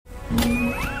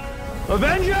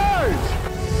Avengers!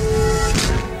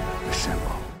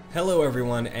 Assemble. Hello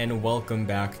everyone and welcome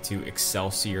back to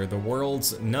Excelsior, the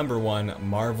world's #1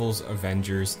 Marvel's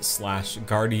Avengers /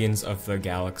 Guardians of the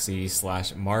Galaxy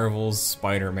 / Marvel's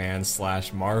Spider-Man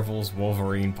 / Marvel's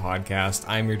Wolverine podcast.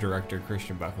 I'm your director,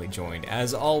 Christian Buckley, joined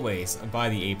as always by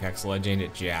the Apex legend,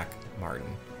 Jack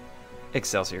Martin.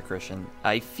 Excelsior, Christian.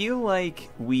 I feel like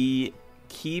we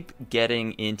keep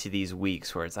getting into these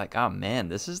weeks where it's like, oh man,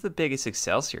 this is the biggest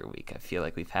Excelsior week I feel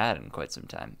like we've had in quite some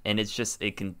time. And it's just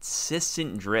a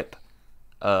consistent drip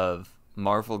of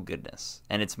Marvel goodness.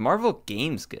 And it's Marvel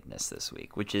Games goodness this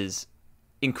week, which is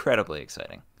incredibly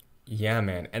exciting. Yeah,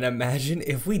 man. And imagine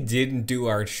if we didn't do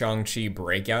our Shang-Chi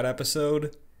breakout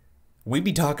episode. We'd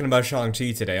be talking about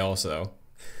Shang-Chi today also.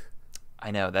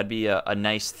 I know, that'd be a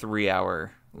nice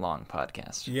 3-hour long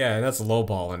podcast. Yeah, and that's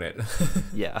lowballing it.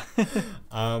 Yeah.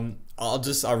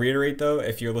 I'll reiterate though,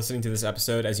 if you're listening to this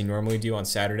episode as you normally do on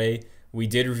Saturday, we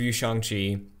did review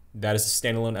Shang-Chi. That is a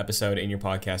standalone episode in your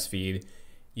podcast feed.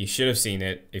 You should have seen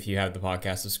it if you have the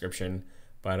podcast subscription.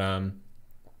 But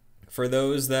for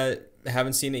those that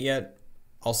haven't seen it yet,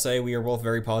 I'll say we are both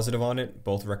very positive on it,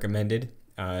 both recommended.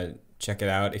 Check it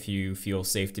out if you feel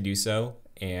safe to do so,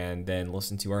 and then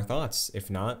listen to our thoughts. If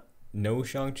not, no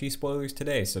Shang-Chi spoilers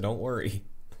today, so don't worry.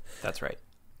 That's right.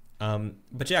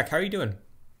 But Jack, how are you doing?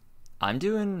 I'm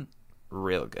doing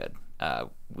real good.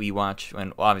 We watch,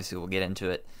 and obviously we'll get into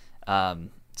it.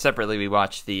 Separately, we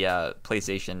watched the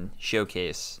PlayStation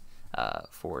Showcase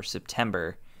for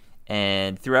September,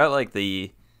 and throughout, like,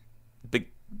 the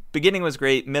beginning was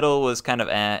great, middle was kind of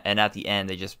and at the end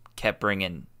they just kept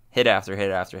bringing hit after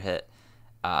hit after hit,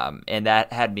 and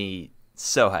that had me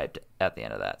so hyped at the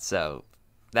end of that. So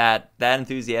that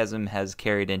enthusiasm has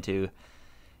carried into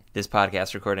this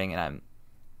podcast recording, and I'm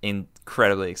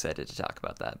incredibly excited to talk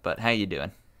about that. But how you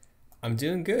doing? I'm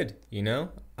doing good, you know?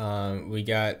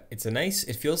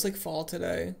 It feels like fall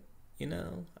today, you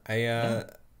know? I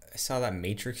saw that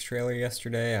Matrix trailer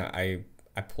yesterday.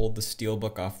 I pulled the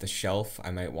Steelbook off the shelf.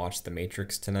 I might watch The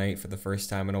Matrix tonight for the first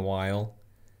time in a while.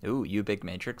 Ooh, you a big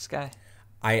Matrix guy?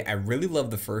 I really love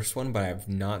the first one, but I have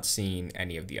not seen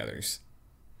any of the others.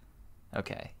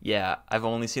 Okay. Yeah, I've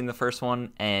only seen the first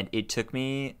one, and it took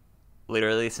me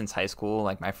literally since high school.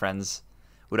 Like, my friends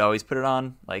would always put it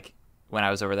on, like, when I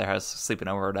was over their house sleeping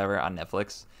over or whatever on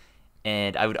Netflix,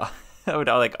 and I would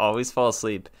like always fall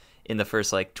asleep in the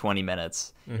first like 20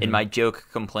 minutes. Mm-hmm. And my joke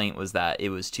complaint was that it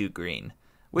was too green,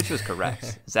 which was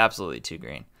correct. It's absolutely too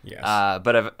green. Yes.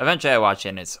 But eventually I watched it,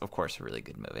 and it's of course a really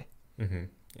good movie. Mm-hmm.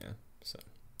 Yeah. So,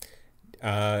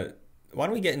 why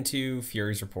don't we get into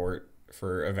Fury's report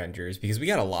for Avengers, because we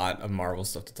got a lot of Marvel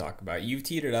stuff to talk about. You've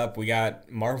teed it up. We got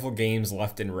Marvel games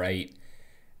left and right.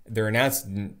 They're announced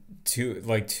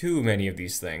too many of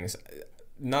these things.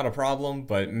 Not a problem,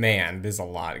 but man, there's a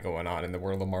lot going on in the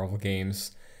world of Marvel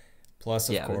games. Plus,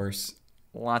 of course,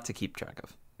 a lot to keep track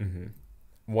of. Mm-hmm.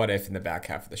 What If in the back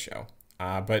half of the show.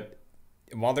 But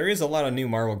while there is a lot of new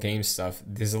Marvel games stuff,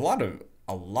 there's a lot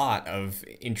of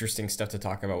interesting stuff to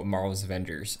talk about with Marvel's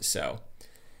Avengers. So,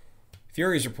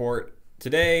 Fury's report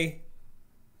today.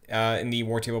 In the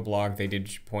War Table blog, they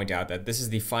did point out that this is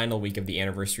the final week of the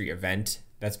anniversary event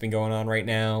that's been going on right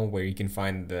now, where you can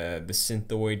find the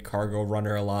Synthoid cargo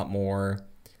runner a lot more.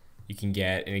 You can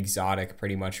get an exotic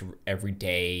pretty much every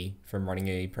day from running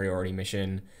a priority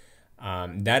mission.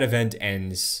 That event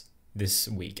ends this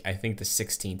week. I think the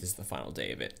 16th is the final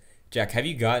day of it. Jack, have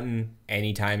you gotten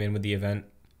any time in with the event?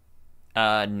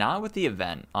 Not with the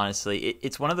event, honestly.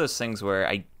 It's one of those things where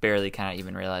I barely kind of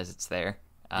even realize it's there.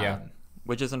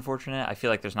 Which is unfortunate. I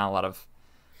feel like there's not a lot of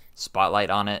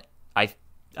spotlight on it.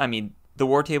 I mean, the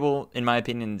War Table, in my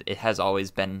opinion, it has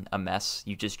always been a mess.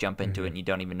 You just jump into it and you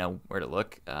don't even know where to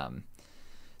look.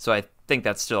 So I think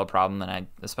that's still a problem, and I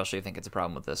especially think it's a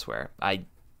problem with this, where I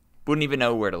wouldn't even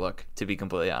know where to look, to be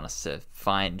completely honest, to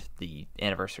find the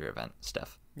anniversary event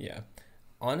stuff. Yeah.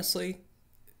 Honestly,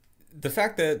 the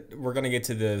fact that we're going to get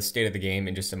to the state of the game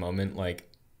in just a moment, like,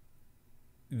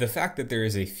 the fact that there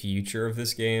is a future of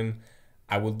this game,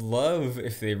 I would love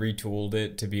if they retooled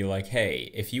it to be like,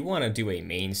 hey, if you want to do a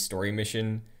main story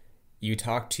mission, you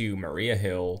talk to Maria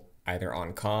Hill either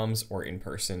on comms or in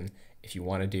person. If you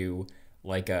want to do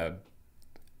like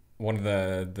one of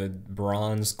the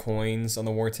bronze coins on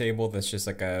the War Table that's just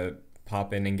like a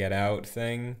pop in and get out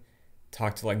thing,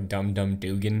 talk to like Dum Dum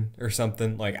Dugan or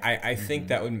something. Like, I think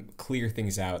that would clear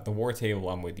things out. The War Table,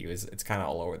 I'm with you, it's kind of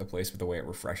all over the place with the way it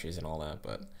refreshes and all that.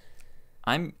 But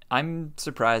I'm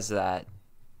surprised that,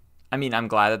 I mean, I'm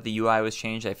glad that the UI was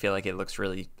changed. I feel like it looks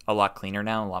really a lot cleaner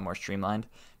now, a lot more streamlined.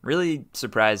 Really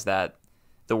surprised that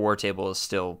the War Table is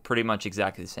still pretty much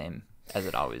exactly the same as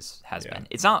it always has Yeah. been.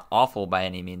 It's not awful by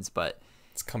any means, but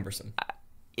It's cumbersome.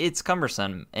 it's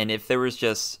cumbersome. And if there was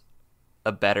just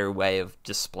a better way of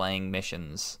displaying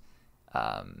missions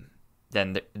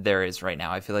than there is right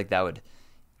now, I feel like that would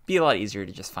be a lot easier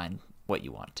to just find what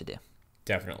you want to do.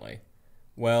 Definitely.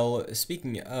 Well,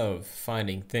 speaking of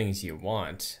finding things you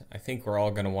want, I think we're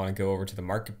all going to want to go over to the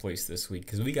marketplace this week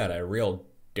because we got a real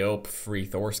dope free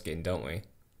Thor skin, don't we?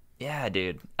 Yeah,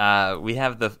 dude. We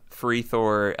have the free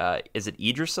Thor. Is it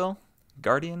Idrisil?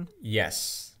 Guardian?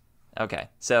 Yes. Okay.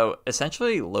 So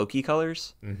essentially Loki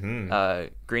colors.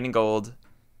 Mm-hmm. Green and gold.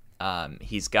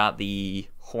 He's got the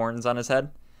horns on his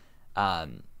head.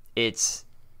 It's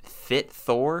fit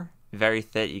Thor. Very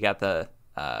fit. You got the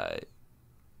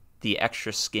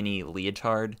extra skinny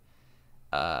leotard,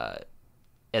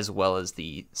 as well as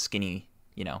the skinny,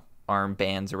 arm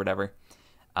bands or whatever.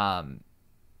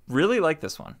 Really like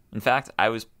this one. In fact, I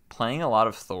was playing a lot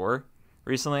of Thor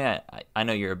recently. I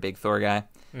know you're a big Thor guy.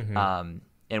 Mm-hmm.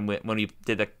 And when we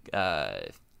did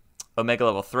the Omega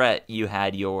level threat, you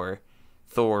had your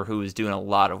Thor who was doing a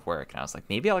lot of work, and I was like,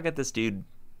 maybe I'll get this dude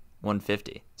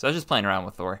 150. So I was just playing around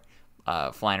with Thor,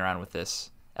 flying around with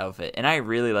this outfit, and I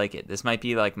really like it. This might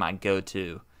be like my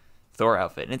go-to Thor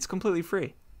outfit, and it's completely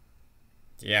free.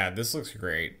 Yeah, this looks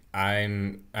great.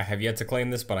 I have yet to claim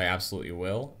this, but I absolutely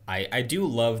will. I do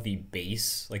love the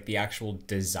base, like the actual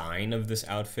design of this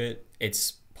outfit.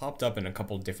 It's popped up in a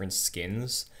couple different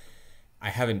skins. I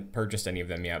haven't purchased any of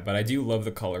them yet, but I do love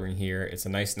the coloring here. It's a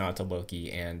nice nod to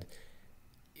Loki, and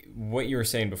what you were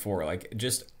saying before, like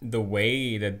just the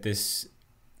way that this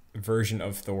version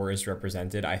of Thor is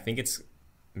represented, I think it's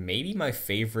maybe my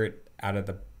favorite out of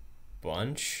the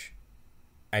bunch.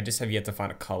 I just have yet to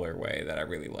find a colorway that I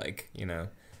really like,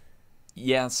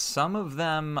 Yeah, some of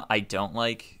them I don't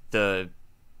like. The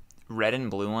red and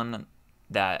blue one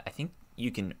that I think you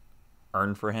can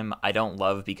earn for him, I don't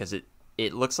love because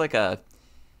it looks like a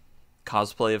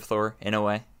cosplay of Thor in a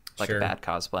way, like Sure. a bad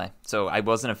cosplay. So I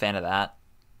wasn't a fan of that.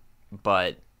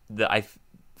 But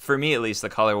for me at least, the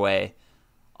colorway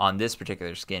on this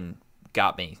particular skin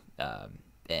got me,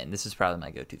 and this is probably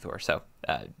my go-to Thor. So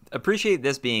appreciate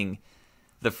this being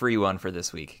the free one for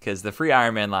this week, because the free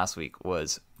Iron Man last week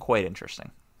was quite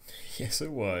interesting. Yes,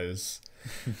 it was.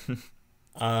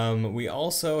 We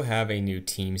also have a new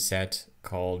team set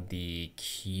called the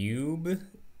Cube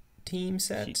team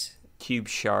set. Cube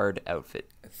Shard outfit.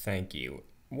 Thank you.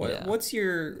 Yeah. What's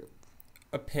your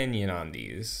opinion on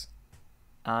these?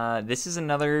 This is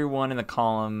another one in the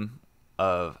column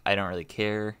of I don't really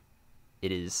care.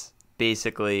 It is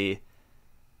basically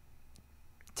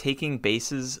taking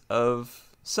bases of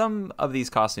some of these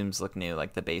costumes look new,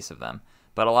 like the base of them,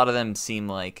 but a lot of them seem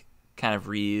like kind of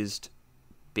reused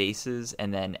bases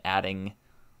and then adding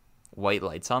white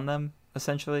lights on them,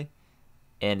 essentially.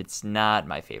 And it's not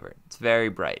my favorite. It's very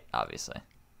bright, obviously.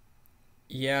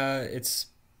 Yeah, it's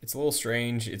a little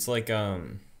strange. It's like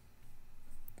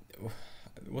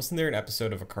wasn't there an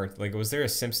episode of was there a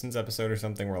Simpsons episode or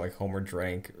something where like Homer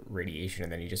drank radiation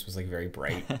and then he just was like very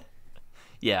bright?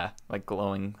 Yeah, like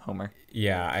glowing Homer.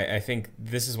 Yeah, I think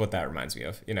this is what that reminds me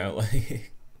of.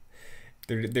 Like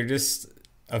they're just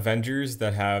Avengers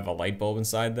that have a light bulb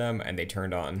inside them and they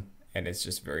turned on and it's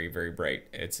just very, very bright.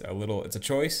 It's a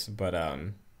choice, but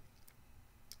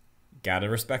gotta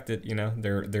respect it.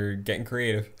 They're getting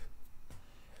creative.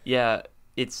 Yeah,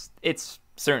 it's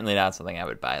certainly not something I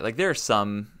would buy. Like there are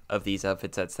some of these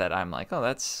outfit sets that I'm like, oh,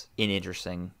 that's an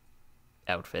interesting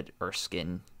outfit or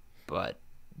skin, but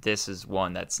this is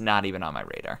one that's not even on my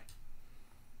radar.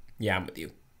 Yeah, I'm with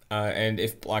you. And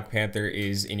if Black Panther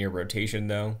is in your rotation,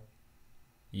 though,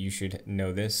 you should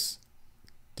know this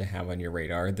to have on your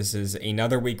radar. This is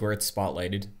another week where it's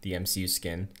spotlighted, the MCU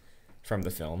skin from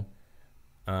the film.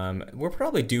 We're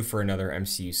probably due for another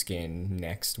MCU skin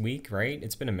next week, right?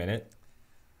 It's been a minute.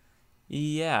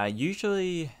 Yeah,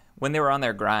 usually when they were on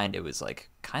their grind, it was like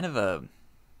kind of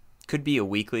could be a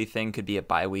weekly thing, could be a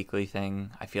bi-weekly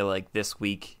thing. I feel like this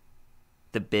week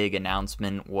the big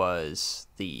announcement was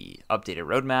the updated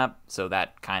roadmap, so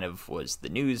that kind of was the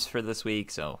news for this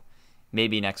week. So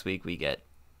maybe next week we get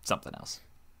something else.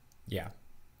 Yeah,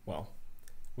 well,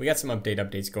 we got some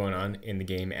updates going on in the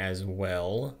game as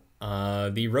well.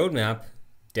 The roadmap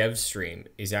dev stream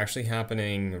is actually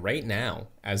happening right now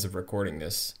as of recording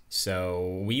this.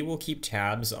 So we will keep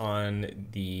tabs on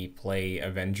the Play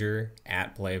Avenger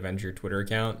Twitter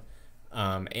account.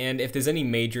 And if there's any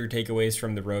major takeaways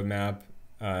from the roadmap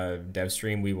dev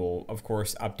stream, we will, of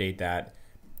course, update that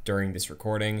during this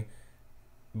recording.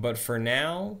 But for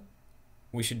now,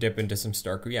 we should dip into some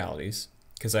stark realities.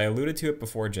 Because I alluded to it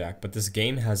before, Jack, but this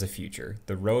game has a future.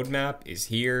 The roadmap is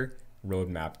here.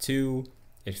 Roadmap 2.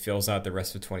 It fills out the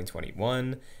rest of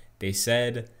 2021. They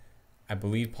said, I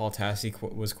believe Paul Tassi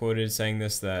was quoted saying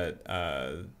this,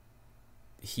 that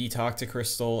he talked to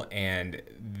Crystal and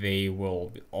they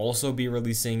will also be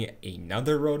releasing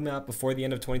another roadmap before the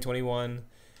end of 2021.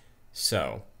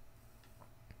 So,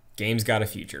 game's got a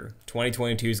future.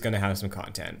 2022 is going to have some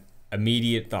content.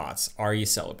 Immediate thoughts. Are you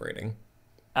celebrating?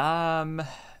 In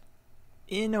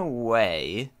a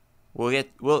way,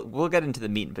 we'll get into the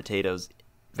meat and potatoes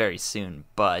very soon,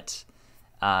 but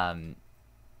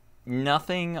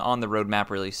nothing on the roadmap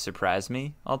really surprised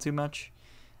me all too much.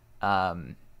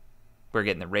 We're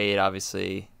getting the raid,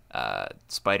 obviously.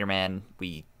 Spider-Man,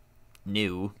 we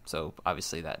knew, so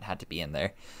obviously that had to be in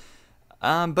there.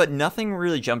 But nothing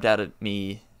really jumped out at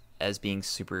me as being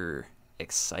super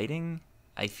exciting.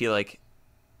 I feel like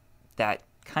that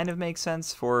kind of makes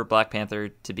sense for Black Panther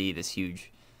to be this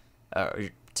huge,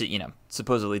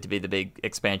 supposedly to be the big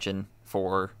expansion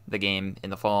for the game in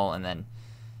the fall, and then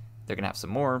they're going to have some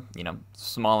more,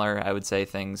 smaller, I would say,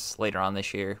 things later on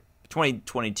this year.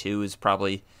 2022 is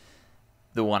probably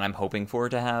the one I'm hoping for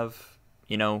to have,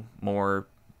 more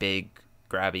big,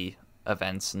 grabby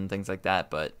events and things like that.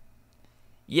 But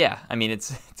yeah, I mean,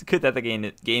 it's good that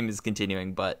the game is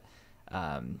continuing, but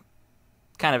kind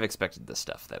of expected the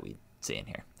stuff that we see in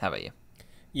here. How about you?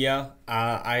 Yeah,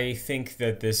 I think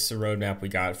that this roadmap we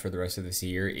got for the rest of this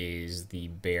year is the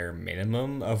bare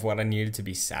minimum of what I needed to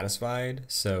be satisfied.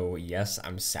 So yes,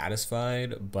 I'm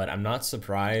satisfied, but I'm not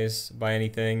surprised by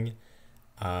anything.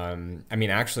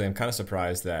 Actually, I'm kind of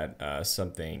surprised that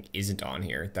something isn't on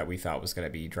here that we thought was going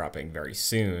to be dropping very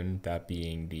soon, that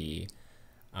being the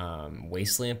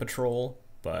Wasteland Patrol.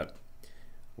 But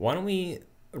why don't we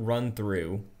run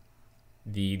through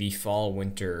the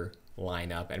fall-winter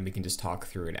lineup, and we can just talk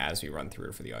through it as we run through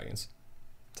it for the audience.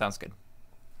 Sounds good.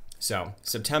 So,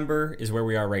 September is where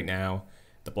we are right now.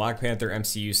 The Black Panther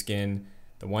MCU skin,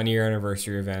 the 1-year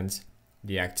anniversary event,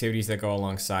 the activities that go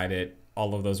alongside it,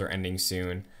 all of those are ending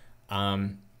soon.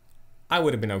 I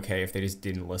would have been okay if they just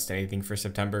didn't list anything for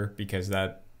September, because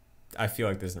that, I feel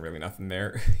like there's really nothing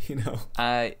there,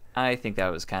 I think that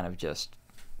was kind of just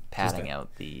padding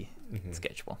out the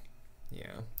schedule.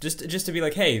 Yeah, just to be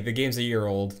like, hey, the game's a year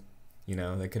old.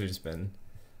 That could have just been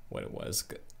what it was.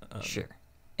 Sure.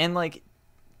 And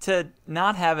to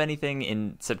not have anything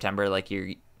in September,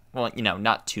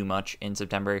 not too much in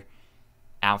September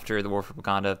after the War for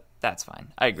Wakanda, that's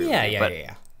fine. I agree with you.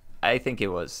 Yeah. I think it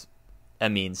was a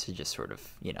means to just sort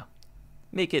of,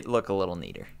 make it look a little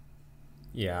neater.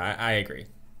 Yeah, I agree.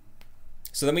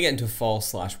 So then we get into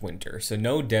fall/winter. So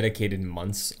no dedicated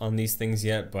months on these things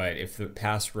yet, but if the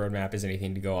past roadmap is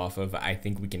anything to go off of, I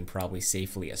think we can probably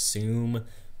safely assume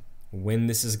when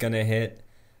this is going to hit.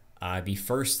 The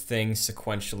first thing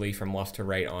sequentially from left to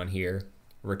right on here,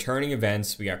 returning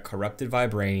events, we got Corrupted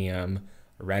Vibranium,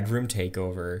 Red Room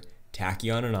Takeover,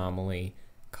 Tachyon Anomaly,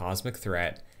 Cosmic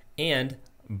Threat, and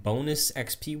bonus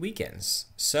XP weekends.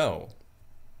 So,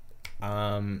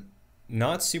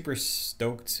 not super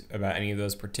stoked about any of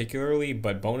those particularly,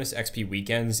 but bonus XP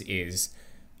weekends is,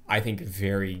 I think,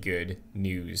 very good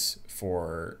news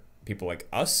for people like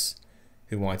us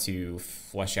who want to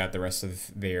flesh out the rest of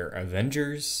their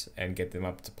Avengers and get them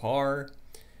up to par,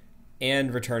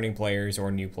 and returning players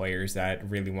or new players that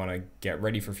really want to get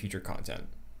ready for future content.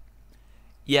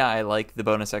 Yeah, I like the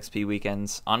bonus XP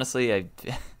weekends. Honestly, I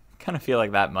kind of feel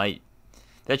like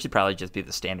that should probably just be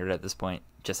the standard at this point.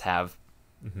 Just have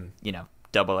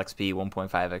double XP, 1.5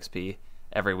 XP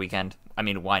every weekend. I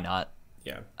mean, why not?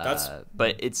 Yeah,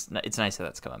 but it's nice that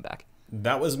that's coming back.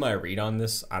 That was my read on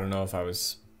this. I don't know if I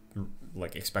was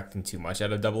expecting too much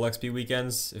out of double XP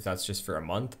weekends, if that's just for a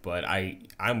month, but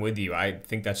I'm with you. I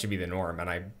think that should be the norm, and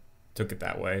I took it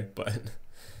that way. But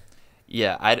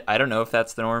yeah, I don't know if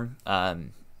that's the norm.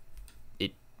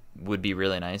 It would be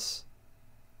really nice.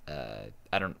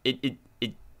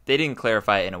 They didn't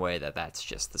clarify it in a way that that's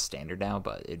just the standard now,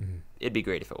 but it'd be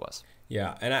great if it was.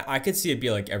 Yeah, and I could see it be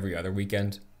like every other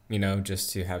weekend, just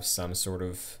to have some sort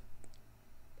of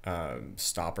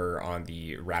stopper on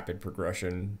the rapid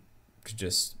progression to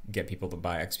just get people to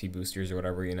buy XP boosters or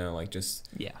whatever,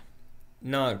 Yeah.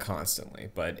 Not constantly,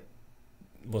 but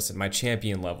listen, my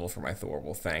champion level for my Thor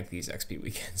will thank these XP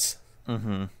weekends.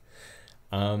 Mm-hmm.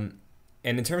 And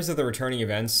in terms of the returning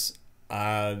events,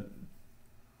 the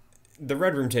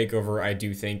Red Room Takeover, I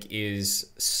do think,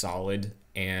 is solid.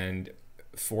 And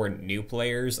for new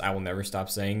players, I will never stop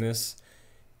saying this.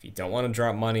 If you don't want to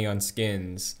drop money on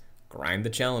skins, grind the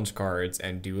challenge cards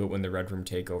and do it when the Red Room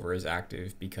Takeover is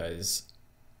active, because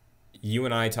you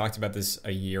and I talked about this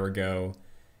a year ago.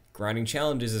 Grinding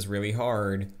challenges is really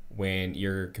hard when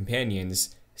your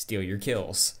companions steal your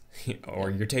kills or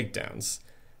your takedowns.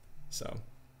 So,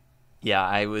 yeah,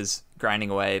 I was grinding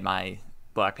away my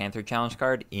Black Panther challenge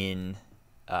card in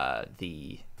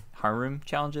the harm room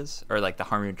challenges, or like the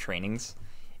harm room trainings,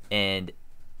 and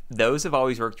those have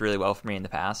always worked really well for me in the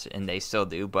past, and they still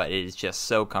do, but it is just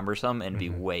so cumbersome and be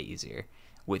way easier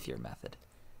with your method.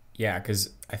 yeah, because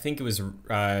I think it was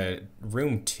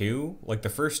room 2, like the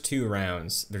first 2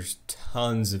 rounds, there's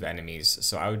tons of enemies.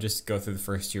 So I would just go through the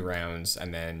first 2 rounds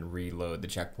and then reload the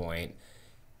checkpoint.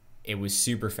 It was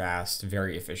super fast,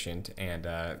 very efficient, and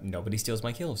nobody steals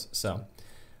my kills. So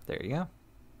there you go.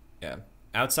 Yeah.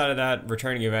 Outside of that,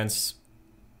 returning events,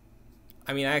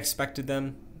 I mean, I expected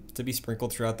them to be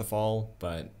sprinkled throughout the fall,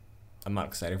 but I'm not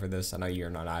excited for this. I know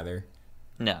you're not either.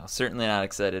 No, certainly not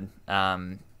excited.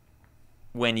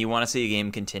 When you want to see a game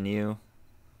continue,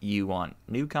 you want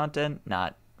new content,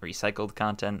 not recycled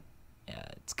content.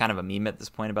 It's kind of a meme at this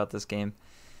point about this game.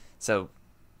 So,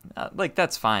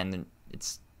 that's fine.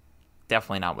 It's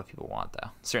definitely not what people want,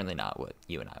 though. Certainly not what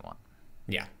you and I want.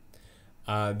 Yeah.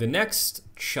 The next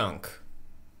chunk,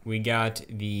 we got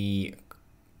the...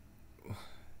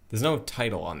 There's no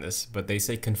title on this, but they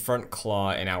say Confront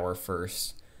Claw in our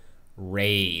first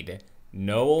raid.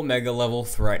 No Omega level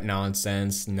threat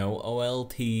nonsense, no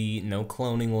OLT, no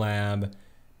cloning lab.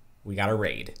 We got a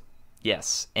raid.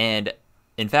 Yes, and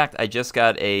in fact, I just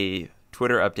got a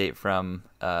Twitter update from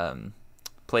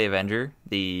Play Avenger,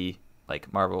 the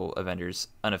Marvel Avengers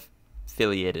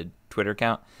unaffiliated Twitter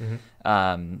account.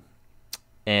 Mm-hmm.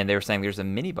 And they were saying there's a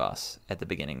mini boss at the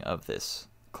beginning of this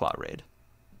Claw raid.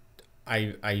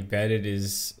 I bet it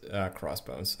is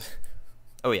Crossbones.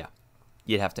 Oh yeah,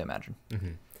 you'd have to imagine.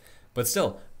 Mm-hmm. But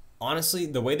still, honestly,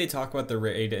 the way they talk about the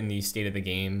raid in the State of the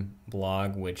Game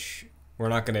blog, which we're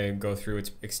not going to go through,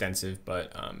 it's extensive,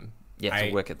 but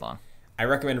it's wicked long. I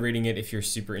recommend reading it if you're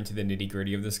super into the nitty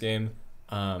gritty of this game.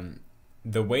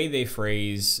 The way they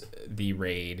phrase the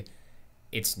raid,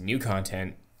 it's new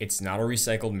content. It's not a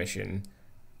recycled mission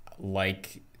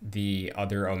like the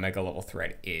other Omega level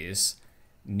threat is.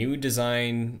 New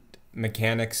design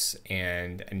mechanics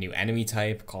and a new enemy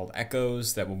type called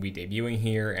Echoes that will be debuting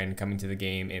here and coming to the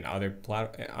game in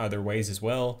other ways as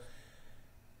well.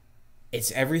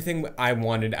 It's everything I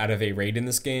wanted out of a raid in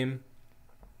this game,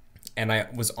 and I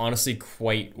was honestly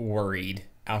quite worried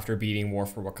after beating War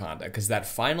for Wakanda, because that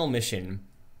final mission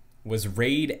was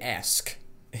raid-esque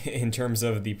in terms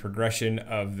of the progression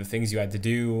of the things you had to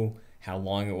do, how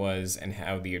long it was, and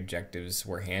how the objectives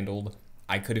were handled.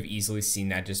 I could have easily seen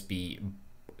that just be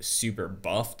super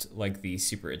buffed like the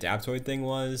Super Adaptoid thing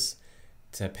was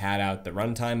to pad out the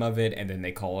runtime of it, and then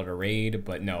they call it a raid.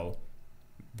 But no,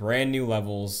 brand new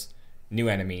levels, new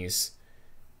enemies,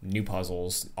 new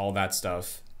puzzles, all that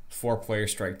stuff. 4-player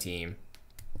strike team.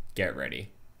 Get ready.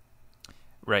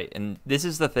 Right, and this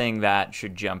is the thing that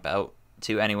should jump out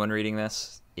to anyone reading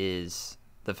this, is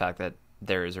the fact that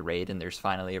there is a raid and there's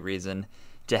finally a reason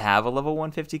to have a level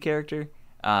 150 character.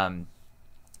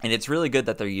 And it's really good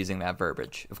that they're using that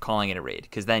verbiage of calling it a raid,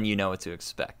 because then you know what to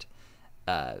expect.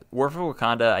 War for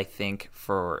Wakanda, I think,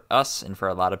 for us and for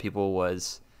a lot of people,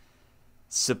 was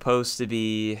supposed to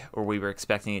be, or we were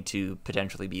expecting it to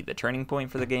potentially be, the turning point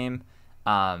for the game.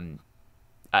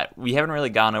 We haven't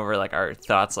really gone over our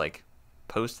thoughts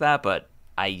post that, but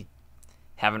I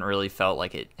haven't really felt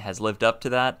like it has lived up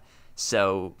to that.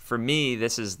 So for me,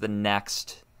 this is the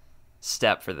next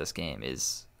step for this game,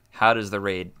 is how does the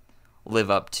raid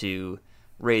live up to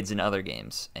raids in other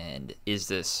games, and is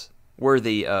this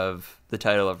worthy of the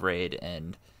title of raid,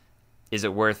 and is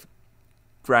it worth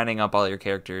grinding up all your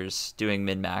characters, doing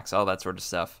min-max, all that sort of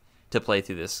stuff to play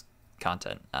through this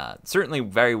content? Certainly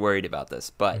very worried about this,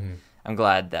 but I'm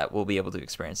glad that we'll be able to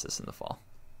experience this in the fall.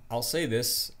 I'll say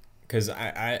this, because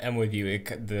I am with you.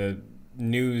 The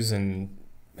news and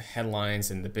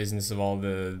headlines and the business of all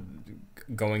the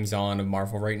goings-on of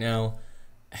Marvel right now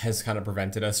has kind of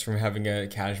prevented us from having a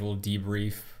casual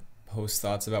debrief post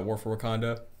thoughts about War for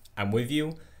Wakanda. I'm with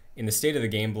you. In the State of the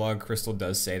Game blog, Crystal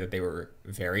does say that they were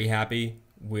very happy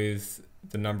with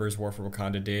the numbers War for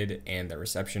Wakanda did and the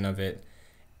reception of it.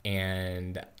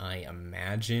 And I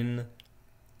imagine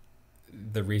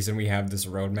the reason we have this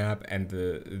roadmap and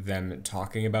them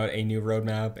talking about a new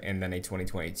roadmap and then a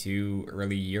 2022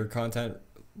 early year content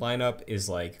lineup is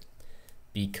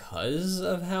because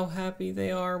of how happy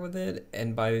they are with it.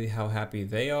 And by how happy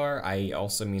they are, I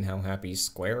also mean how happy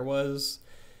Square was.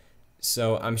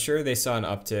 So I'm sure they saw an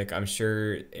uptick. I'm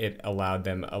sure it allowed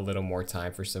them a little more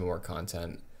time for some more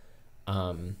content.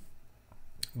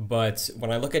 But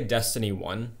when I look at Destiny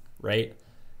 1, right?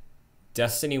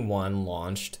 Destiny 1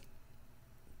 launched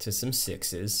to some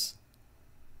 6s.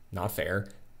 Not fair.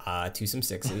 to some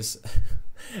sixes.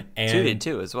 Two did And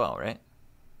too as well, right?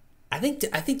 I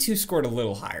think two scored a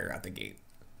little higher out the gate.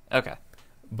 Okay.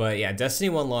 But yeah, Destiny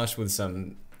 1 launched with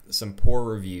some poor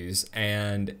reviews,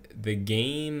 and the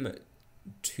game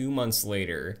 2 months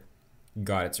later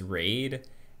got its raid,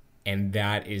 and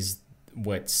that is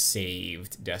what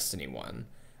saved Destiny 1.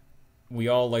 We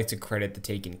all like to credit the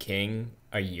Taken King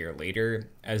a year later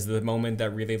as the moment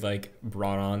that really like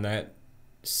brought on that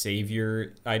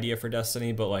savior idea for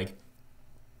Destiny, but like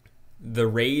the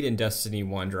raid in Destiny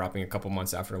 1 dropping a couple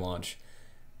months after launch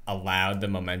allowed the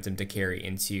momentum to carry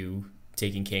into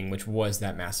Taken King, which was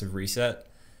that massive reset.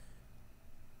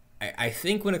 I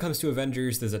think when it comes to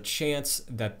Avengers, there's a chance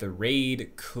that the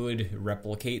raid could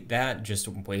replicate that, just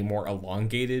way more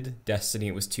elongated. Destiny,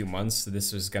 it was 2 months, so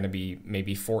this was going to be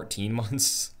maybe 14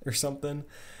 months or something.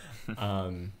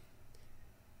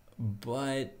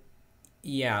 But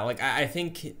yeah, like I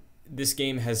think this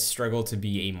game has struggled to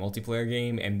be a multiplayer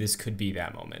game, and this could be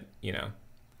that moment, you know?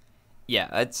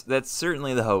 Yeah, that's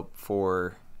certainly the hope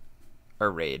for a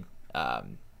raid.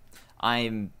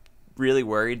 I'm really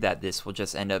worried that this will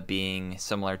just end up being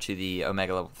similar to the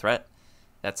Omega level threat.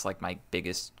 That's like my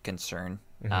biggest concern.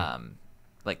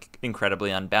 Like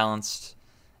incredibly unbalanced,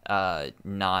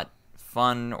 not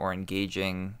fun or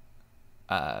engaging.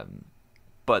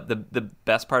 But the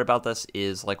best part about this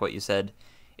is like what you said.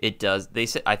 It does. They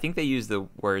say, I think they use the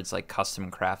words like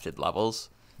custom crafted levels.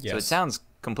 Yes. So it sounds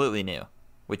completely new,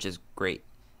 which is great.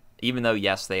 Even though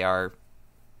yes, they are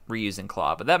reusing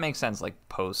Claw, but that makes sense. Like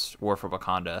post War for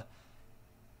Wakanda,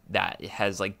 that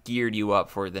has like geared you up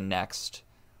for the next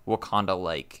Wakanda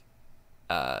like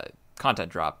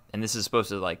content drop, and this is supposed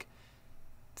to like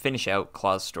finish out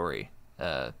Claw's story.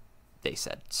 They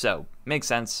said so. Makes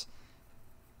sense.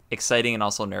 Exciting and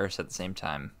also nervous at the same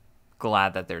time.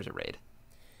 Glad that there's a raid.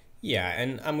 Yeah,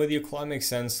 and I'm with you. Claw makes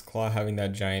sense. Claw having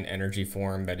that giant energy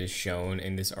form that is shown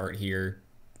in this art here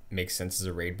makes sense as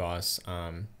a raid boss.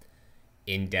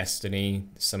 In Destiny,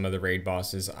 some of the raid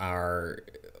bosses are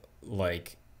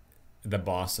like the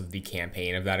boss of the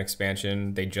campaign of that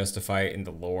expansion. They justify it in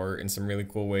the lore in some really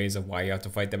cool ways of why you have to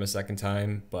fight them a second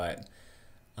time. But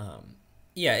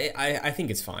yeah, I think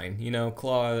it's fine. You know,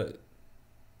 Claw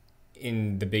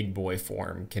in the big boy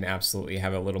form can absolutely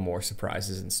have a little more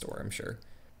surprises in store, I'm sure.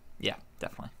 Yeah,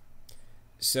 definitely.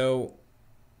 So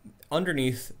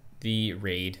underneath the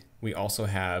raid, we also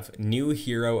have new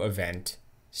hero event,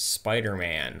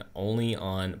 Spider-Man, only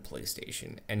on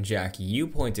PlayStation. And Jack, you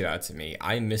pointed out to me,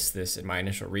 I missed this in my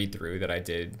initial read-through that I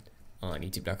did on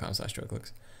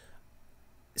youtube.com/joyclicks.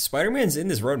 Spider-Man's in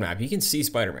this roadmap. You can see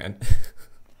Spider-Man.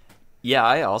 Yeah,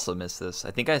 I also missed this. I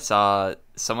think I saw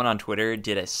someone on Twitter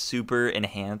did a super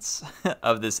enhance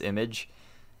of this image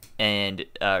and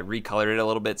recolored it a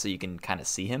little bit so you can kind of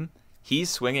see him.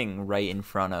 He's swinging right in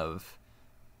front of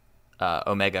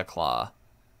Omega Claw,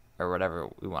 or whatever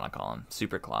we want to call him,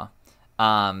 Super Claw.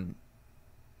 And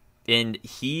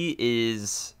he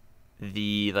is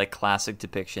the like classic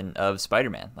depiction of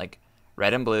Spider-Man, like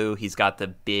red and blue. He's got the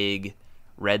big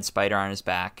red spider on his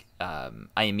back.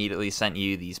 I immediately sent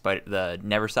you the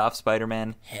Neversoft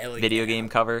Spider-Man video game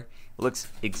cover. It looks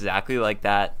exactly like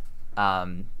that.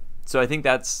 So I think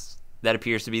that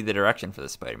appears to be the direction for the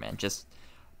Spider-Man. Just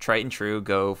trite and true,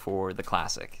 go for the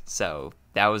classic. So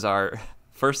that was our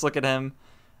first look at him.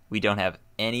 We don't have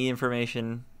any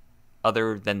information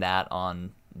other than that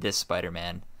on this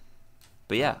Spider-Man.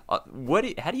 But yeah,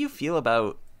 how do you feel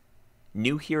about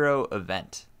new hero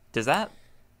event? Does that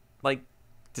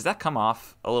come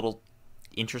off a little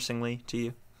interestingly to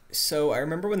you? So I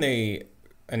remember when they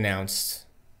announced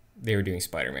they were doing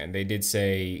Spider-Man, they did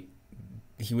say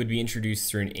he would be introduced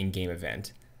through an in-game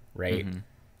event, right? Mm-hmm.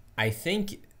 I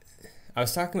think I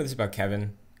was talking with this about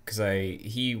Kevin because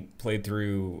he played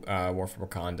through War for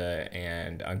Wakanda,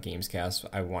 and on Gamescast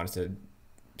I wanted to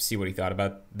see what he thought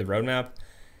about the roadmap,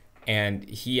 and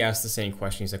he asked the same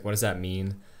question. He's like, what does that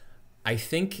mean? I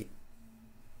think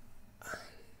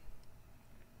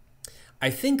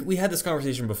we had this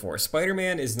conversation before.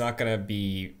 Spider-Man is not going to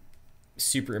be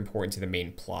super important to the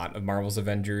main plot of Marvel's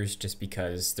Avengers just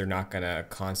because they're not going to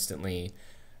constantly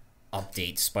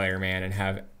update Spider-Man and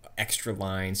have extra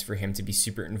lines for him to be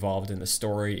super involved in the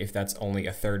story if that's only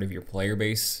a third of your player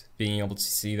base being able to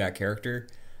see that character.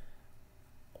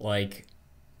 Like,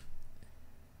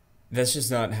 that's just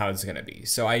not how it's going to be.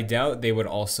 So I doubt they would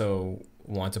also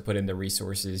want to put in the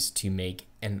resources to make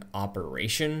an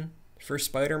operation for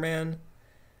Spider-Man.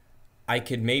 I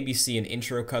could maybe see an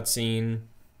intro cutscene,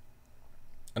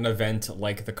 an event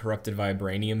like the Corrupted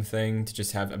Vibranium thing to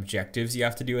just have objectives you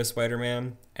have to do as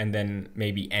Spider-Man, and then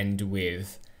maybe end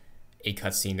with a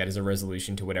cutscene that is a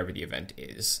resolution to whatever the event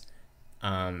is,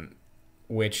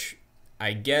 which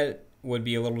I get would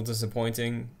be a little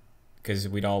disappointing because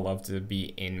we'd all love to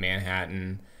be in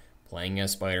Manhattan playing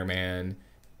as Spider-Man.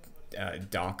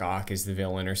 Doc Ock is the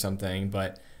villain or something,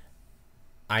 but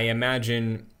I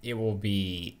imagine it will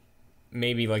be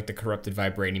maybe like the Corrupted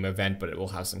Vibranium event, but it will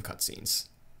have some cutscenes,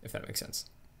 if that makes sense.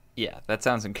 Yeah, that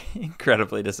sounds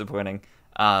incredibly disappointing,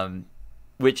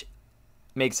 which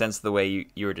makes sense the way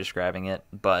you were describing it,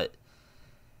 but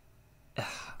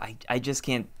I just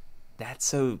can't. That's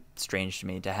so strange to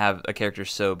me to have a character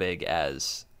so big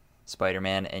as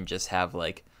Spider-Man and just have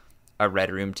like a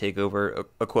Red Room takeover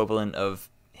equivalent of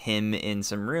him in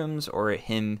some rooms or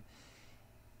him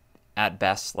at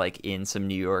best like in some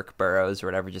New York boroughs or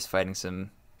whatever, just fighting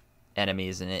some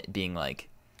enemies, and it being like,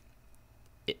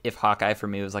 if Hawkeye for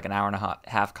me was like an hour and a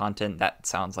half content, that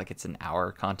sounds like it's an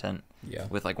hour content. Yeah.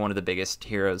 With like one of the biggest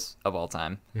heroes of all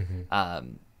time.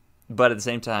 Mm-hmm. But at the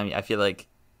same time, I feel like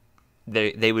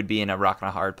they would be in a rock and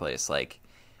a hard place. Like,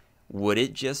 would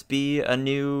it just be a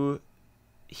new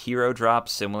hero drop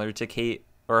similar to Kate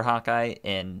or Hawkeye,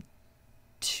 and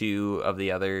two of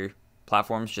the other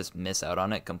platforms just miss out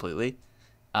on it completely?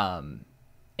 And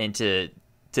to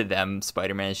them,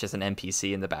 Spider-Man is just an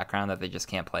NPC in the background that they just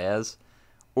can't play as?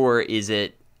 Or is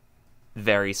it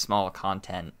very small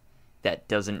content that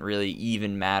doesn't really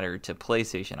even matter to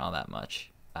PlayStation all that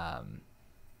much?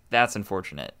 That's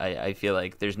unfortunate. I feel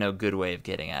like there's no good way of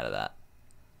getting out of that.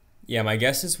 Yeah, my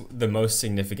guess is the most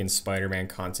significant Spider-Man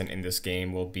content in this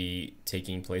game will be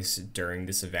taking place during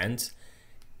this event.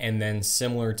 And then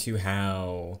similar to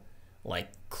how,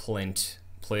 like, Clint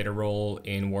played a role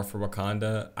in War for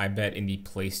Wakanda, I bet in the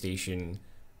PlayStation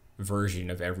version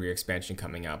of every expansion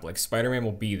coming up, like, Spider-Man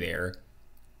will be there.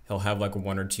 He'll have, like,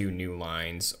 one or two new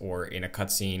lines, or in a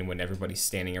cutscene when everybody's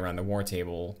standing around the war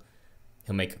table,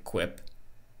 he'll make a quip.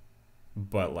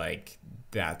 But, like,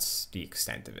 that's the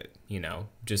extent of it, you know?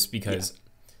 Just because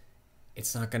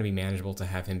it's not going to be manageable to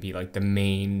have him be, like, the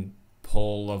main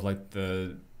pull of, like,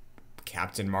 the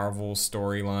Captain Marvel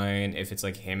storyline if it's,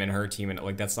 like, him and her team. And,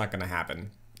 like, that's not going to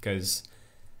happen. Because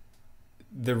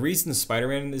the reason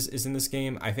Spider-Man is in this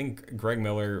game, I think Greg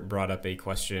Miller brought up a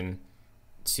question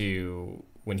to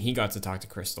when he got to talk to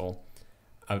Crystal.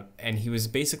 And he was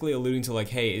basically alluding to, like,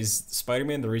 hey, is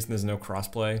Spider-Man the reason there's no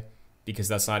crossplay? Because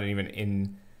that's not even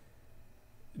in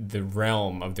the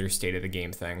realm of their state of the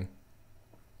game thing.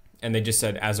 And they just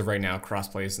said, as of right now,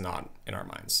 crossplay is not in our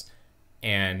minds.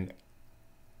 And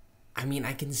I mean,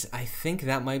 I think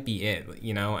that might be it,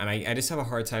 you know? And I just have a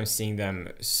hard time seeing them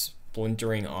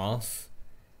splintering off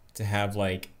to have,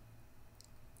 like,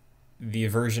 the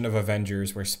version of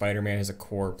Avengers where Spider-Man is a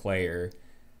core player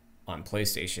on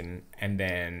PlayStation and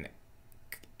then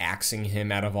axing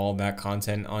him out of all that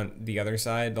content on the other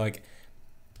side. Like,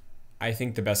 I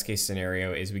think the best case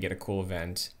scenario is we get a cool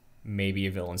event, maybe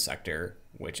a villain sector,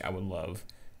 which I would love,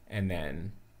 and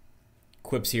then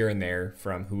quips here and there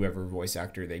from whoever voice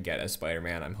actor they get as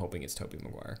Spider-Man. I'm hoping it's Tobey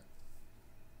Maguire.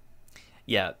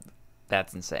 Yeah,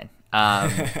 that's insane.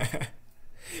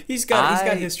 He's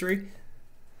got history.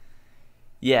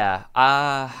 Yeah,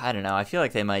 I don't know. I feel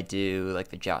like they might do like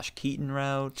the Josh Keaton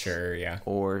route. Sure, yeah.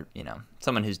 Or, you know,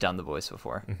 someone who's done the voice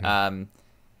before. Mm-hmm.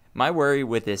 My worry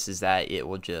with this is that it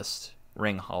will just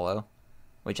ring hollow,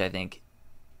 which I think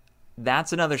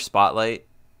that's another spotlight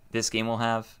this game will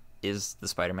have, is the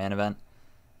Spider-Man event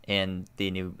and the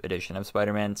new edition of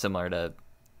Spider-Man, similar to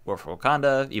War for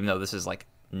Wakanda, even though this is like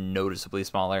noticeably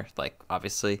smaller, like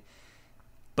obviously.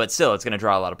 But still, it's going to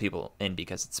draw a lot of people in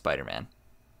because it's Spider-Man.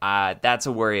 That's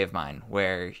a worry of mine,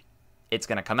 where it's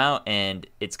going to come out and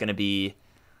it's going to be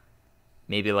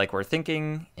maybe like we're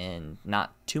thinking and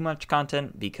not too much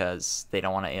content because they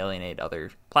don't want to alienate other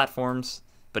platforms,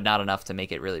 but not enough to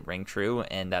make it really ring true.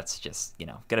 And that's just, you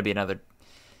know, going to be another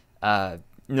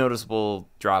noticeable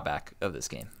drawback of this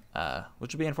game,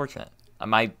 which would be unfortunate.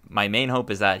 My main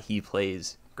hope is that he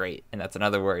plays great, and that's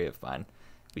another worry of mine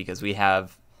because we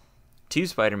have two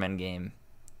Spider-Man games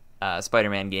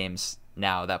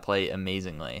now that play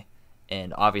amazingly,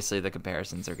 and obviously the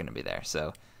comparisons are going to be there.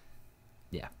 So,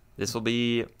 yeah, this will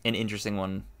be an interesting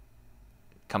one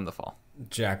come the fall.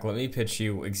 Jack, let me pitch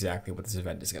you exactly what this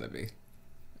event is going to be.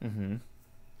 Mm-hmm.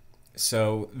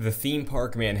 So, the theme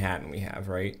park Manhattan we have,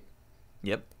 right?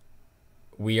 Yep.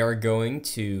 We are going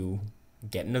to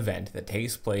get an event that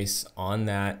takes place on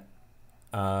that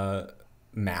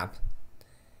map,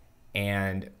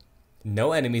 and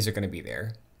no enemies are going to be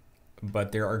there,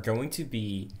 but there are going to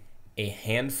be a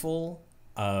handful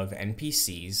of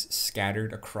NPCs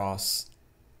scattered across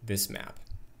this map.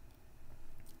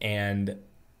 And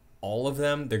all of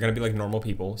them, they're going to be like normal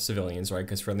people, civilians, right?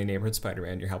 Because Friendly Neighborhood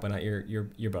Spider-Man, you're helping out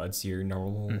your buds, your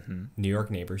normal New York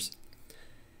neighbors.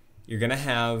 You're going to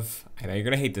have, I know you're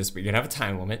going to hate this, but you're going to have a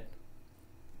time limit.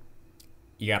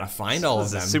 You got to find all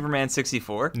of them. Superman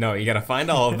 64? No, you got to find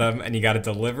all of them, and you got to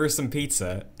deliver some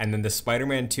pizza, and then the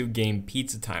Spider-Man 2 game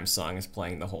Pizza Time song is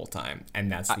playing the whole time,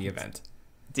 and that's the event.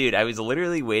 Dude, I was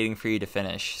literally waiting for you to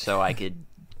finish so I could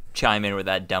chime in with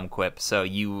that dumb quip, so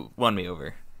you won me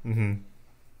over. Mm-hmm.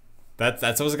 That's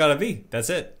what it's got to be. That's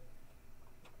it.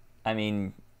 I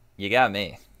mean, you got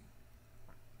me.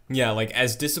 Yeah, like,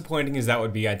 as disappointing as that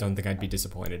would be, I don't think I'd be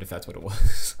disappointed if that's what it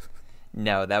was.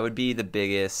 No, that would be the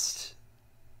biggest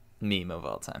meme of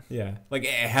all time. Yeah. Like,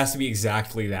 it has to be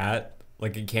exactly that.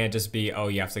 Like, it can't just be, oh,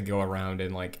 you have to go around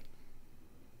and, like,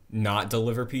 not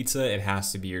deliver pizza. It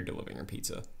has to be you're delivering your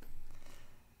pizza.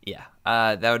 Yeah,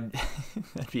 that would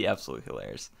that'd be absolutely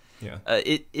hilarious. Yeah.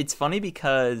 It's funny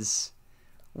because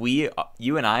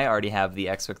you and I already have the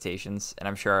expectations, and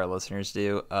I'm sure our listeners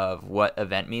do, of what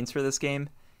event means for this game,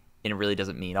 and it really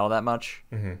doesn't mean all that much.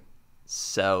 Mm-hmm.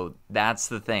 So that's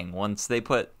the thing. Once they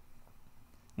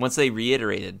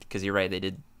reiterated, because you're right, they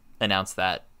did announce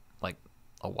that like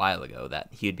a while ago that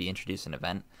he would be introduced an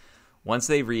event. Once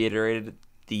they reiterated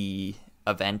the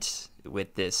event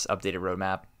with this updated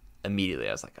roadmap, immediately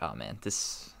I was like, oh man,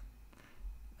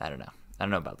 I don't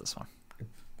know about this one.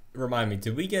 Remind me,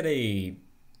 did we get a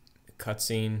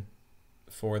cutscene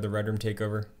for the Red Room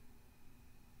takeover?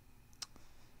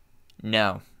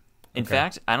 No. In Okay.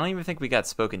 fact, I don't even think we got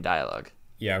spoken dialogue.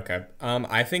 Yeah, okay.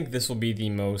 I think this will be the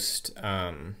most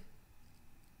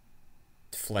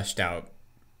fleshed out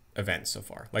event so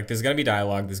far. Like, there's going to be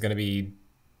dialogue. There's going to be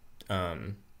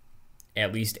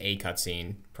at least a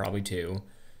cutscene, probably two.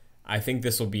 I think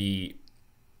this will be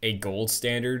a gold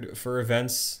standard for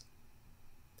events,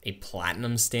 a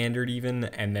platinum standard even,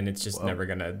 and then it's just never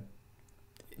going to...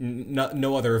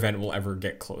 No other event will ever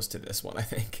get close to this one, I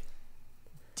think.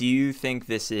 Do you think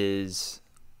this is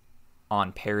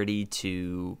on parity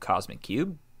to Cosmic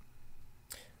Cube?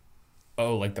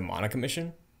 Oh, like the Monica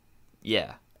mission?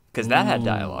 Yeah, because that had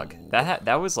dialogue.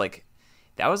 That was like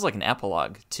an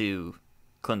epilogue to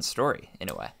Clint's story in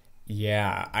a way.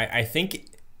 Yeah, I think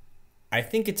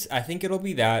it'll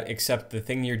be that, except the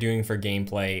thing you're doing for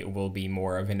gameplay will be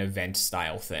more of an event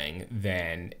style thing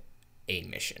than a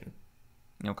mission.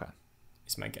 Okay.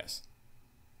 Is my guess.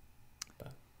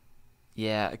 But.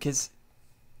 Yeah, because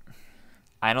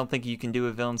I don't think you can do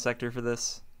a villain sector for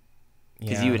this.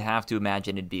 Because you would have to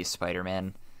imagine it'd be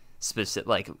Spider-Man specific.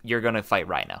 Like, you're going to fight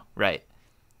Rhino, right?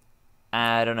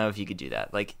 I don't know if you could do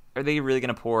that. Like, are they really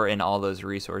going to pour in all those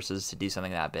resources to do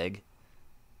something that big?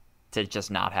 To just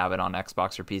not have it on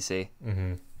Xbox or PC?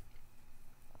 Mm-hmm.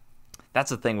 That's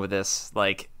the thing with this.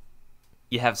 Like,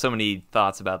 you have so many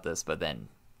thoughts about this, but then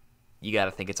you got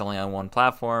to think it's only on one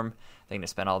platform. They're going to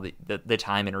spend all the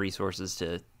time and resources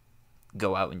to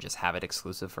go out and just have it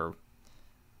exclusive for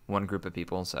one group of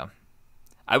people. So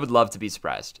I would love to be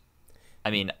surprised. I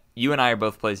mean, you and I are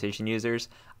both PlayStation users.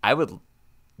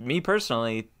 Me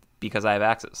personally, because I have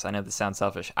access, I know this sounds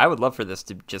selfish, I would love for this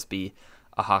to just be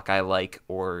a Hawkeye-like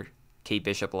or Kate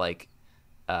Bishop-like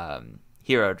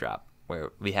hero drop,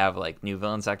 where we have like new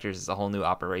villain sectors. It's a whole new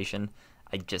operation.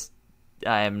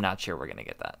 I am not sure we're going to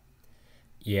get that.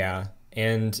 Yeah,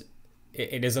 and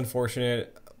it is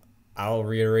unfortunate. I'll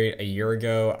reiterate, a year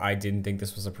ago, I didn't think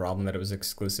this was a problem that it was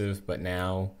exclusive, but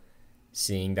now,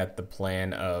 seeing that the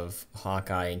plan of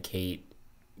Hawkeye and Kate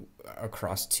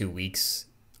across 2 weeks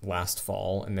last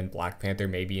fall, and then Black Panther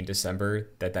maybe in December,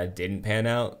 that didn't pan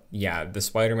out, yeah, the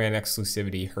Spider-Man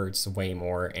exclusivity hurts way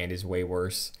more and is way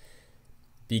worse,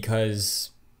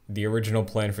 because the original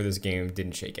plan for this game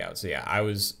didn't shake out. So yeah,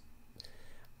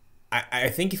 I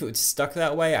think if it was stuck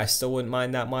that way, I still wouldn't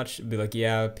mind that much. It'd be like,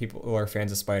 yeah, people who are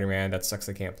fans of Spider-Man, that sucks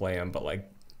they can't play him, but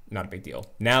like, not a big deal.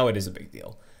 Now it is a big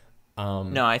deal.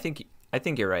 No, I think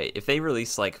you're right. If they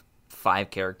release like 5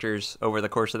 characters over the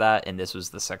course of that, and this was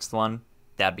the 6th one,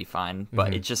 that'd be fine.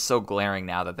 But it's just so glaring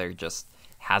now that there just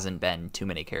hasn't been too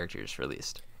many characters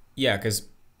released. Yeah, because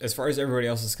as far as everybody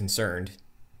else is concerned,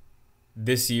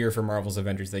 this year for Marvel's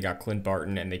Avengers, they got Clint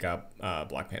Barton and they got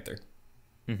Black Panther.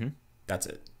 Mm-hmm. That's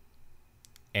it.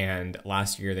 And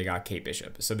last year they got Kate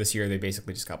Bishop. So this year they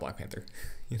basically just got Black Panther,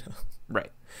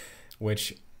 Right.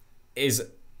 Which is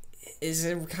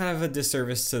kind of a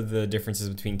disservice to the differences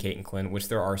between Kate and Clint, which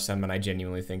there are some, and I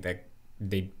genuinely think that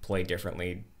they play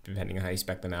differently depending on how you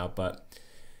spec them out. But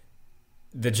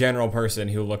the general person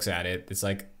who looks at it, it's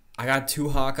like, I got 2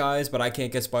 Hawkeyes, but I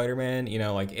can't get Spider-Man.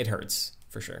 Like, it hurts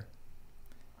for sure.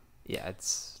 Yeah,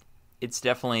 it's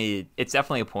definitely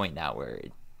a point now where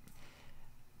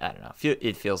I don't know.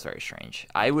 It feels very strange.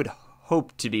 I would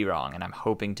hope to be wrong, and I'm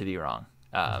hoping to be wrong.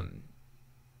 But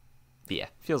yeah,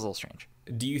 feels a little strange.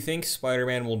 Do you think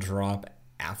Spider-Man will drop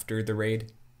after the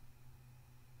raid?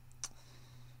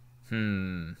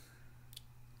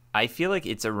 I feel like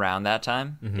it's around that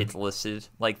time. It's listed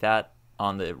like that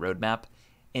on the roadmap.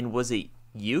 And was it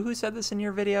you who said this in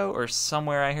your video, or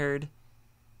somewhere I heard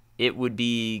it would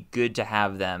be good to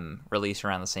have them release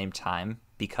around the same time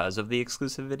because of the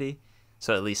exclusivity?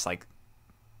 So at least like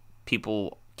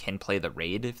people can play the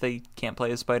raid if they can't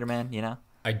play as Spider-Man, you know?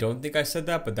 I don't think I said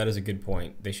that, but that is a good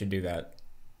point. They should do that.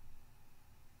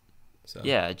 So.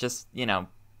 Yeah, just, you know,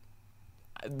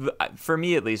 for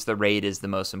me at least, the raid is the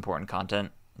most important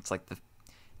content. It's like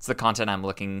it's the content I'm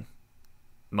looking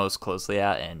most closely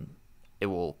at, and it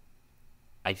will,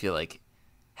 I feel like,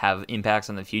 have impacts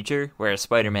on the future. Whereas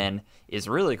Spider-Man is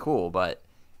really cool, but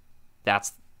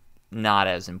that's not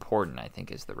as important, I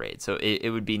think, as the raid. So it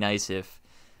would be nice if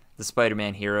the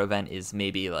Spider-Man Hero event is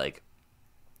maybe like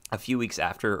a few weeks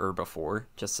after or before,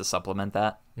 just to supplement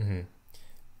that.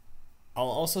 I'll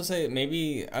also say,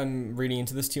 maybe I'm reading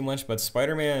into this too much, but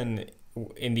Spider-Man,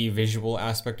 in the visual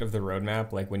aspect of the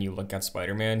roadmap, like when you look at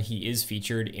Spider-Man, he is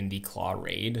featured in the Claw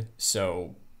raid.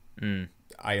 So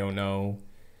I don't know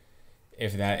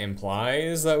if that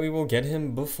implies that we will get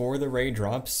him before the raid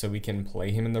drops so we can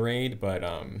play him in the raid, but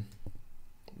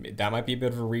that might be a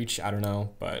bit of a reach. I don't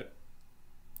know, but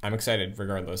I'm excited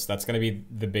regardless. That's going to be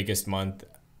the biggest month.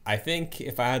 I think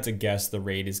if I had to guess, the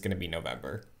raid is going to be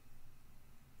November.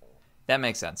 That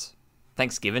makes sense.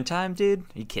 Thanksgiving time, dude?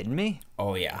 Are you kidding me?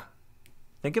 Oh, yeah.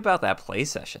 Think about that play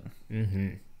session.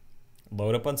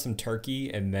 Load up on some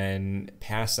turkey and then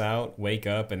pass out, wake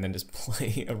up, and then just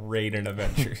play a raid in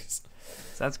Avengers.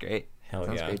 Sounds great. Hell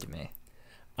Sounds yeah. great to me.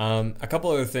 A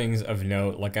couple other things of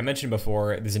note. Like I mentioned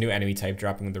before, there's a new enemy type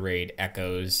dropping with the raid,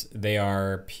 Echoes. They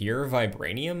are pure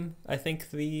vibranium, I think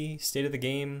the State of the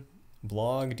Game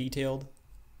blog detailed.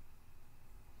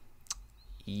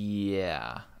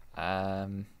 Yeah.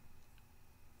 I'll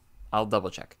double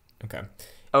check. Okay.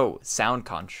 Oh, sound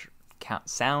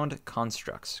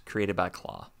constructs created by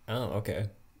Claw. Oh, okay.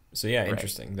 So yeah,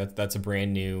 interesting. That's a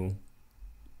brand new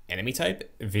enemy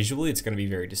type. Visually, it's going to be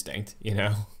very distinct, you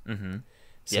know?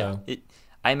 So, yeah.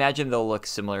 I imagine they'll look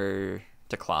similar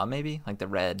to Claw, maybe? Like the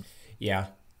red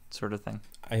sort of thing.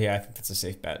 Yeah, I think that's a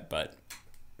safe bet. But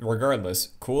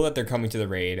regardless, cool that they're coming to the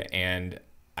raid, and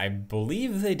I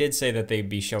believe they did say that they'd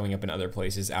be showing up in other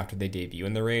places after they debut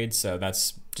in the raid, so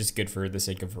that's just good for the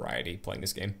sake of variety playing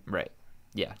this game. Right.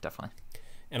 Yeah, definitely.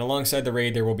 And alongside the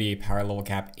raid, there will be a power level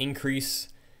cap increase,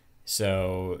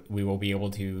 so we will be able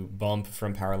to bump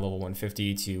from power level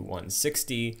 150 to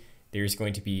 160. There's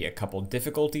going to be a couple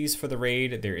difficulties for the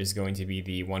raid. There is going to be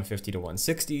the 150 to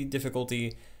 160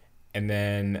 difficulty, and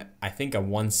then I think a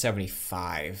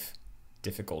 175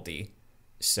 difficulty.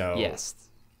 So yes.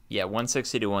 Yeah,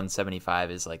 160 to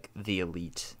 175 is like the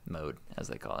elite mode, as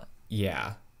they call it.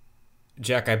 Yeah.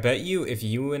 Jack, I bet you if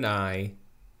you and I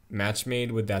match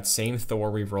made with that same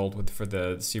Thor we rolled with for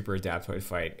the Super Adaptoid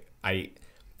fight, I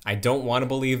don't want to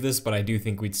believe this, but I do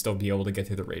think we'd still be able to get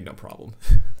through the raid no problem.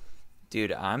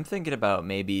 Dude, I'm thinking about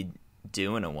maybe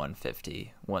doing a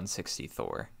 150, 160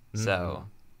 Thor. So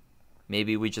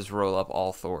maybe we just roll up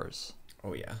all Thors.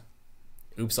 Oh, yeah.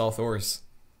 Oops, all Thors.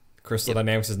 Crystal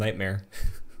Dynamics' nightmare.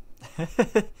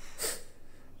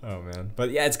 Oh, man.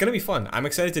 But yeah, it's going to be fun. I'm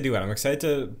excited to do it. I'm excited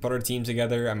to put our team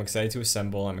together. I'm excited to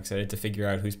assemble. I'm excited to figure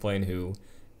out who's playing who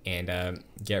and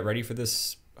get ready for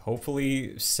this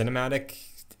hopefully cinematic,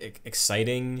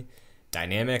 exciting,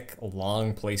 dynamic,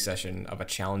 long play session of a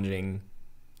challenging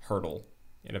hurdle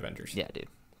in Avengers. Yeah, dude.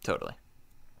 Totally.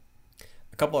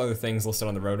 A couple other things listed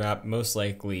on the roadmap. Most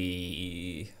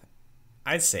likely,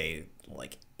 I'd say,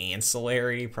 like,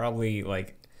 ancillary, probably,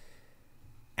 like,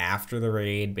 after the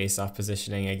raid based off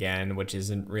positioning again, which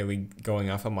isn't really going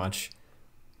off of much.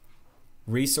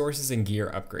 Resources and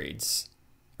gear upgrades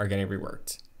are getting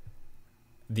reworked.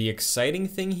 The exciting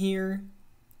thing here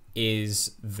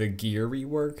is the gear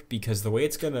rework, because the way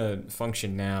it's going to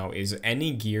function now is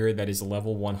any gear that is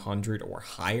level 100 or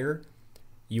higher,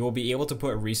 you will be able to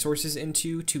put resources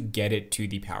into to get it to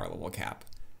the power level cap,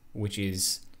 which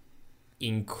is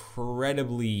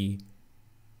incredibly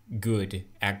good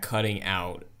at cutting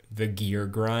out the gear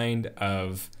grind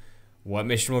of what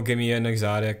mission will give me an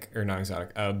exotic, or not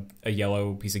exotic, a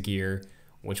yellow piece of gear.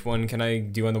 Which one can I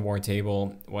do on the war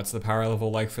table? What's the power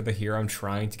level like for the hero I'm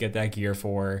trying to get that gear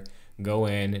for? Go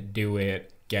in, do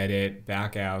it, get it,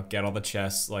 back out, get all the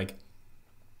chests. Like,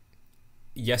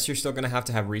 yes, you're still going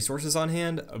to have resources on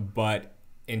hand, but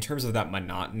in terms of that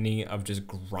monotony of just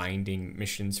grinding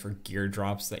missions for gear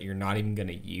drops that you're not even going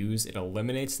to use, it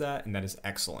eliminates that, and that is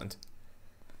excellent.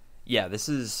 Yeah, this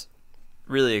is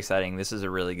really exciting. This is a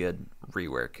really good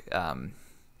rework.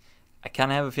 I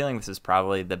kind of have a feeling this is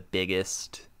probably the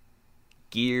biggest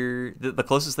gear, the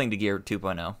closest thing to Gear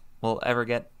 2.0 we'll ever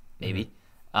get, maybe.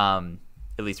 At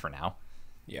least for now.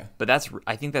 Yeah. But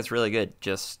I think that's really good.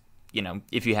 Just,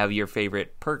 if you have your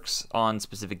favorite perks on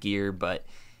specific gear, but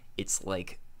it's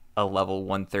like a level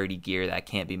 130 gear that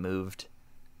can't be moved,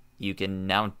 you can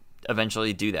now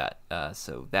eventually do that.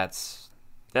 So that's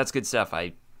good stuff.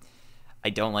 I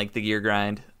don't like the gear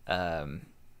grind,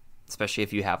 especially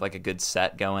if you have like a good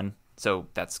set going. So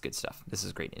that's good stuff. This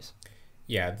is great news.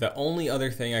 Yeah, the only other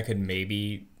thing I could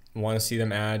maybe want to see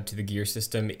them add to the gear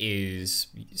system is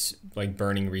like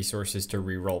burning resources to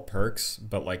reroll perks,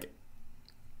 but like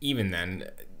even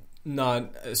then,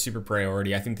 not a super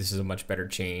priority. I think this is a much better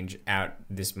change at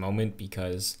this moment,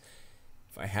 because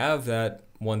if I have that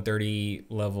 130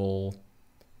 level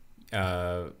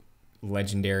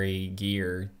legendary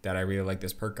gear that I really like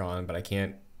this perk on, but I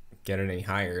can't get it any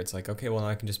higher, it's like, okay, well,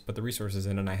 I can just put the resources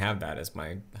in and I have that as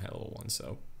my high level one,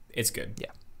 so it's good.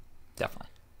 Yeah, definitely.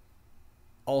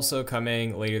 Also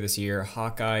coming later this year,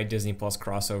 Hawkeye Disney Plus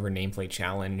crossover nameplate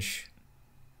challenge.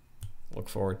 Look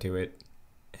forward to it.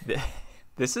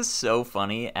 This is so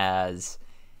funny as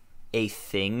a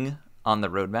thing on the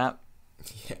roadmap.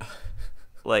 Yeah.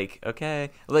 Like, okay.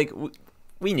 Like,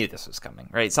 we knew this was coming,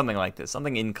 right? Something like this.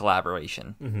 Something in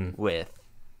collaboration with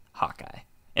Hawkeye.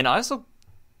 And I also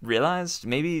realized,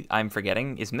 maybe I'm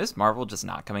forgetting, is Miss Marvel just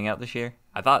not coming out this year?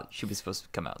 I thought she was supposed to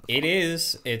come out. It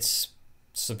is. It's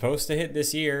supposed to hit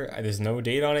this year. There's no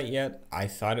date on it yet. I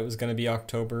thought it was going to be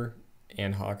October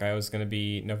and Hawkeye was going to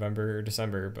be November or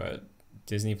December, but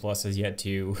Disney Plus has yet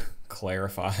to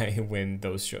clarify when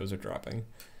those shows are dropping.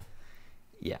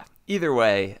 Yeah. Either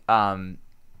way,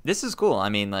 this is cool. I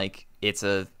mean, like, it's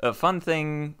a fun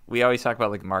thing. We always talk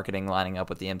about like marketing lining up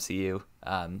with the MCU.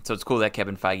 So it's cool that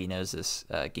Kevin Feige knows this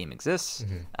game exists.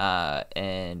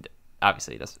 And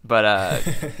obviously he does. But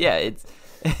yeah,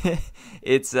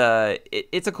 it's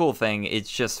a cool thing.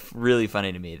 It's just really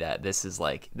funny to me that this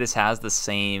has the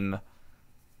same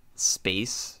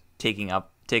space taken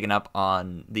up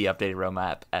on the updated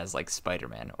roadmap as like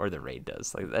Spider-Man or the Raid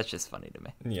does. Like, that's just funny to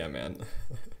me. Yeah, man.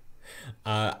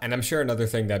 And I'm sure another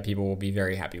thing that people will be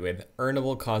very happy with,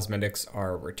 earnable cosmetics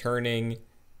are returning.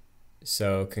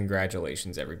 So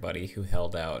congratulations, everybody who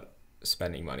held out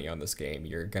spending money on this game.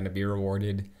 You're going to be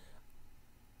rewarded.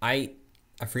 I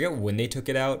forget when they took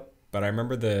it out, but I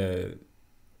remember the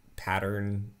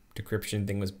pattern decryption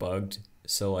thing was bugged.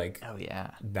 So like, oh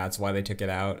yeah, that's why they took it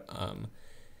out.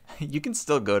 You can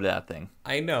still go to that thing.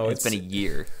 I know. It's been a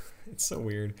year. It's so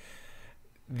weird.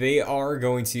 They are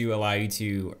going to allow you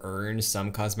to earn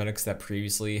some cosmetics that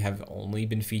previously have only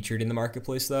been featured in the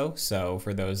marketplace, though. So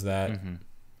for those that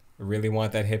really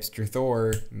want that hipster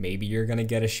Thor, maybe you're going to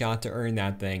get a shot to earn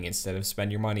that thing instead of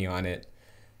spend your money on it.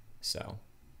 So,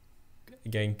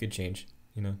 again, good change,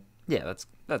 Yeah,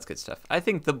 that's good stuff. I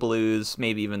think the blues,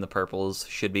 maybe even the purples,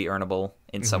 should be earnable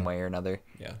in some way or another.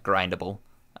 Yeah. Grindable,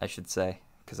 I should say,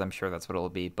 because I'm sure that's what it'll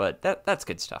be. But that's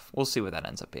good stuff. We'll see what that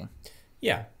ends up being.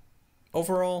 Yeah.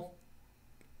 Overall,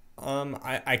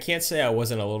 I can't say I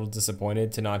wasn't a little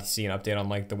disappointed to not see an update on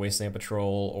like the Wasteland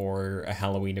Patrol or a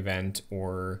Halloween event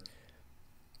or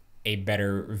a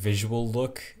better visual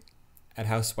look at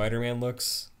how Spider-Man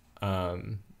looks.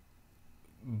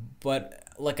 But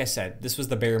like I said, this was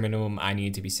the bare minimum I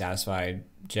needed to be satisfied.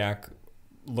 Jack,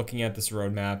 looking at this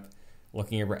roadmap,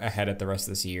 looking ahead at the rest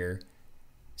of this year,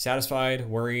 satisfied,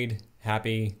 worried,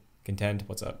 happy, content?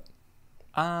 What's up?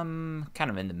 Kind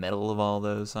of in the middle of all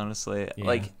those, honestly. Yeah.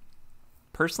 Like,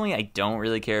 personally, I don't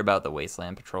really care about the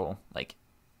Wasteland Patrol. Like,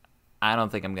 I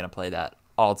don't think I'm going to play that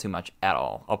all too much at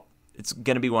all. It's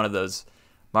going to be one of those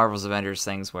Marvel's Avengers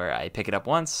things where I pick it up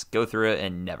once, go through it,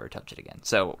 and never touch it again.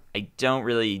 So I don't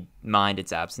really mind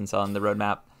its absence on the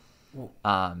roadmap.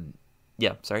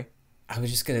 Yeah, sorry? I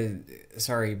was just going to...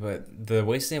 Sorry, but the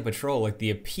Wasteland Patrol, like, the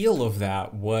appeal of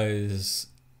that was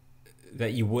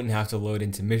that you wouldn't have to load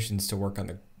into missions to work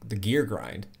on the gear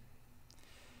grind.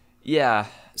 Yeah.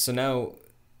 So now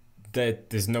that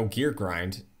there's no gear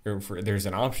grind, or there's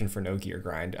an option for no gear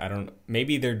grind,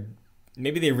 maybe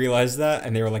they realized that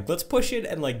and they were like, let's push it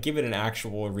and like give it an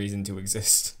actual reason to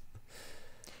exist.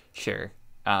 Sure.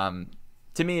 To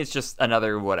me, it's just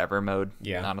another whatever mode.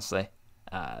 Yeah. Honestly.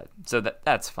 So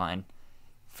that's fine.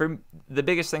 For the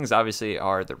biggest things, obviously,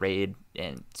 are the Raid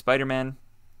and Spider-Man,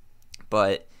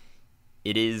 but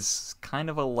it is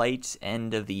kind of a light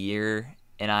end of the year,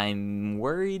 and I'm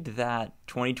worried that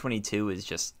 2022 is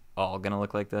just all gonna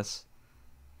look like this.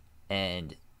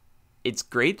 And it's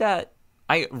great that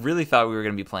I really thought we were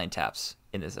gonna be playing taps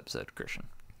in this episode, Christian.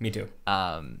 Me too.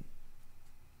 And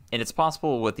it's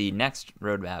possible with the next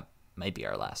roadmap might be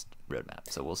our last roadmap,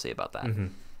 so we'll see about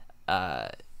that.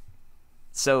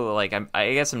 So like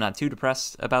I guess I'm not too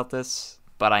depressed about this,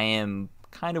 but I am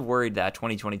kind of worried that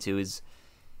 2022 is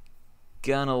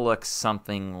gonna look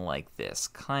something like this,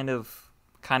 kind of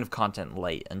content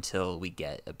light until we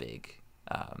get a big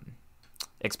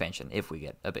expansion, if we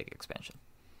get a big expansion.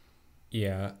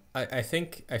 Yeah, I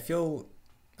felt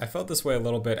this way a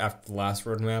little bit after the last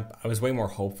roadmap. I was way more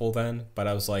hopeful then, but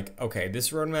I was like, okay,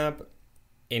 this roadmap,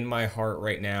 in my heart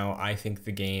right now, I think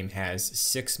the game has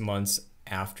 6 months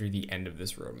after the end of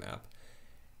this roadmap.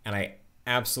 And I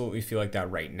absolutely feel like that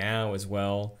right now as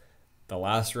well. The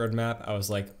last roadmap, I was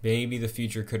like, maybe the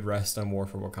future could rest on War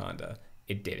for Wakanda.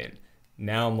 It didn't.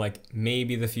 Now I'm like,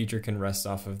 maybe the future can rest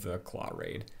off of the Claw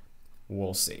Raid.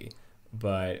 We'll see.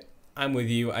 But I'm with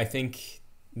you. I think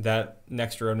that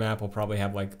next roadmap will probably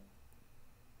have like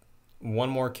one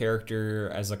more character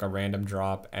as like a random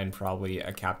drop and probably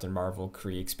a Captain Marvel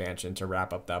Kree expansion to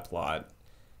wrap up that plot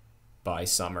by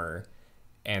summer.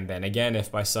 And then again,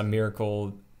 if by some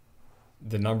miracle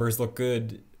the numbers look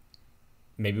good,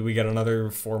 maybe we get another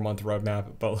 4-month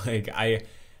roadmap. But like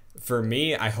for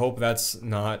me, I hope that's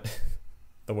not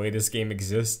the way this game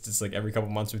exists. It's like every couple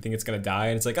months we think it's gonna die,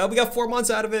 and it's like, oh, we got 4 months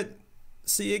out of it.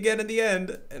 See you again in the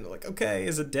end. And like, okay,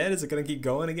 is it dead? Is it gonna keep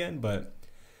going again? But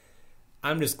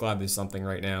I'm just glad there's something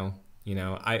right now. You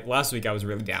know, last week I was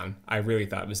really down. I really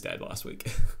thought it was dead last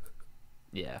week.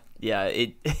 Yeah.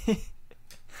 It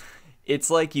it's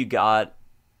like you got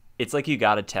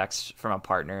a text from a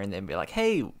partner and they'd be like,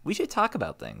 hey, we should talk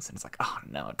about things. And it's like, oh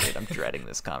no, dude, I'm dreading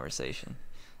this conversation.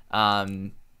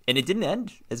 And it didn't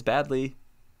end as badly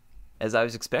as I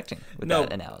was expecting with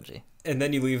that analogy. And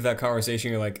then you leave that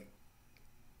conversation, you're like,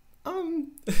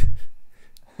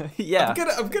 yeah,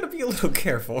 I'm gonna be a little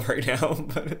careful right now.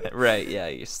 But right, yeah,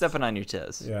 you're stepping on your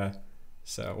toes. Yeah.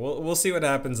 So we'll see what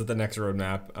happens at the next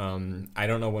roadmap. I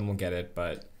don't know when we'll get it,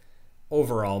 but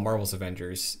overall, Marvel's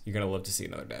Avengers, you're gonna live to see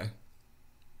another day.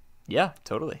 Yeah,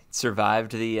 totally.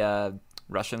 Survived the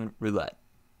Russian roulette.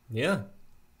 Yeah.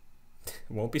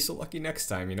 Won't be so lucky next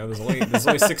time. You know, there's only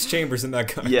 6 chambers in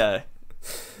that gun. Yeah.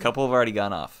 A couple have already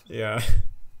gone off. Yeah.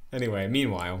 Anyway,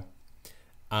 meanwhile,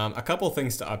 a couple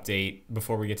things to update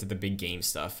before we get to the big game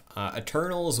stuff.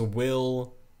 Eternals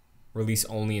will release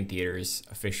only in theaters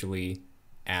officially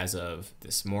as of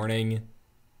this morning.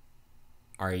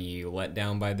 Are you let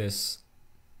down by this?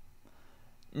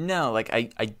 No, like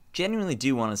I genuinely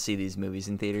do want to see these movies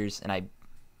in theaters, and I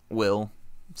will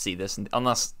see this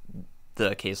unless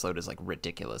the caseload is like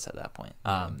ridiculous at that point.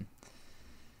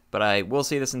 But I will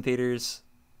see this in theaters.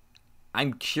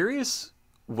 I'm curious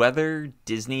whether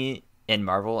Disney and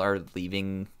Marvel are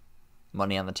leaving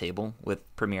money on the table with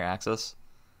Premier Access,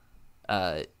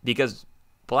 because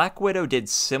Black Widow did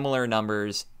similar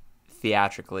numbers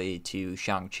theatrically to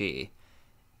Shang-Chi,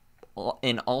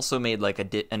 and also made like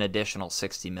an additional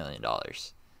 $60 million.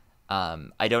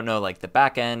 I don't know like the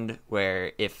back end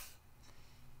where if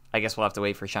I guess we'll have to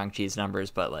wait for Shang-Chi's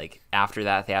numbers, but like after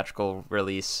that theatrical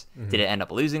release, did it end up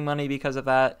losing money because of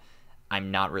that? I'm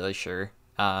not really sure.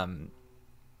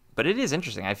 But it is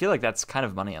interesting. I feel like that's kind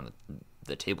of money on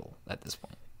the table at this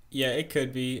point. Yeah, it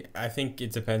could be. I think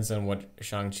it depends on what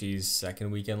Shang-Chi's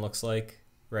second weekend looks like,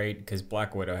 right? Because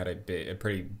Black Widow had a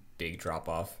pretty big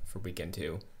drop-off for weekend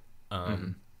 2.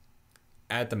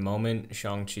 At the moment,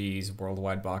 Shang-Chi's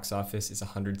worldwide box office is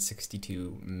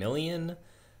 $162 million.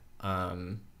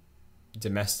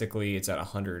 Domestically, it's at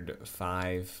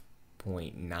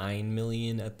 $105.9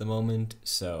 million at the moment.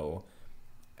 So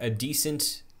a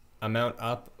decent amount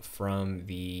up from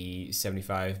the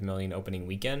 $75 million opening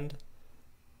weekend.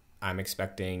 I'm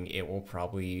expecting it will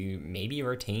probably maybe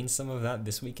retain some of that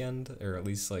this weekend, or at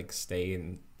least like stay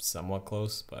in somewhat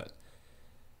close. But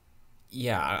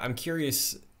yeah, I'm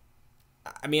curious.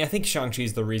 I mean, I think Shang-Chi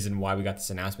is the reason why we got this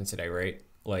announcement today, right?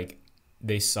 Like,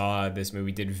 they saw this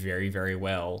movie did very, very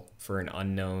well for an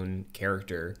unknown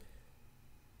character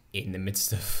in the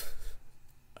midst of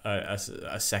a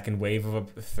second wave of a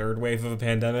third wave of a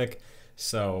pandemic.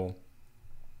 So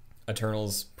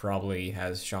Eternals probably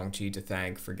has Shang-Chi to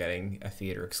thank for getting a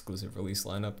theater exclusive release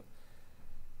lineup.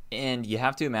 And you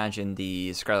have to imagine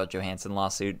the Scarlett Johansson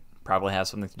lawsuit probably has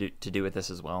something to do with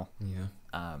this as well. Yeah.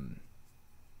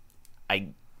 I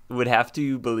would have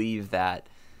to believe that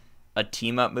a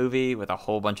team-up movie with a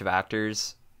whole bunch of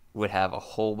actors would have a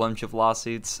whole bunch of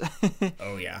lawsuits.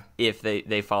 Oh, yeah. If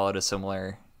they followed a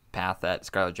similar path that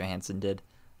Scarlett Johansson did.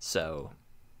 So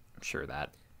I'm sure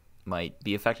that might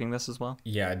be affecting this as well.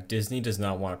 Yeah, Disney does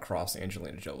not want to cross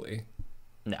Angelina Jolie.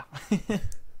 No.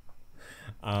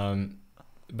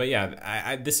 But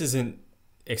yeah, this isn't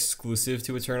exclusive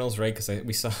to Eternals, right? Because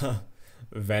we saw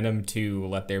Venom 2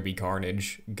 Let There Be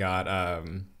Carnage got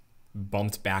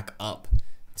bumped back up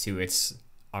to its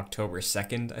October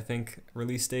 2nd, I think,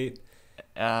 release date.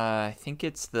 I think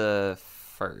it's the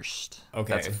 1st.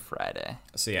 Okay. That's a Friday.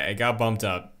 So yeah, it got bumped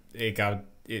up.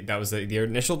 That was the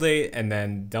initial date, and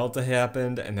then Delta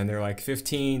happened, and then they're like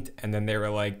 15th, and then they were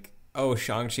like, oh,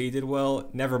 Shang-Chi did well.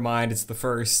 Never mind, it's the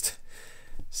 1st.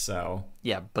 So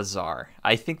yeah, bizarre.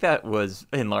 I think that was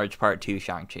in large part to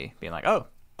Shang-Chi being like, oh,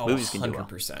 movies can do well.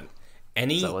 100%.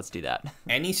 So let's do that.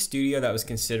 Any studio that was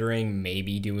considering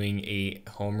maybe doing a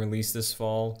home release this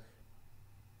fall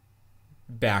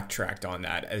backtracked on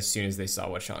that as soon as they saw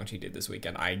what Shang-Chi did this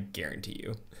weekend. I guarantee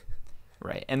you.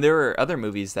 Right. And there were other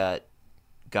movies that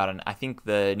got I think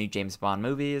the new James Bond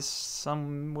movie is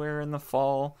somewhere in the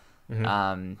fall.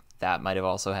 Mm-hmm. That might have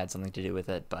also had something to do with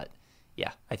it. But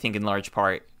yeah, I think in large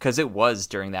part, because it was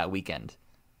during that weekend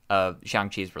of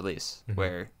Shang-Chi's release, mm-hmm.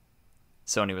 where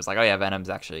Sony was like, oh yeah, Venom's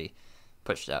actually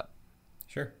pushed up.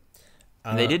 Sure.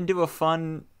 And they didn't do a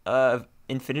fun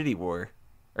Infinity War,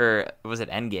 or was it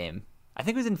Endgame? I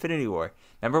think it was Infinity War.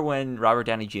 Remember when Robert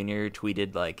Downey Jr.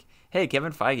 tweeted like, hey,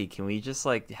 Kevin Feige, can we just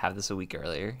like have this a week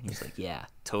earlier? And he's like, yeah,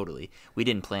 totally. We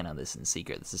didn't plan on this in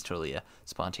secret. This is totally a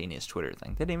spontaneous Twitter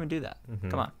thing. They didn't even do that. Mm-hmm.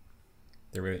 Come on.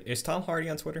 Is Tom Hardy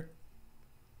on Twitter?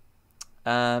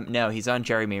 No, he's on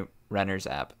Jeremy Renner's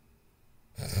app.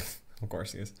 Of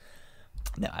course he is.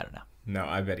 No, I don't know. No,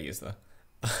 I bet he is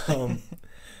though.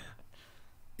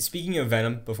 Speaking of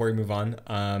Venom, before we move on,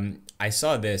 I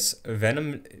saw this.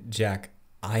 Venom, Jack,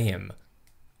 I am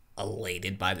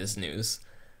elated by this news.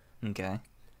 Okay.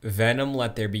 Venom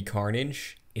Let There Be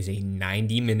Carnage is a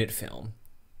 90-minute film.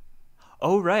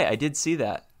 Oh, right. I did see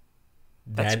that.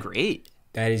 That's great.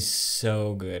 That is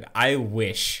so good. I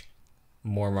wish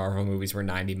more Marvel movies were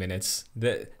 90 minutes.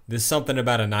 There's something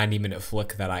about a 90-minute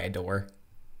flick that I adore.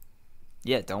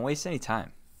 Yeah, don't waste any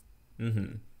time.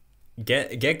 Mm-hmm.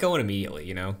 Get going immediately,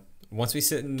 you know? Once we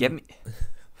sit and...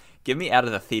 Get me out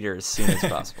of the theater as soon as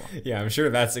possible. Yeah, I'm sure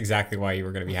that's exactly why you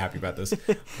were going to be happy about this.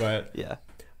 But yeah.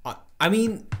 I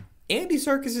mean, Andy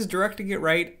Serkis is directing it,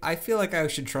 right? I feel like I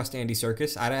should trust Andy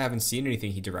Serkis. I haven't seen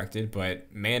anything he directed,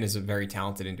 but man is a very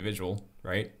talented individual,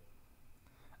 right?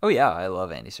 Oh yeah, I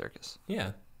love Andy Serkis.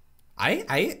 Yeah.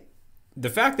 The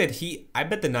fact that I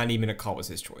bet the 90-minute call was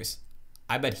his choice.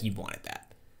 I bet he wanted that.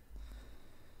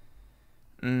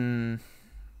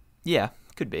 Yeah,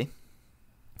 could be.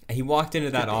 He walked into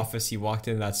that office. He walked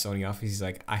into that Sony office. He's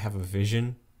like, I have a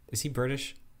vision. Is he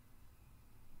British?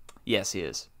 Yes, he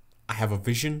is. I have a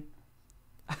vision.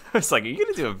 I was like, are you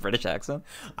going to do a British accent?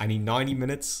 I need 90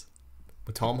 minutes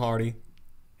with Tom Hardy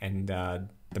and the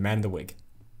man in the wig.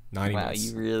 90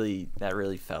 minutes. Wow, that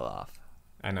really fell off.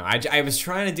 I know. I was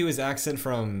trying to do his accent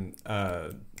from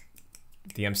the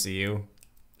MCU.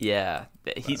 Yeah.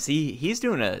 He's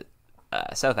doing a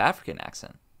South African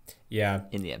accent. Yeah.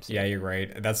 In the MCU. Yeah, you're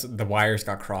right. The wires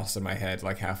got crossed in my head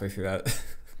like halfway through that.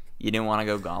 You didn't want to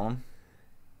go Gollum?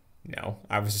 No,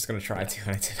 I was just gonna try to,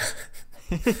 and I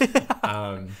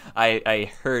didn't.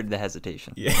 I heard the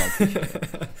hesitation. Yeah.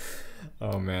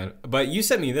 Oh man! But you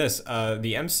sent me this. The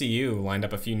MCU lined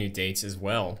up a few new dates as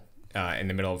well. In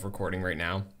the middle of recording right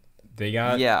now, they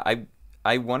got. Yeah,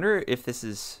 I wonder if this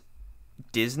is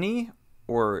Disney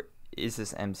or is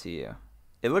this MCU?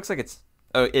 It looks like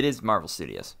it is Marvel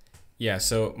Studios. Yeah,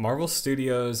 so Marvel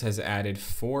Studios has added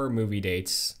 4 movie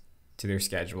dates to their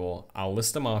schedule. I'll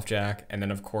list them off, Jack, and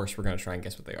then of course we're going to try and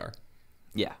guess what they are.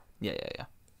 Yeah.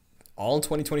 All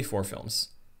 2024 films.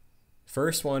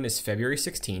 First one is February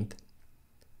 16th,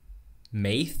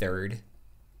 May 3rd,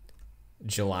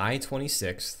 July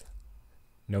 26th,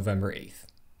 November 8th.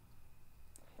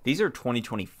 These are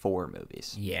 2024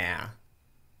 movies. Yeah.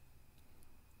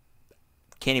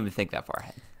 Can't even think that far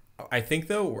ahead. I think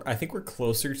we're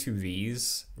closer to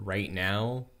these right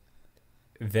now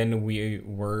than we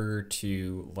were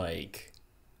to like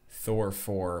Thor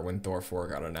 4 when Thor 4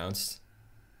 got announced.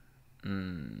 I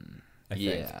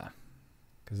think.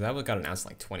 Because that got announced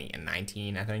like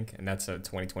 2019, I think, and that's a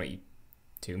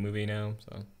 2022 movie now,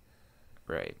 so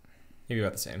right, maybe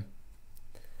about the same.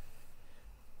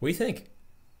 What do you think?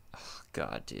 Oh,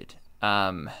 God, dude.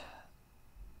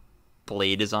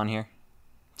 Blade is on here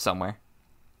somewhere.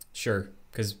 Sure,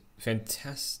 because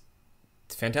Fantastic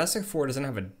Four doesn't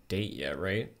have a date yet,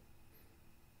 right?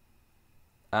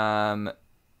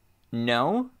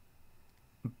 No,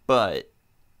 but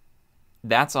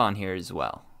that's on here as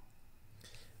well.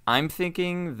 I'm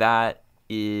thinking that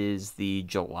is the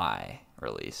July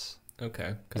release.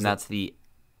 Okay. And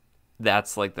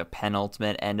that's like the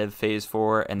penultimate end of Phase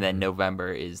 4, and then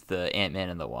November is the Ant-Man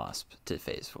and the Wasp to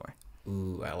Phase 4.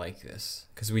 Ooh, I like this.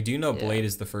 Because we do know Blade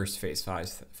is the first Phase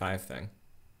 5 thing.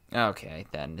 Okay,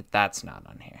 then that's not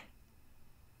on here.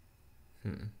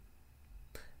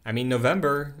 I mean,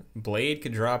 November, Blade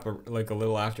could drop a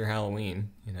little after Halloween,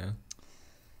 you know?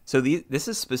 So this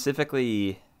is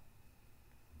specifically...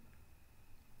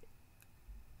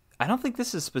 I don't think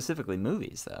this is specifically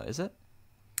movies, though, is it?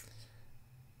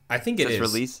 I think it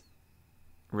is.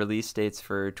 Release dates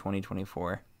for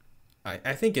 2024.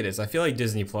 I think it is. I feel like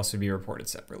Disney Plus would be reported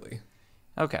separately.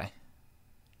 Okay.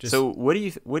 So what are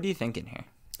you thinking here?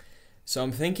 So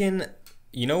I'm thinking,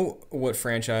 you know what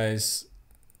franchise...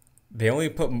 They only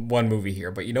put one movie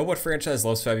here, but you know what franchise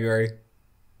loves February?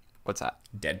 What's that?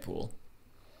 Deadpool.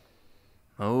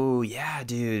 Oh, yeah,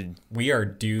 dude. We are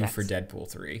due for Deadpool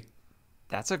 3.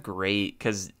 That's a great...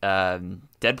 Because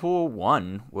Deadpool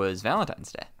 1 was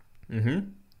Valentine's Day. Mm-hmm.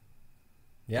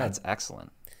 Yeah. That's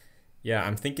excellent. Yeah,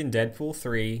 I'm thinking Deadpool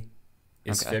 3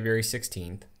 is February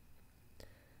 16th.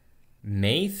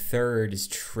 May 3rd is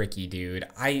tricky, dude.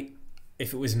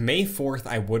 If it was May 4th,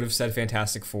 I would have said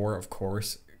Fantastic Four, of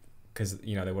course, because,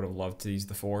 you know, they would have loved to use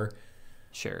the 4.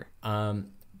 Sure.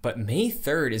 But May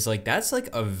 3rd is that's like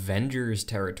Avengers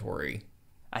territory.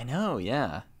 I know,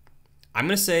 yeah. I'm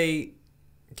going to say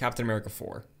Captain America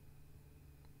 4.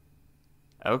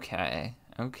 Okay.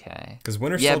 Because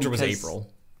Winter Soldier was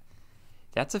April.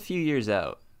 That's a few years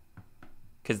out.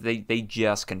 Because they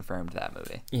just confirmed that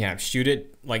movie. Yeah, shoot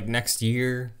it like next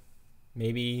year.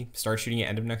 Maybe start shooting it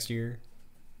end of next year.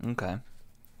 Okay.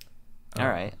 All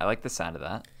right. I like the sound of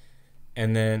that.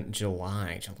 And then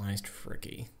July. July's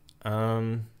tricky.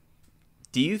 Do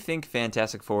you think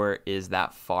Fantastic Four is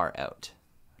that far out?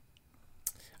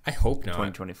 I hope not.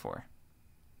 2024.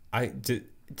 Do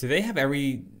they have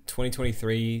every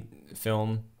 2023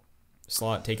 film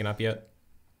slot taken up yet?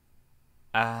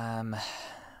 No.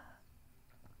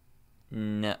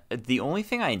 The only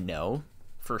thing I know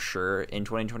for sure in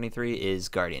 2023 is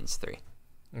Guardians 3.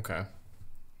 Okay.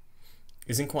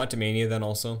 Isn't Quantumania then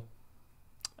also?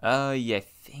 Yeah, I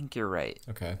think you're right.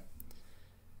 Okay.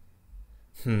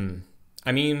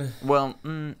 I mean, well,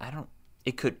 I don't.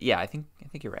 It could. Yeah, I think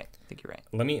you're right.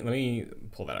 Let me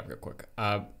pull that up real quick.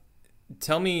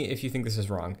 Tell me if you think this is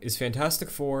wrong. Is Fantastic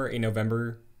Four a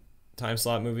November time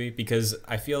slot movie? Because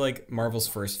I feel like Marvel's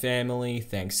first family,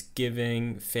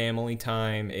 Thanksgiving, family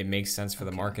time. It makes sense for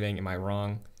the marketing. Am I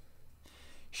wrong?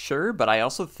 Sure, but I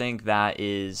also think that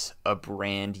is a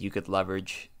brand you could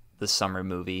leverage the summer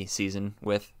movie season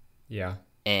with. Yeah.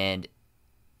 And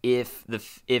if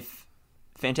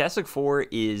Fantastic Four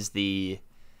is the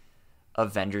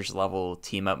Avengers level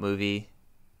team up movie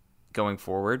going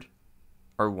forward,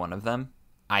 or one of them,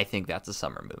 I think that's a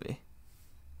summer movie.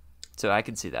 So I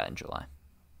could see that in July.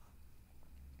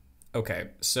 Okay,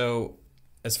 so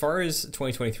as far as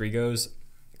 2023 goes,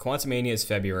 Quantumania is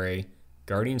February,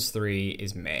 Guardians 3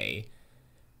 is May.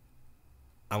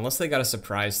 Unless they got a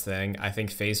surprise thing, I think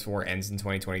Phase 4 ends in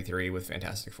 2023 with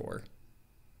Fantastic Four.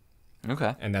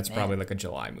 Okay. And that's probably like a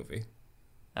July movie.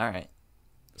 All right.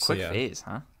 Quick phase,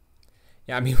 huh?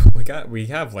 Yeah, I mean, we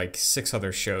have like 6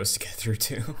 other shows to get through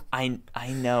too. I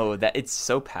know that it's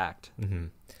so packed. Mm-hmm.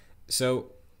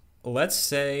 So let's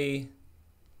say,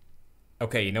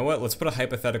 okay, you know what? Let's put a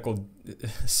hypothetical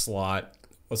slot.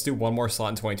 Let's do one more slot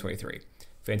in 2023.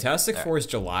 Fantastic Four is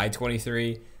July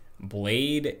 23.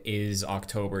 Blade is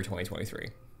October 2023.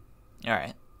 All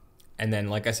right. And then,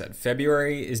 like I said,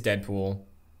 February is Deadpool.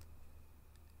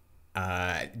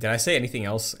 Did I say anything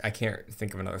else? I can't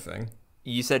think of another thing.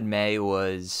 You said May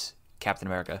was Captain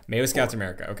America. May was 4. Captain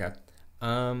America. Okay.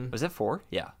 Was it 4?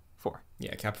 Yeah, 4.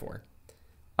 Yeah, Cap 4.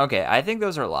 Okay, I think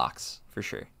those are locks for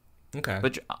sure. Okay.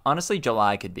 But honestly,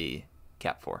 July could be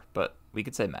Cap 4, but we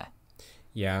could say May.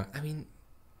 Yeah, I mean,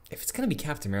 if it's gonna be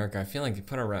Captain America, I feel like you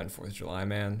put it around 4th of July,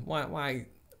 man. Why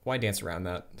dance around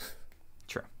that?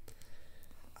 Sure.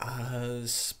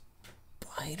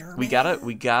 Spider-Man.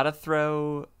 We gotta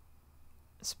throw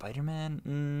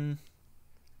Spider-Man.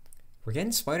 We're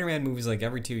getting Spider-Man movies like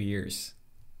every 2 years.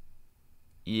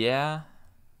 Yeah.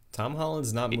 Tom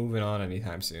Holland's not moving on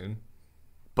anytime soon.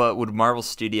 But would Marvel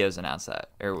Studios announce that,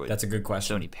 or would that's a good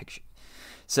question. Sony Pictures?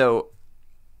 So,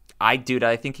 I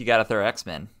think you gotta throw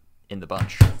X-Men in the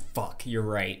bunch. Fuck, you're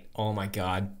right. Oh my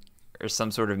god. Or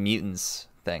some sort of mutants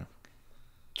thing.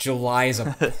 July is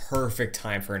a perfect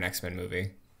time for an X-Men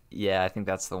movie. Yeah, I think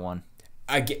that's the one.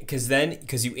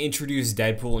 Because you introduce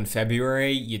Deadpool in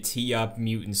February, you tee up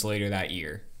mutants later that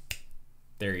year.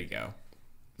 There you go.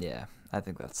 Yeah. I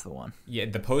think that's the one. Yeah,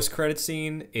 the post-credit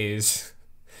scene is...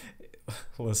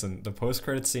 Listen, the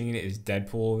post-credit scene is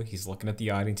Deadpool. He's looking at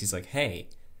the audience. He's like, hey,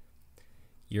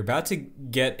 you're about to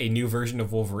get a new version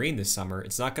of Wolverine this summer.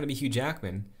 It's not going to be Hugh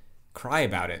Jackman. Cry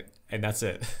about it. And that's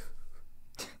it.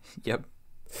 Yep.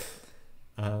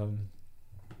 I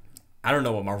don't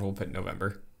know what Marvel will put in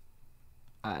November.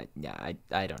 I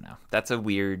don't know. That's a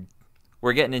weird...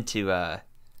 We're getting into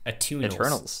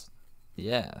Eternals.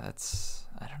 Yeah, that's...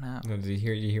 I don't know. No, did you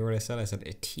hear what I said? I said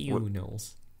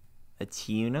Eternals.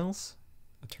 Eternals?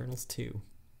 Eternals 2.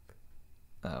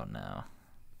 Oh, no.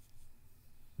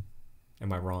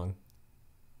 Am I wrong?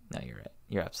 No, you're right.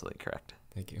 You're absolutely correct.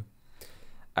 Thank you.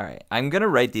 All right. I'm going to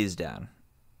write these down.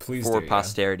 Please for do,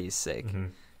 posterity's sake. Mm-hmm.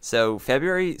 So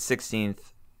February 16th,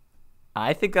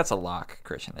 I think that's a lock,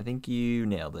 Christian. I think you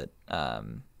nailed it.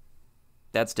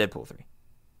 That's Deadpool 3.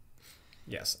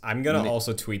 Yes. I'm going to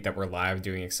also tweet that we're live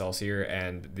doing Excelsior,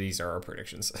 and these are our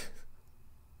predictions.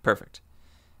 Perfect.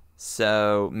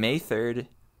 So May 3rd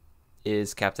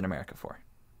is Captain America 4.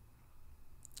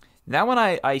 That one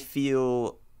I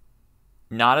feel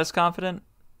not as confident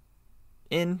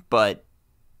in, but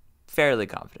fairly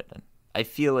confident in. I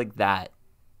feel like that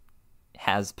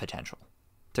has potential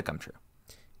to come true.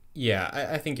 Yeah,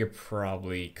 I think you're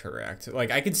probably correct.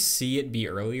 Like, I could see it be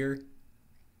earlier,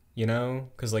 you know?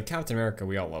 Because, like, Captain America,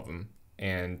 we all love him.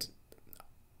 And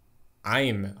I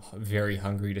am very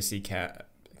hungry to see Cap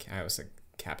as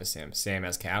Sam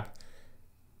as Cap.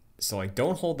 So, like,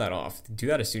 don't hold that off. Do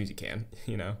that as soon as you can,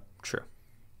 you know? True.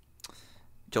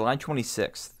 July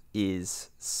 26th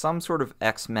is some sort of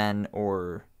X-Men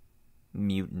or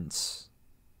Mutants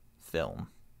film.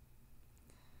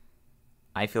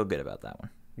 I feel good about that one.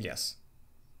 Yes.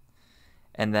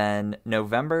 And then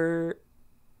November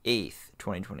 8th,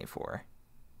 2024.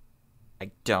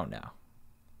 I don't know.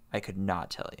 I could not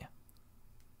tell you.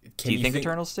 Do you think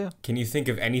Eternals too? Can you think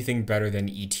of anything better than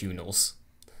Eternals?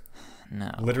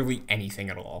 No. Literally anything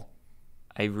at all.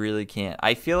 I really can't.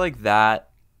 I feel like that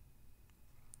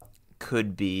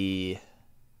could be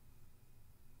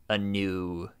a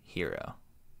new hero.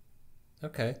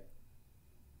 Okay.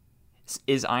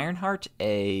 Is Ironheart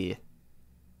a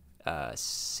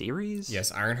series?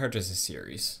 Yes, Ironheart is a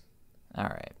series. All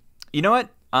right. You know what?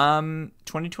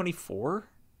 2024?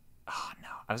 Oh, no.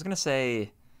 I was going to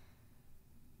say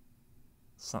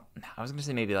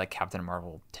maybe like Captain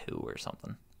Marvel 2 or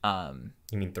something.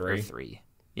 You mean 3? Or 3.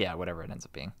 Yeah, whatever it ends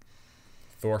up being.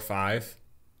 Thor 5?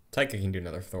 Taika can do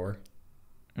another Thor.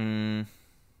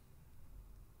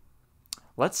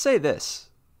 Let's say this.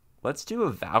 Let's do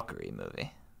a Valkyrie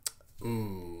movie.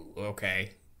 Ooh,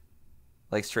 okay.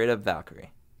 Like straight up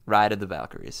Valkyrie. Ride of the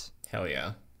Valkyries. Hell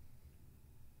yeah.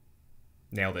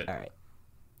 Nailed it. All right.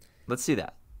 Let's do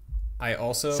that. I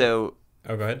also...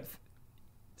 Oh, go ahead.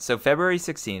 So February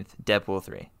 16th, Deadpool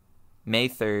 3. May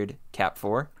 3rd, Cap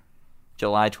 4.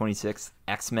 July 26th,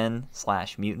 X-Men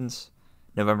 / Mutants.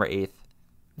 November 8th,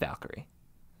 Valkyrie.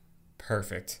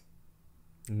 Perfect.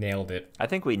 Nailed it. I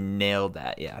think we nailed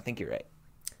that. Yeah, I think you're right.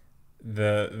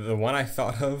 The one I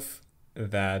thought of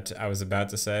that I was about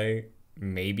to say,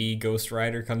 maybe Ghost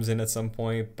Rider comes in at some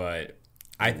point, but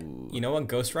you know what?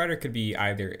 Ghost Rider could be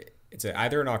either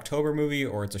an October movie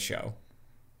or it's a show.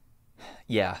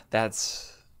 Yeah,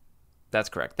 that's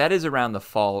correct. That is around the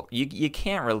fall. You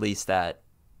can't release that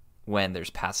when there's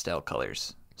pastel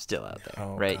colors still out there,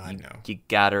 right? God, you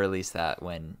gotta release that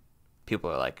when people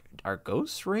are like, "Are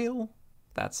ghosts real?"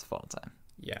 That's fall time.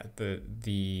 Yeah,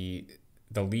 the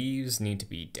leaves need to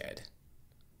be dead,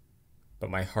 but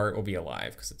my heart will be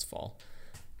alive because it's fall.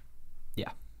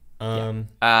 Yeah.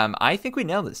 I think we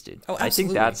nailed this, dude. Oh, absolutely. I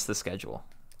think that's the schedule.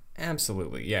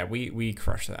 Absolutely. Yeah, we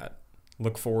crushed that.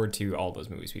 Look forward to all those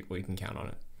movies, people. You can count on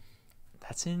it.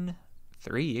 That's in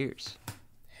 3 years.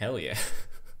 Hell yeah.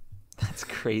 That's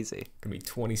crazy. Gonna be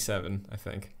 27, I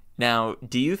think. Now,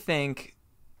 do you think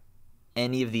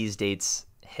any of these dates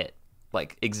hit?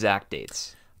 Like, exact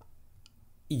dates?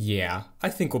 Yeah, I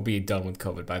think we'll be done with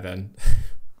COVID by then.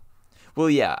 Well,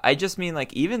 yeah, I just mean,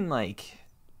 like, even, like,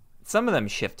 some of them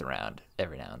shift around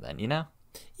every now and then, you know?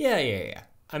 Yeah.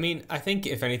 I mean, I think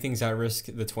if anything's at risk,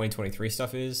 the 2023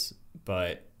 stuff is,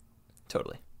 but...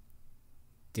 Totally.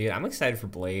 Dude, I'm excited for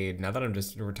Blade. Now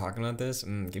that we're talking about this,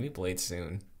 give me Blade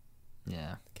soon.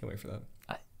 Yeah. Can't wait for that.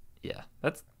 Yeah,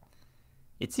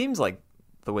 it seems like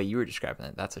the way you were describing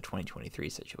it, that's a 2023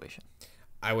 situation.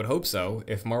 I would hope so.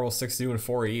 If Marvel sticks to doing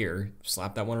 4 a year,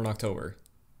 slap that one in October.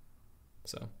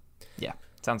 So. Yeah,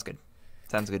 sounds good.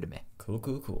 Sounds good to me.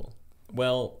 Cool.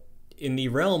 Well, in the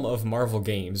realm of Marvel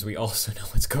games, we also know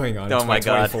what's going on Oh in my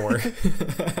God.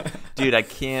 2024. Dude, I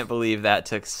can't believe that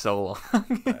took so long.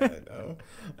 I know.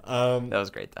 That was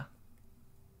great, though.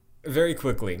 Very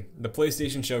quickly, the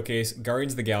PlayStation Showcase,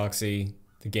 Guardians of the Galaxy,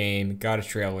 the game, got a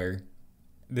trailer.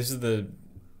 This is the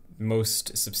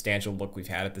most substantial look we've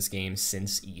had at this game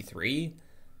since E3.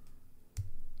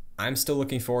 I'm still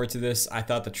looking forward to this. I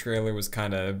thought the trailer was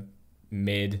kind of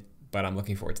mid, but I'm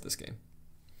looking forward to this game.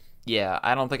 Yeah,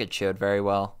 I don't think it showed very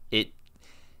well. It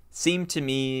seemed to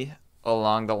me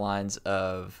along the lines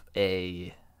of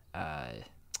a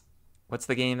what's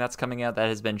the game that's coming out that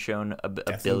has been shown a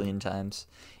billion times?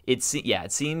 It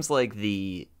seems like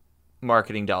the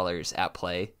marketing dollars at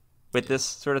play with this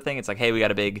sort of thing. It's like, hey, we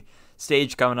got a big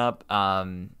stage coming up.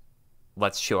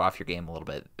 Let's show off your game a little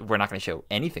bit. We're not going to show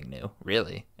anything new,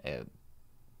 really,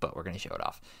 but we're going to show it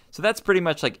off. So that's pretty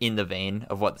much like in the vein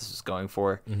of what this is going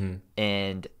for. Mm-hmm.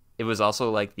 And it was also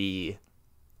like the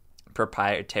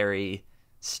proprietary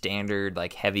standard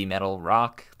like heavy metal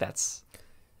rock.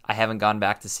 I haven't gone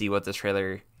back to see what this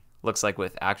trailer looks like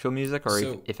with actual music, or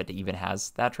if it even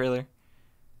has that trailer.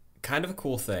 Kind of a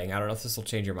cool thing. I don't know if this will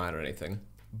change your mind or anything,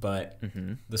 but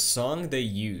the song they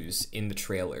use in the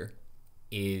trailer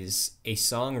is a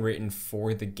song written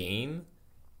for the game,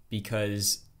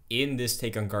 because in this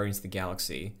take on Guardians of the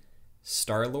Galaxy,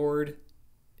 Star-Lord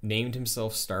named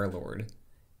himself Star-Lord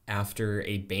after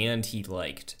a band he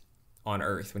liked on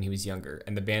Earth when he was younger,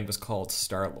 and the band was called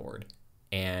Star-Lord,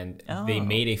 and they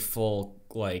made a full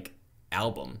like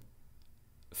album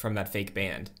from that fake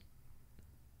band.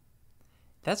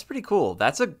 That's pretty cool.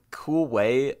 That's a cool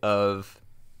way of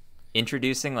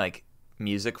introducing like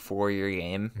music for your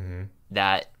game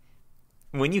that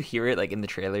when you hear it like in the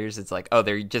trailers, it's like, oh,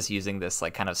 they're just using this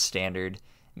like kind of standard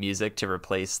music to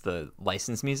replace the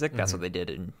licensed music. That's what they did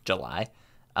in July.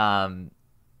 But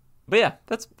yeah,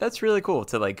 that's really cool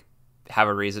to like have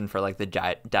a reason for like the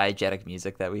diegetic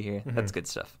music that we hear. That's good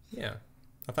stuff. Yeah,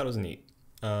 I thought it was neat.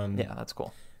 Yeah, that's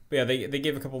cool. But yeah, they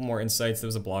gave a couple more insights. There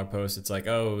was a blog post. It's like,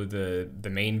 oh, the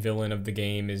main villain of the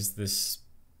game is this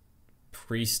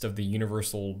priest of the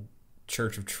Universal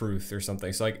Church of Truth or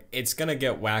something. So like, it's gonna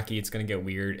get wacky. It's gonna get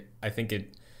weird. I think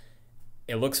it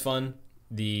looks fun.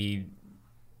 The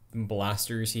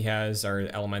blasters he has are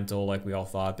elemental, like we all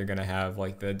thought. They're gonna have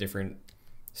like the different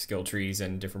skill trees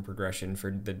and different progression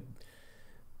for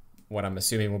what I'm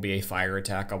assuming will be a fire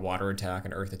attack, a water attack,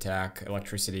 an earth attack,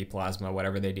 electricity, plasma,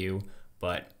 whatever they do.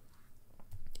 But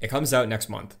it comes out next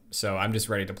month, so I'm just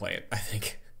ready to play it, I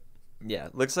think. Yeah,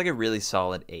 looks like a really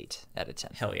solid 8 out of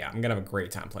 10. Hell yeah, I'm gonna have a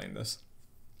great time playing this.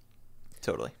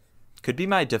 Totally. Could be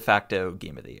my de facto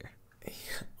game of the year.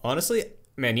 Honestly,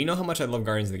 man, you know how much I love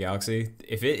Guardians of the Galaxy?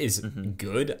 If it is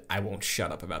good, I won't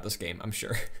shut up about this game, I'm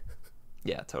sure.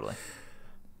 Yeah, totally.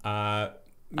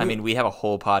 I mean, we have a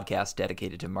whole podcast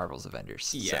dedicated to Marvel's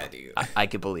Avengers. Yeah, so dude. I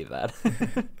could believe that.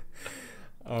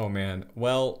 Oh, man.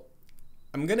 Well,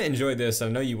 I'm going to enjoy this. I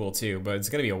know you will too, but it's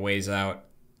going to be a ways out.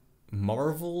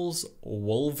 Marvel's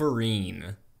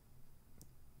Wolverine.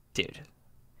 Dude.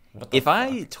 If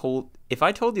I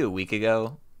told you a week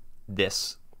ago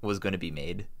this was going to be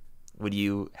made, would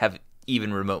you have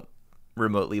even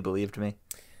remotely believed me?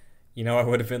 You know, I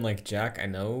would have been like, Jack, I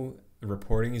know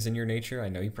reporting is in your nature. I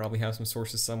know you probably have some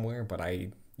sources somewhere, but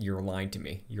you're lying to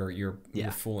me. You're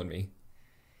fooling me.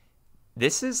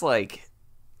 This has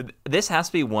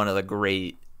to be one of the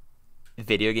great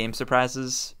video game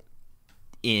surprises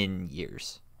in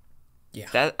years.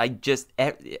 Yeah.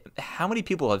 How many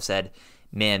people have said,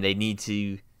 man, they need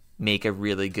to make a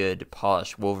really good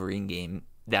polished Wolverine game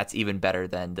that's even better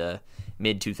than the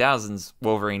mid 2000s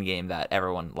Wolverine game that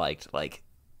everyone liked. Like,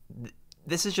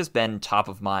 this has just been top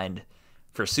of mind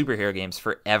for superhero games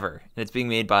forever, and it's being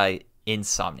made by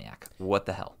Insomniac. What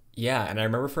the hell? Yeah, and I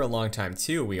remember for a long time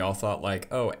too, we all thought like,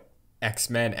 oh,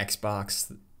 X-Men,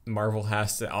 Xbox, Marvel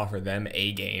has to offer them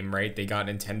a game, right? They got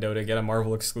Nintendo to get a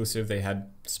Marvel exclusive. They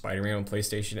had Spider-Man on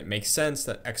PlayStation. It makes sense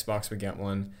that Xbox would get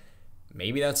one.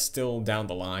 Maybe that's still down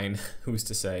the line. Who's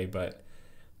to say? But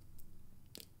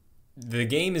the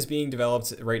game is being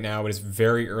developed right now. It is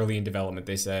very early in development,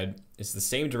 they said. It's the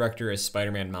same director as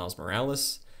Spider-Man Miles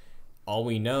Morales. All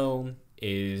we know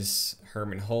is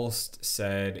Herman Holst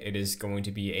said it is going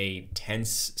to be a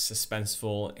tense,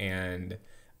 suspenseful, and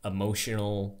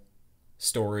emotional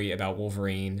story about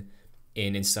Wolverine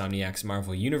in Insomniac's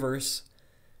Marvel Universe.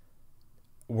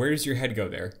 Where does your head go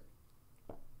there?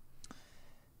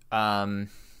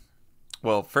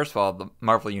 Well, first of all, the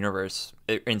Marvel Universe,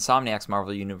 Insomniac's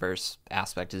Marvel Universe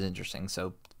aspect is interesting.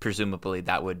 So presumably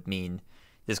that would mean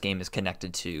this game is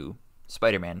connected to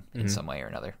Spider-Man in some way or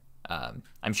another.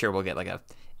 I'm sure we'll get like a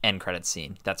end credits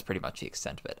scene. That's pretty much the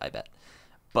extent of it, I bet.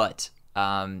 But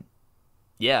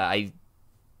yeah, I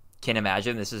can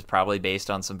imagine this is probably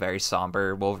based on some very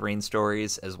somber Wolverine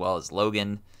stories as well as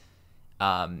Logan.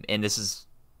 And this is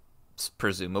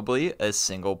presumably a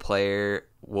single player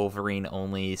Wolverine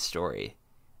only story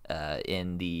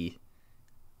in the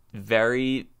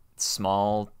very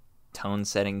small tone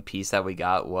setting piece that we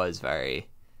got was very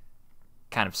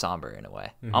kind of somber in a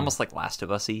way, almost like Last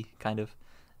of Us-y kind of.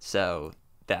 So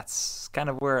that's kind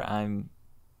of where I'm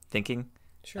thinking.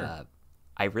 Sure.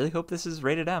 I really hope this is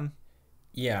rated M.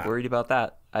 Yeah. Worried about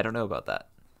that. I don't know about that.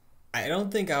 I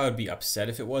don't think I would be upset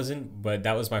if it wasn't, but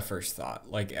that was my first thought.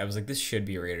 Like, I was like, this should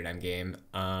be a rated M game.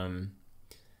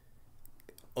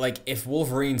 Like, if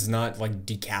Wolverine's not, like,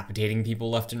 decapitating people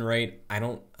left and right, I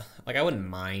wouldn't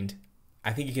mind.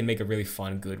 I think you can make a really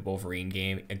fun, good Wolverine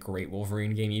game, a great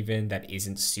Wolverine game even, that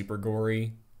isn't super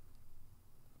gory.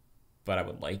 But I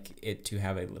would like it to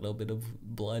have a little bit of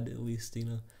blood, at least, you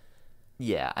know?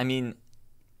 Yeah, I mean,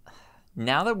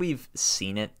 now that we've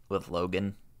seen it with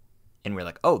Logan, and we're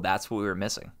like, oh, that's what we were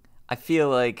missing. I feel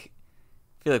like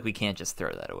we can't just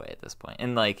throw that away at this point.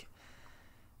 And like,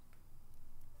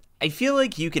 I feel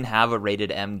like you can have a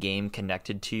rated M game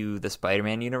connected to the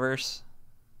Spider-Man universe,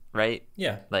 right?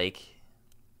 Yeah. Like,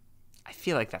 I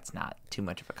feel like that's not too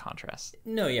much of a contrast.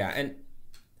 No, yeah, and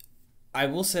I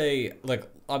will say, like,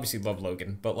 obviously love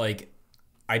Logan, but like,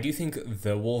 I do think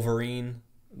the Wolverine,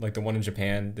 like the one in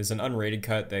Japan, there's an unrated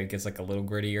cut that gets like a little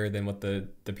grittier than what the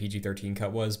PG-13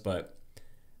 cut was, but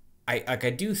I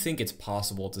do think it's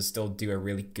possible to still do a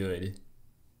really good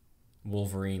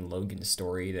Wolverine Logan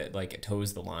story that like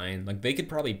toes the line. Like they could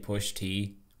probably push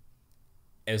T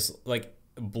as like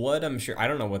blood. I'm sure I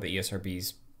don't know what the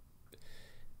ESRB's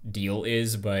deal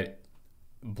is, but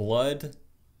blood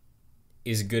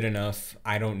is good enough.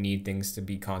 I don't need things to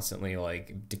be constantly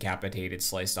like decapitated,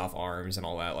 sliced off arms and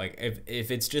all that. Like if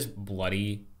it's just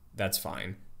bloody, that's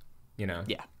fine. You know?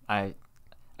 Yeah, I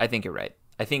think you're right.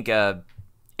 I think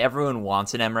everyone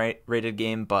wants an M-rated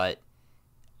game, but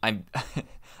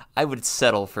I would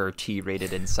settle for a T-rated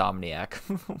Insomniac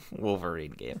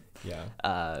Wolverine game.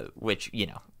 Yeah. Which, you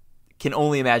know, can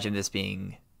only imagine this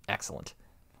being excellent.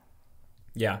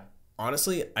 Yeah.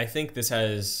 Honestly, I think this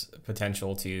has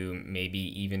potential to maybe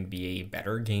even be a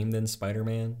better game than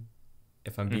Spider-Man,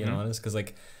 if I'm being honest. Because,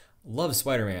 like, love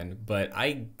Spider-Man, but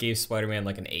I gave Spider-Man,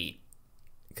 like, an 8.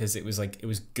 Because it was, like, it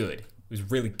was good. It was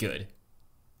really good.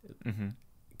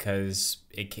 Because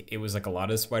it was, like, a lot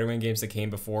of Spider-Man games that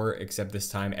came before, except this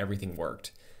time everything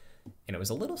worked. And it was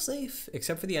a little safe,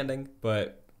 except for the ending.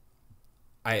 But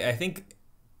I think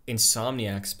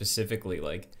Insomniac specifically,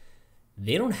 like,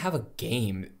 they don't have a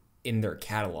game in their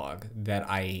catalog that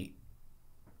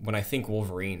when I think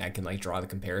Wolverine, I can like draw the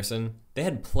comparison. They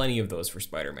had plenty of those for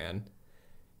Spider-Man.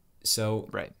 So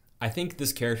right. I think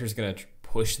this character is going to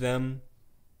push them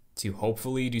to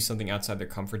hopefully do something outside their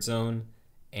comfort zone.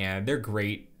 And they're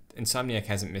great. Insomniac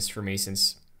hasn't missed for me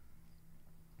since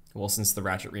the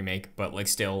Ratchet remake, but like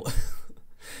still,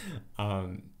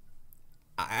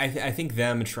 I think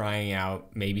them trying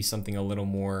out maybe something a little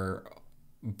more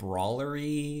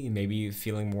brawlery, maybe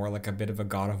feeling more like a bit of a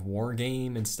God of War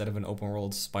game instead of an open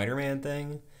world Spider-Man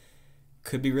thing,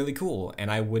 could be really cool.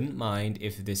 And I wouldn't mind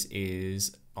if this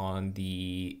is on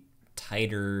the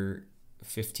tighter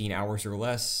 15 hours or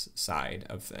less side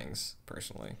of things,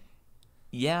 personally.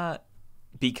 Yeah,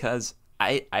 because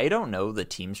I don't know the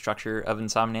team structure of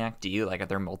Insomniac. Do you? Like, are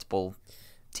there multiple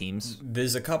teams?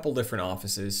 There's a couple different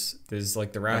offices. There's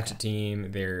like the Ratchet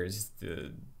team, there's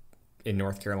in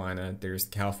North Carolina, there's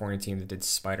the California team that did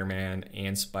Spider-Man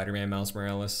and Spider-Man Miles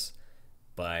Morales.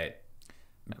 But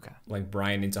like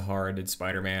Brian Intihar did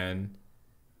Spider-Man.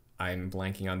 I'm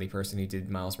blanking on the person who did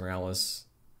Miles Morales,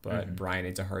 but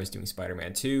Brian Intihar is doing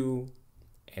Spider-Man 2,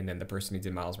 and then the person who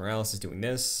did Miles Morales is doing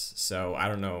this. So I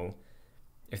don't know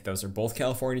if those are both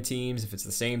California teams, if it's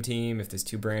the same team, if there's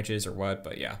two branches or what,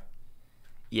 but yeah.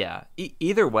 Yeah,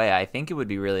 either way, I think it would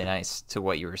be really nice to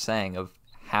what you were saying of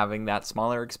having that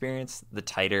smaller experience, the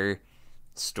tighter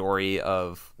story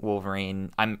of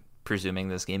Wolverine. I'm presuming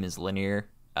this game is linear.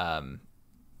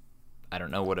 I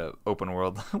don't know what a open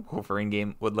world Wolverine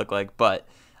game would look like, but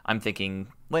I'm thinking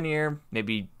linear,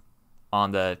 maybe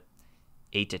on the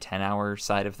 8 to 10 hour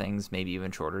side of things, maybe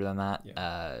even shorter than that.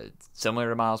 Yeah. Similar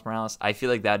to Miles Morales. I feel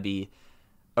like that'd be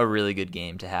a really good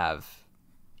game to have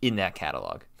in that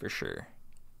catalog for sure.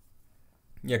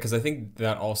 Yeah, because I think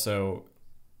that also,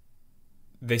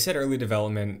 they said early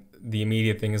development, the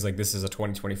immediate thing is like this is a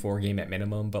 2024 game at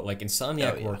minimum, but like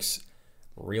Insomniac works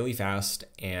really fast,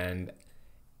 and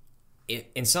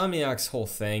Insomniac's whole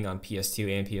thing on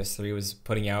PS2 and PS3 was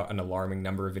putting out an alarming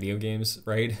number of video games,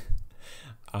 right?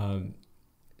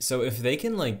 So if they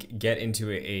can like get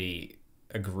into a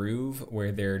groove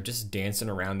where they're just dancing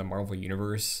around the Marvel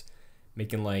universe,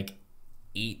 making like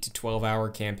 8 to 12 hour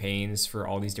campaigns for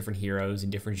all these different heroes in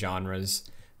different genres,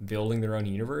 building their own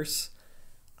universe,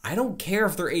 I don't care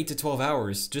if they're 8 to 12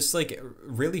 hours. Just like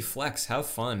really flex, have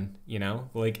fun, you know?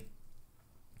 Like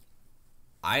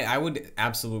I would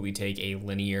absolutely take a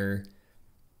linear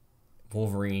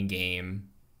Wolverine game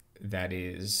that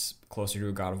is closer to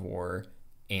a God of War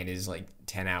and is like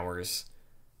 10 hours.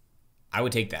 I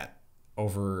would take that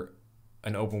over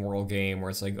an open world game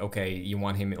where it's like, okay, you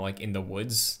want him like in the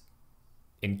woods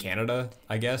in Canada,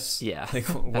 I guess. Yeah. Like,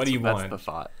 what do you want? That's the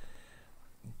thought.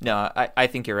 No, I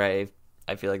think you're right.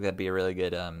 I feel like that'd be a really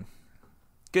good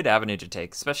good avenue to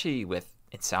take, especially with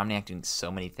Insomniac doing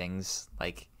so many things.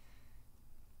 Like,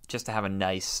 just to have a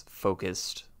nice,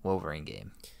 focused Wolverine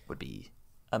game would be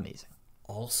amazing.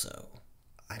 Also,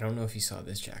 I don't know if you saw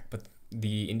this, Jack, but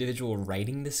the individual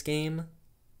writing this game,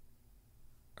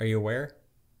 are you aware?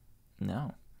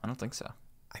 No, I don't think so.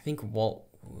 I think Walt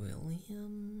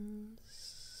Williams.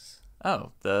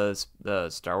 Oh, the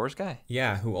Star Wars guy?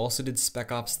 Yeah, who also did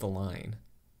Spec Ops: The Line.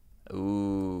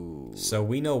 Ooh. So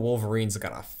we know Wolverine's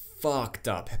got a fucked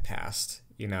up past.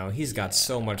 You know, he's got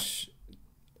so much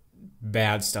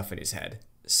bad stuff in his head.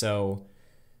 So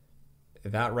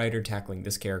that writer tackling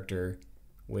this character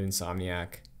with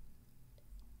Insomniac,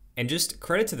 and just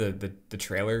credit to the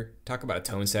trailer. Talk about a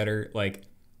tone setter. Like,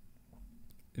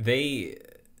 I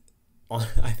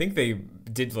think they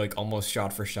did like almost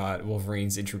shot for shot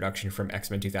Wolverine's introduction from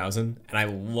X-Men 2000, and I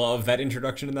love that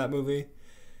introduction in that movie.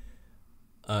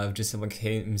 Of just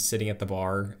him sitting at the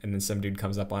bar, and then some dude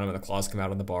comes up on him, and the claws come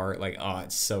out on the bar. Like, oh,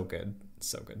 it's so good, it's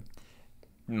so good.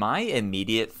 My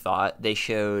immediate thought, they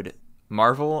showed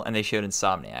Marvel and they showed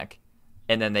Insomniac,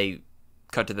 and then they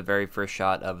cut to the very first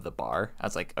shot of the bar. I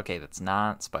was like, okay, that's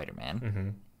not Spider-Man. Mm-hmm.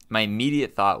 My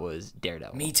immediate thought was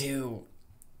Daredevil. Me too.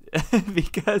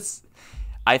 Because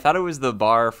I thought it was the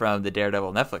bar from the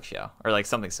Daredevil Netflix show, or like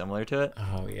something similar to it.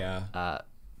 Oh yeah.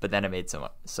 But then it made so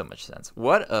much sense.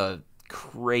 What a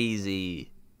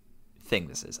crazy thing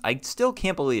this is. I still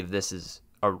can't believe this is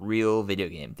a real video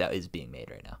game that is being made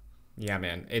right now. Yeah,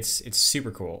 man, it's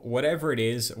super cool. Whatever it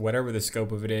is, whatever the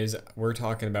scope of it is, we're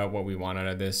talking about what we want out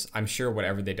of this. I'm sure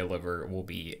whatever they deliver will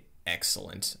be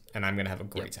excellent, and I'm gonna have a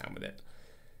great time with it.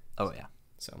 Oh yeah.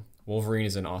 So Wolverine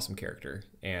is an awesome character,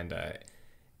 and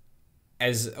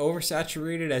as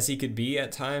oversaturated as he could be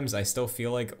at times, I still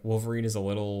feel like Wolverine is a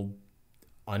little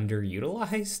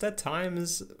underutilized at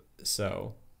times.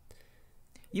 So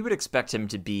you would expect him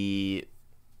to be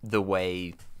the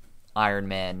way Iron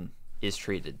Man is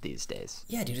treated these days.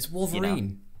 Yeah, dude, it's Wolverine. You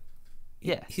know?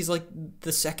 Yeah. He's like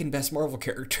the second best Marvel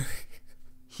character.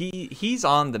 He's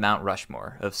on the Mount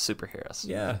Rushmore of superheroes.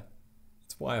 Yeah.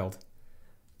 It's wild.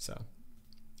 So,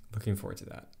 looking forward to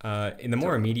that. In the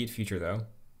more immediate future, though,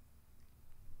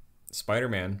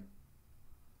 Spider-Man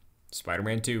 2,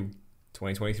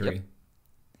 2023. Yep.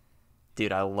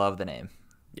 Dude, I love the name.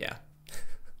 Yeah.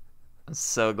 I'm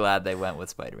so glad they went with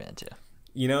Spider-Man 2.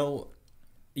 You know,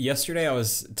 yesterday I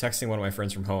was texting one of my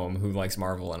friends from home who likes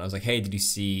Marvel, and I was like, hey, did you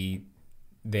see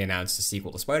they announced a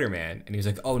sequel to Spider-Man? And he was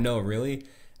like, oh, no, really?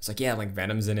 It's like, yeah, like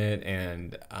Venom's in it,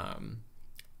 and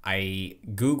I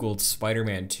Googled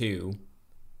Spider-Man 2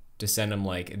 to send him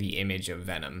like the image of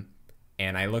Venom,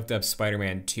 and I looked up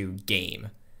Spider-Man 2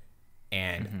 game,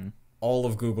 and all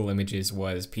of Google Images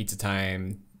was Pizza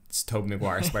Time, it's Tobey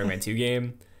Maguire Spider-Man 2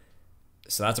 game.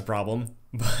 So that's a problem.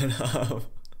 But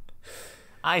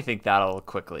I think that'll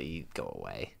quickly go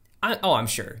away. I'm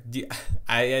sure.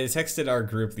 I texted our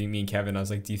group, me and Kevin. I was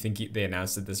like, do you think they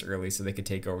announced it this early so they could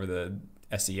take over the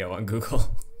SEO on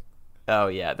Google? Oh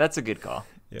yeah, that's a good call.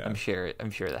 Yeah. I'm sure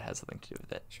that has something to do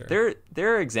with it. Sure.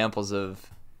 There are examples of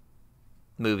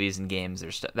movies and games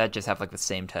that just have like the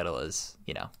same title as,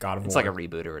 you know, God of War. It's like a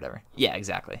reboot or whatever. Yeah,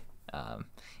 exactly.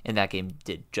 And that game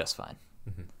did just fine.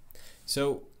 Mm-hmm.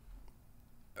 So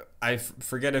I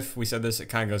forget if we said this. It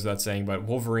kind of goes without saying, but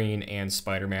Wolverine and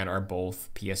Spider-Man are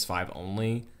both PS5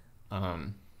 only.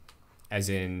 As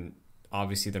in,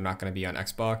 obviously they're not going to be on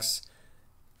Xbox,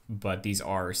 but these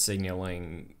are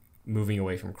signaling moving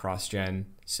away from cross-gen.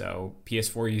 So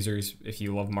PS4 users, if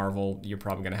you love Marvel, you're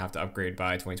probably going to have to upgrade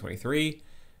by 2023.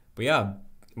 But yeah,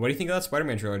 what do you think of that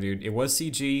Spider-Man trailer, dude? It was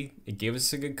CG. It gave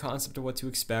us a good concept of what to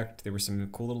expect. There were some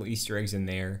cool little Easter eggs in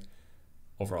there.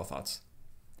 Overall thoughts?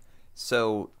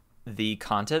 So the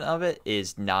content of it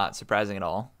is not surprising at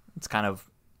all. It's kind of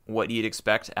what you'd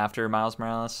expect after Miles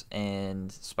Morales and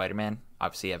Spider-Man.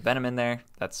 Obviously you have Venom in there.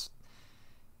 That's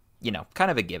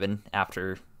kind of a given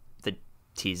after the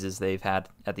teases they've had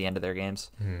at the end of their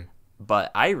games. Mm-hmm.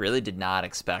 But I really did not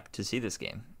expect to see this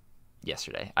game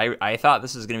yesterday. I thought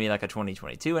this was going to be like a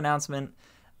 2022 announcement,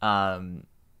 and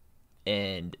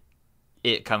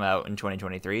it come out in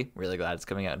 2023. Really glad it's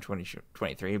coming out in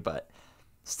 2023, but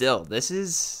still, this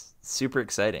is super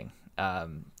exciting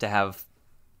to have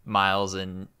Miles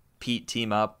and Pete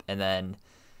team up and then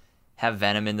have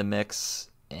Venom in the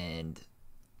mix, and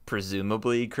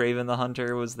presumably Kraven the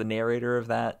Hunter was the narrator of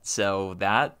that. So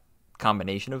that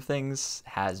combination of things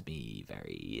has me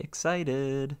very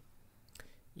excited.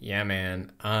 Yeah,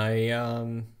 man.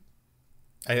 I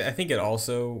think it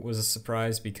also was a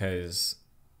surprise because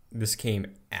this came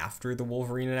after the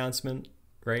Wolverine announcement,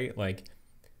 right? Like,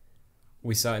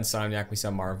 we saw Insomniac, we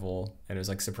saw Marvel, and it was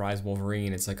like, surprise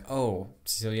Wolverine. It's like, oh,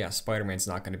 so yeah, Spider-Man's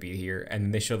not going to be here. And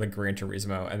then they showed like Gran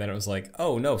Turismo, and then it was like,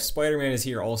 oh no, Spider-Man is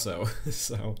here also.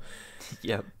 So,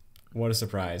 yep. What a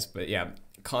surprise. But yeah,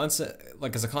 as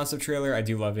a concept trailer, I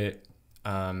do love it.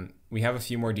 We have a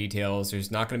few more details. There's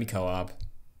not going to be co-op,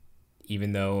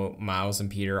 even though Miles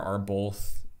and Peter are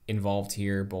both involved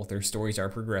here. Both their stories are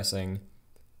progressing.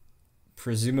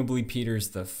 Presumably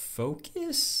Peter's the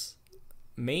focus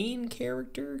main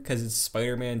character because it's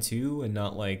Spider-Man 2 and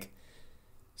not like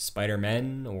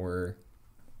Spider-Man or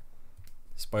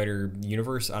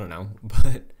Spider-Universe. I don't know,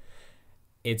 but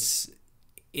it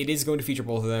is going to feature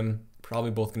both of them. Probably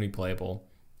both going to be playable,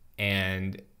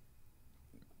 and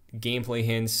gameplay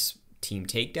hints, team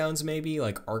takedowns, maybe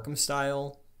like Arkham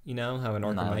style. You know how in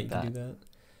Arkham Knight you can do that.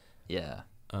 Yeah.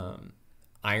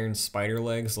 Iron Spider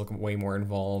legs look way more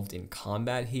involved in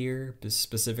combat here.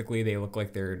 Specifically, they look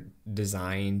like they're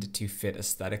designed to fit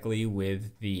aesthetically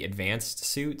with the advanced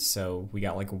suits. So we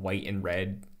got like white and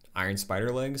red Iron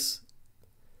Spider legs.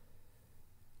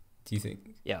 Do you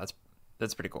think? Yeah,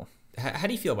 that's pretty cool. How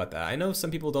do you feel about that? I know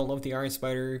some people don't love the Iron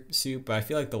Spider suit, but I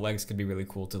feel like the legs could be really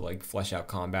cool to like flesh out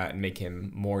combat and make him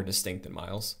more distinct than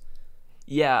Miles.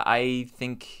 Yeah, I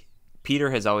think Peter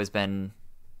has always been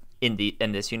in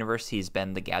this universe. He's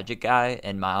been the gadget guy,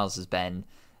 and Miles has been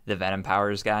the Venom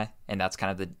powers guy, and that's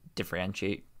kind of the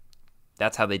differentiate.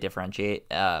 That's how they differentiate.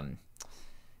 I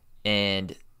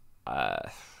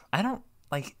don't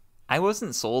like. I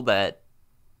wasn't sold that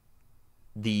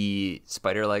the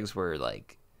spider legs were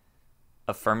like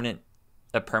a permanent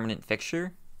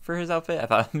fixture for his outfit. I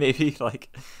thought maybe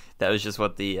like that was just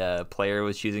what the player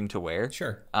was choosing to wear.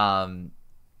 Sure.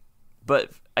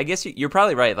 But I guess you're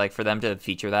probably right. Like, for them to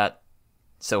feature that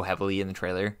so heavily in the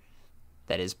trailer,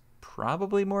 that is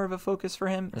probably more of a focus for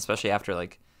him, especially after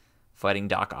like fighting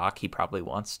Doc Ock. He probably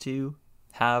wants to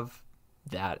have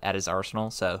that at his arsenal.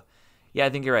 So yeah,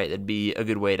 I think you're right. It'd be a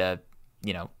good way to,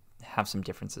 have some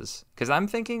differences. Because I'm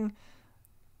thinking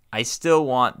I still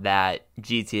want that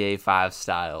GTA 5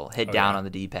 style hit down on the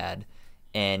D-pad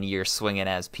and you're swinging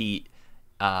as Pete.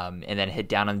 And then hit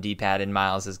down on the D-pad and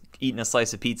Miles is eating a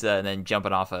slice of pizza and then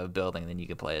jumping off a building, and then you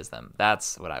can play as them.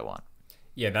 That's what I want.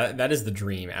 Yeah, that is the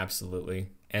dream, absolutely.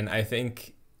 And I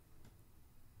think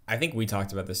we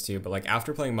talked about this too, but like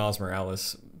after playing Miles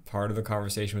Morales, part of the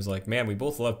conversation was like, man, we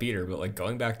both love Peter, but like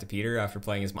going back to Peter after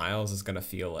playing as Miles is going to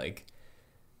feel like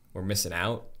we're missing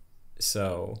out.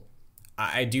 So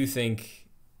I do think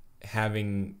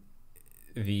having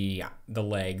the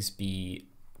legs be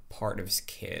part of his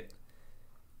kit,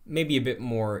 maybe a bit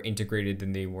more integrated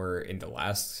than they were in the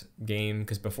last game,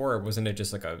 because before, wasn't it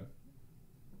just like a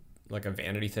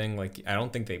vanity thing? Like, I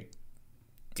don't think they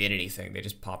did anything. They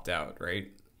just popped out,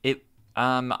 right?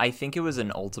 I think it was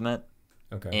an ultimate.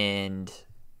 Okay. And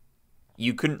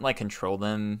you couldn't like control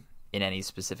them in any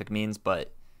specific means,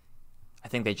 but I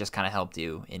think they just kind of helped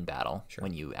you in battle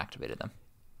when you activated them.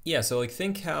 Yeah, so like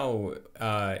think how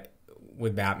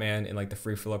with Batman in like the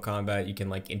free flow combat, you can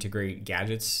like integrate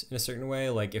gadgets in a certain way.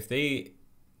 Like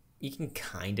you can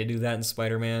kind of do that in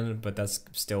Spider-Man, but that's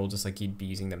still just like you'd be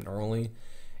using them normally.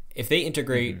 If they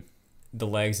integrate the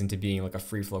legs into being like a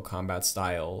free flow combat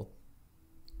style,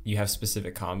 you have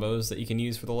specific combos that you can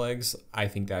use for the legs. I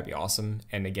think that'd be awesome.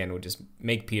 And again, would just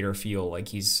make Peter feel like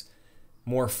he's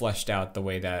more fleshed out the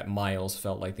way that Miles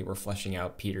felt like they were fleshing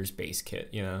out Peter's base kit,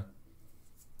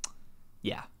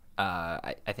 Yeah.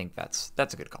 I think that's a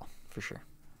good call for sure.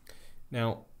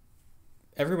 Now,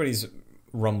 everybody's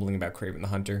rumbling about Kraven the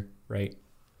Hunter, right?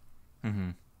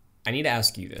 Mm-hmm. I need to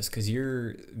ask you this because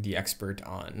you're the expert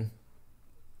on.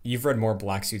 You've read more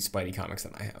Black Suit Spidey comics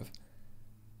than I have.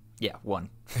 Yeah, one.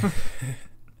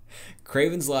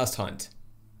 Kraven's Last Hunt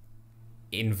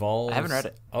involves. I haven't read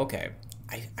it. Okay,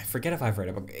 I forget if I've read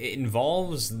it, but it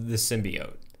involves the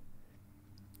symbiote.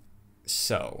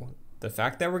 So the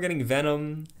fact that we're getting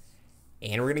Venom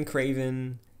and we're getting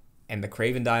Kraven and the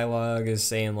Kraven dialogue is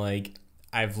saying like,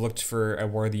 I've looked for a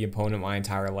worthy opponent my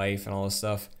entire life and all this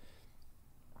stuff.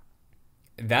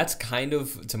 That's kind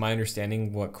of, to my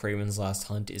understanding, what Kraven's Last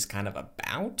Hunt is kind of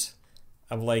about.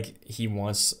 Of like, he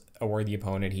wants a worthy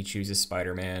opponent, he chooses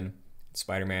Spider-Man.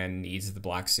 Spider-Man needs the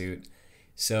black suit.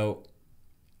 So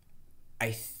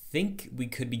I think we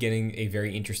could be getting a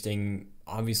very interesting,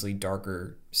 obviously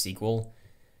darker sequel.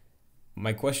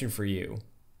 My question for you: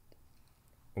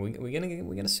 we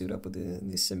gonna suit up with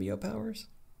these symbiote powers?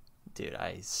 Dude,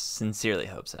 I sincerely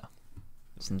hope so.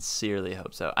 Sincerely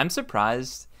hope so. I'm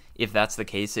surprised if that's the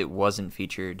case. It wasn't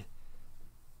featured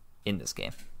in this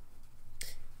game,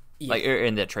 like or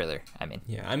in the trailer. I mean,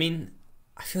 yeah. I mean,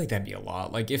 I feel like that'd be a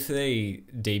lot. Like if they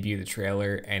debut the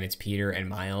trailer and it's Peter and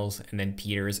Miles, and then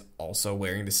Peter is also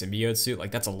wearing the symbiote suit,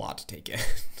 like that's a lot to take in.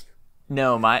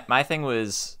 No, my thing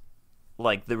was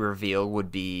like the reveal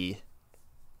would be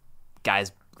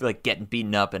guys like getting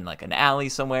beaten up in like an alley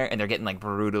somewhere, and they're getting like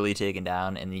brutally taken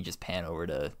down, and then you just pan over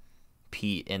to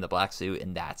Pete in the black suit,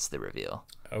 and that's the reveal.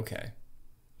 Okay.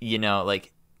 You know,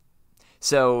 like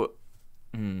so.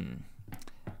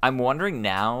 I'm wondering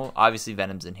now. Obviously,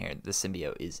 Venom's in here. The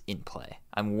symbiote is in play.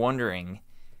 I'm wondering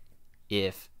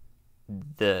if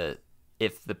the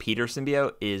Peter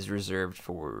symbiote is reserved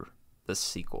for the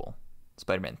sequel,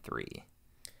 Spider-Man 3.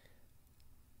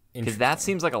 Because that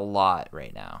seems like a lot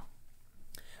right now.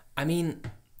 I mean,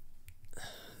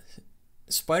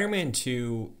 Spider-Man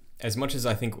 2, as much as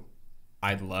I think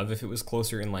I'd love if it was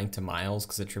closer in length to Miles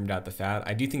because it trimmed out the fat,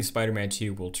 I do think Spider-Man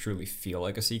 2 will truly feel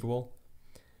like a sequel.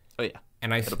 Oh, yeah.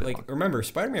 And I like remember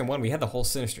Spider-Man 1, we had the whole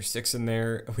Sinister Six in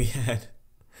there. We had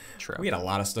a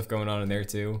lot of stuff going on in there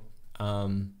too.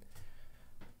 I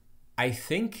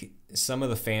think some of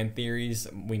the fan theories,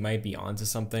 we might be onto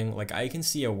something. Like I can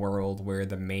see a world where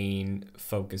the main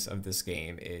focus of this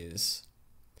game is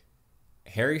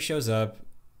Harry shows up,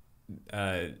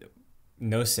 no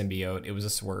symbiote, it was a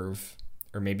swerve,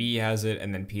 or maybe he has it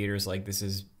and then Peter's like, this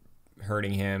is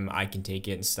hurting him, I can take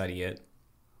it and study it.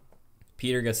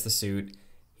 Peter gets the suit.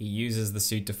 He uses the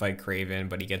suit to fight Kraven,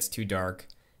 but he gets too dark.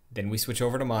 Then we switch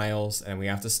over to Miles, and we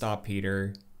have to stop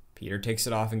Peter. Peter takes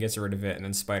it off and gets rid of it, and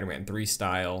then Spider-Man 3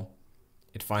 style,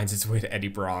 it finds its way to Eddie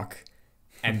Brock.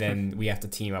 And then we have to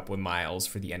team up with Miles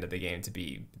for the end of the game to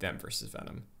be them versus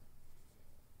Venom.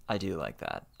 I do like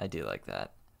that. I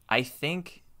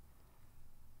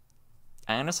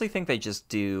honestly think they just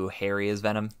do Harry as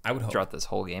Venom I would hope. Throughout this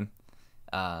whole game.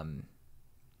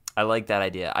 I like that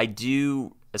idea. I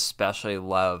do especially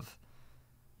love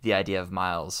the idea of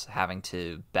Miles having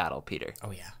to battle Peter.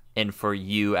 Oh, yeah. And for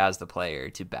you as the player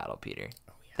to battle Peter.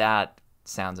 Oh, yeah. That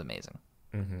sounds amazing.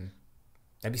 Mm-hmm.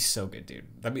 That'd be so good, dude.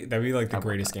 That'd be like the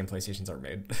greatest game PlayStation's ever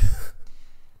made.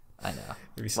 I know.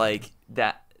 So like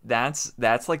good. That's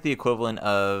like the equivalent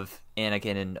of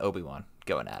Anakin and Obi-Wan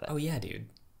going at it. Oh, yeah, dude.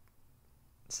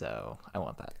 So I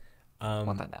want that. I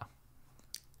want that now.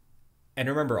 And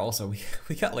remember also,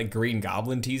 we got like Green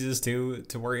Goblin teases too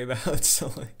to worry about. So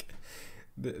like,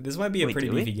 this might be a pretty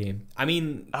beefy game. I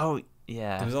mean, oh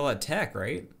yeah, there's all that tech,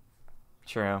 right?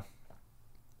 True.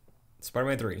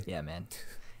 Spider-Man 3. Yeah, man.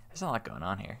 There's a lot going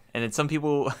on here, and then some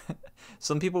people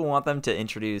want them to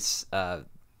introduce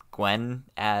Gwen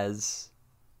as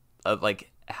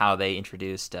like how they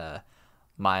introduced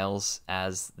Miles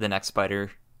as the next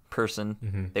Spider person.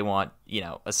 Mm-hmm. They want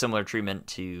a similar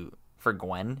treatment for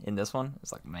Gwen in this one.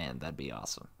 It's like, man, that'd be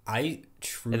awesome. And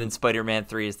then Spider-Man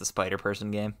 3 is the Spider-Person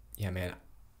game. Yeah, man.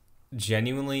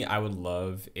 Genuinely, I would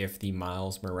love if the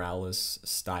Miles Morales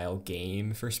style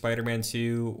game for Spider-Man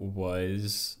 2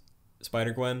 was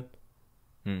Spider-Gwen.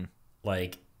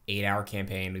 Like, 8-hour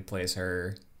campaign, we play as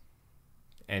her,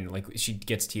 and like she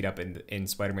gets teed up in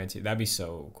Spider-Man 2. That'd be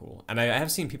so cool. And I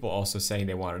have seen people also saying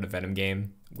they wanted a Venom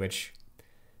game, which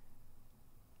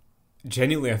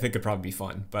genuinely I think could probably be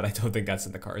fun, but I don't think that's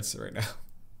in the cards right now.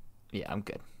 Yeah, I'm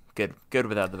good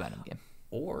without the Venom game.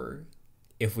 Or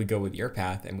if we go with your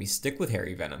path and we stick with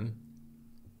Harry Venom,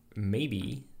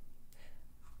 maybe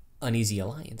uneasy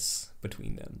alliance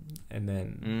between them, and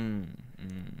then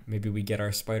maybe we get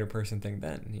our Spider-Person thing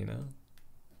then,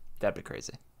 That'd be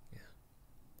crazy. Yeah.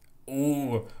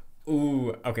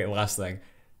 Ooh. Okay, last thing.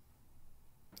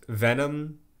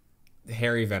 Venom,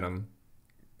 Harry Venom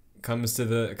comes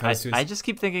to I just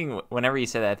keep thinking, whenever you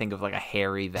say that, I think of like a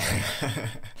hairy Venom.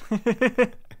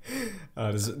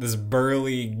 This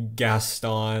burly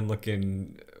Gaston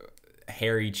looking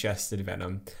hairy chested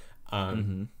Venom.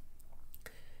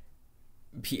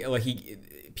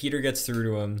 Peter gets through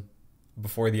to him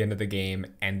before the end of the game,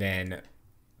 and then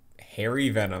Harry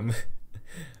Venom,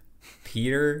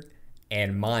 Peter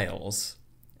and Miles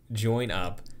join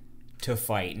up. to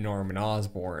fight Norman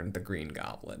Osborn, the Green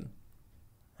Goblin.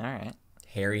 All right.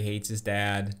 Harry hates his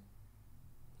dad.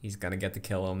 He's gonna get to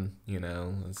kill him.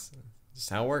 That's just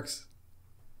how it works.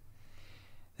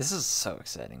 This is so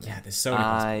exciting. Man. Yeah, there's so many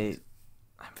possibilities.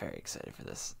 I'm very excited for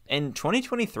this. And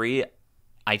 2023,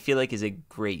 I feel like is a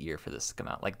great year for this to come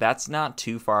out. Like that's not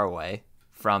too far away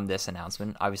from this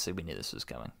announcement. Obviously, we knew this was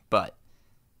coming, but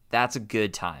that's a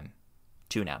good time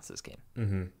to announce this game.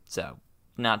 Mm-hmm. So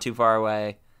not too far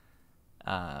away.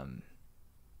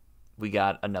 We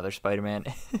got another Spider-Man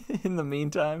in the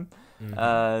meantime.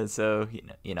 Mm-hmm. So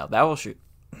that will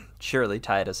surely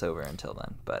tide us over until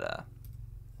then. But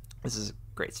this is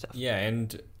great stuff. Yeah,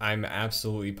 and I'm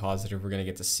absolutely positive we're going to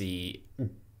get to see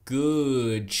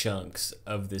good chunks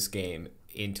of this game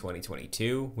in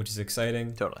 2022, which is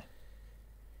exciting. Totally.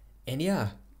 And yeah,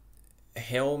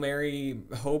 Hail Mary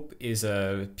Hope is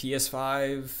a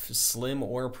PS5 Slim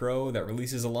or Pro that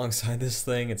releases alongside this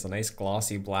thing. It's a nice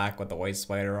glossy black with the white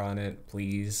spider on it.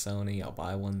 Please, Sony, I'll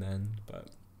buy one then. But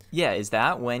yeah, is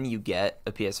that when you get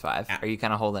a PS5? Are you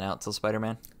kind of holding out till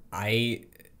Spider-Man?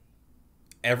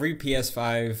 Every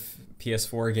PS5,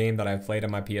 PS4 game that I've played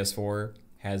on my PS4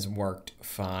 has worked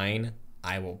fine.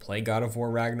 I will play God of War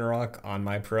Ragnarok on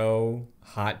my Pro.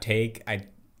 Hot take.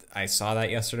 I saw that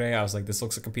yesterday. I was like, this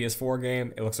looks like a PS4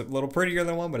 game. It looks a little prettier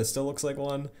than one, but it still looks like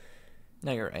one.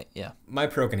 No, you're right. Yeah. My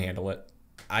Pro can handle it.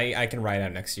 I can ride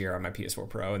out next year on my PS4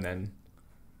 Pro and then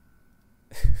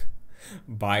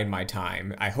bide my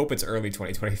time. I hope it's early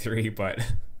 2023, but...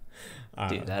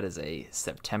 Dude, that is a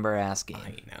September-ass game.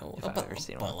 I know. If I've ever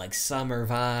seen one. But like summer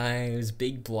vibes,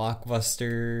 big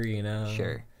blockbuster,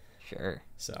 Sure.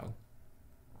 So,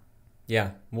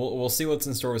 yeah, we'll see what's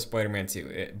in store with Spider-Man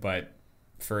 2. But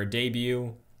for a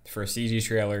debut, for a CG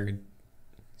trailer,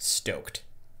 stoked.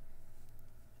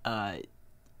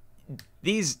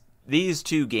 These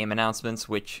two game announcements,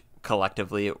 which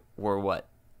collectively were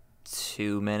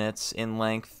 2 minutes in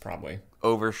length, probably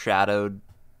overshadowed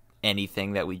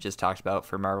anything that we just talked about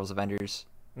for Marvel's Avengers,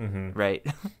 right?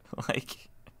 Like,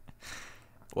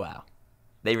 wow,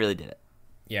 they really did it.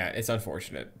 Yeah, it's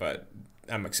unfortunate, but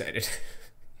I'm excited.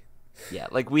 Yeah,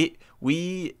 like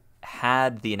we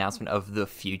had the announcement of the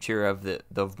future of the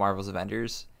Marvel's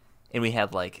Avengers, and we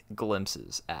had like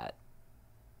glimpses at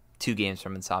 2 games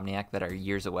from Insomniac that are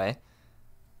years away,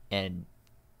 and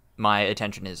my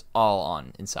attention is all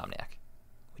on Insomniac,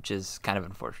 which is kind of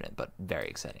unfortunate, but very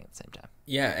exciting at the same time.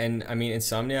 Yeah, and I mean,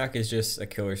 Insomniac is just a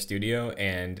killer studio,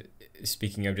 and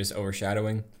speaking of just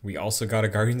overshadowing, we also got a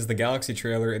Guardians of the Galaxy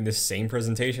trailer in this same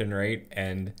presentation, right?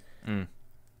 And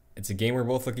it's a game we're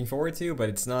both looking forward to, but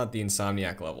it's not the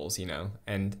Insomniac levels,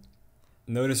 And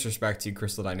no disrespect to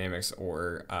Crystal Dynamics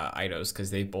or Eidos,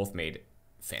 because they both made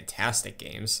fantastic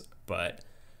games, but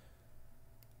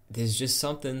there's just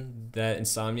something that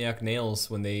Insomniac nails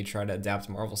when they try to adapt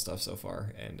Marvel stuff so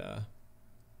far, and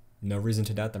no reason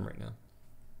to doubt them right now.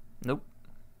 Nope.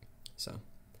 So,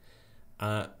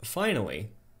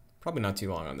 finally, probably not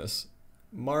too long on this,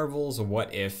 Marvel's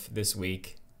What If this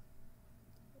week.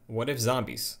 What if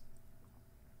zombies?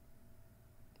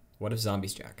 What if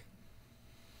zombies, Jack?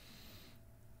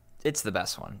 It's the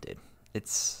best one, dude.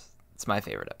 It's my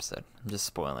favorite episode. I'm just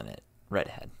spoiling it right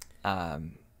ahead.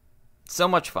 So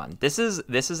much fun. This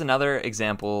is another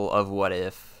example of what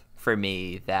if for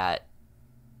me that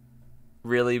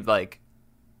really like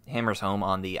hammers home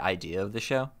on the idea of the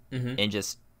show and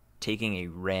just taking a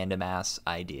random ass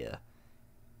idea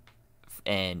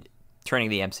and turning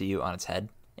the MCU on its head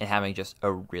and having just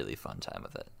a really fun time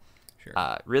with it.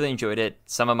 Sure. Really enjoyed it.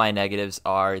 Some of my negatives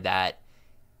are that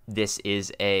this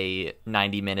is a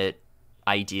 90-minute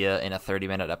idea in a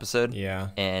 30-minute episode. Yeah.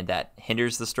 And that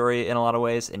hinders the story in a lot of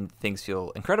ways, and things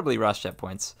feel incredibly rushed at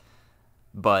points.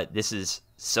 But this is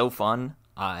so fun.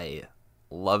 I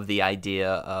love the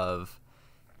idea of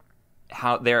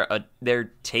how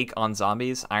their take on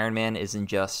zombies. Iron Man isn't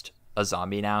just a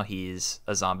zombie now. He's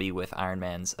a zombie with Iron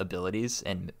Man's abilities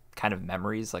and kind of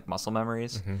memories, like muscle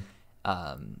memories.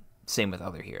 Same with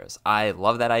other heroes. I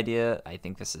love that idea. I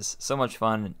think this is so much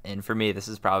fun. And for me, this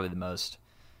is probably the most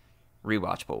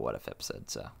rewatchable What If episode.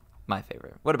 So my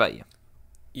favorite. What about you?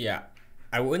 Yeah.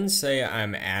 I wouldn't say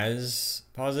I'm as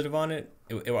positive on it.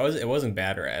 It wasn't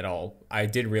bad at all. I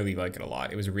did really like it a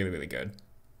lot. It was really, really good.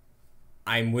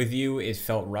 I'm with you. It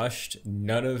felt rushed.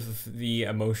 None of the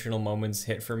emotional moments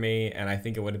hit for me, and I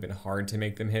think it would have been hard to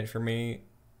make them hit for me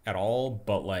at all.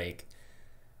 But like,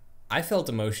 I felt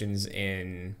emotions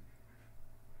in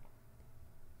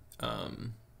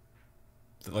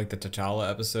like the T'Challa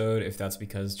episode, if that's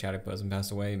because Chadwick Boseman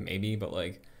passed away, maybe, but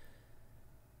like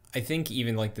I think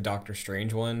even like the Doctor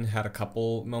Strange one had a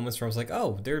couple moments where I was like,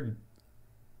 oh, they're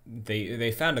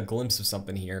they found a glimpse of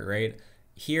something here, right?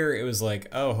 Here it was like,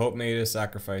 oh, Hope made a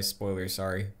sacrifice. Spoiler,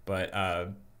 sorry, but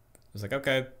it was like,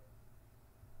 okay,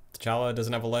 T'Challa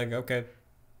doesn't have a leg. Okay,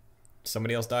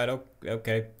 somebody else died. Oh,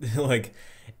 okay, like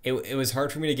it was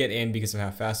hard for me to get in because of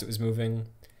how fast it was moving,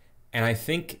 and I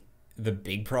think the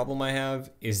big problem I have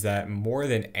is that more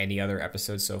than any other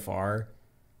episode so far,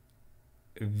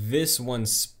 this one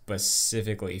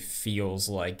specifically feels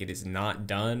like it is not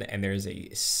done, and there's a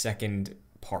second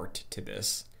part to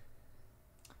this.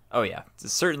 Oh yeah, it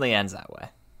certainly ends that way.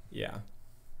 Yeah.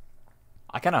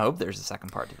 I kind of hope there's a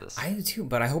second part to this. I do too,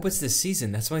 but I hope it's this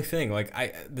season. That's my thing. Like,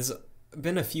 there's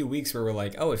been a few weeks where we're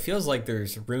like, oh, it feels like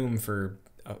there's room for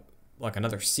like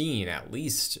another scene at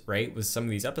least, right, with some of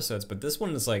these episodes. But this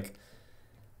one is like,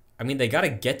 I mean, they got to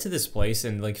get to this place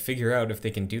and like figure out if they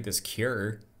can do this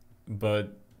cure,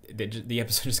 but the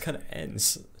episode just kind of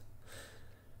ends.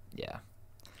 Yeah.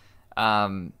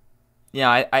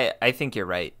 Yeah, I think you're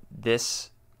right.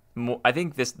 I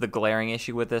think the glaring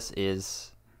issue with this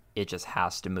is it just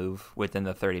has to move within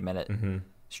the 30-minute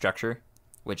structure,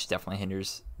 which definitely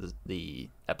hinders the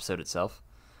episode itself.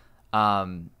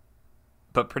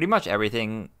 But pretty much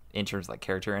everything in terms of like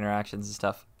character interactions and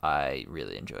stuff, I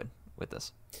really enjoyed with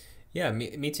this. Yeah,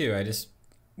 me too. I just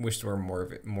wished there were more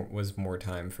of it. Was more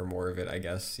time for more of it. I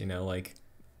guess, you know, like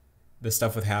the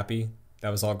stuff with Happy, that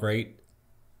was all great,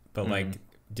 but like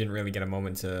didn't really get a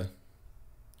moment to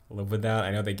live with that.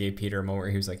 I know they gave Peter a moment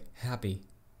where he was like happy,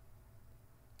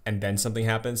 and then something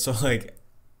happened. So like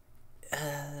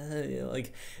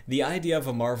the idea of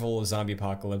a Marvel zombie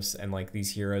apocalypse and like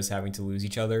these heroes having to lose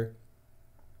each other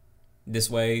this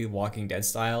way, Walking Dead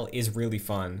style, is really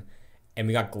fun. And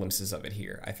we got glimpses of it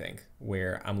here, I think,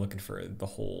 where I'm looking for the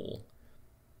whole,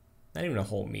 not even a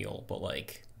whole meal, but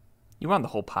like... You want the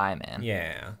whole pie, man.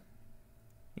 Yeah.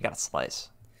 You got a slice.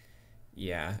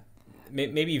 Yeah.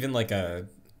 Maybe even like a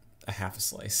half a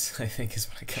slice, I think is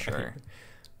what I got. Sure.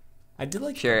 I did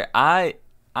like... Sure. I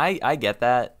get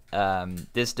that.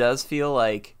 This does feel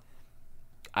like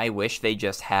I wish they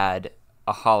just had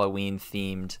a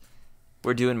Halloween-themed...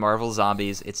 We're doing Marvel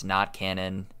Zombies, it's not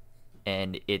canon,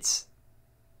 and it's...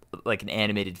 like an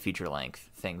animated feature length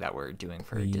thing that we're doing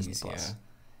for Disney Plus.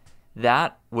 Yeah.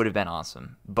 That would have been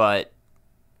awesome. But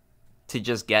to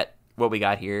just get what we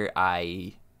got here,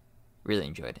 I really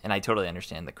enjoyed. And I totally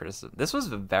understand the criticism. This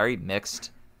was a very mixed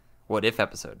What If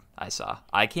episode I saw.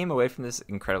 I came away from this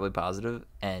incredibly positive,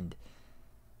 and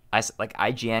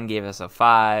IGN gave us a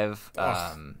 5.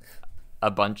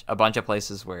 A bunch of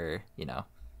places where, you know,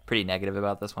 pretty negative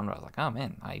about this one, but I was like, oh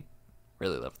man, I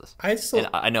really love this.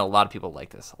 I know a lot of people like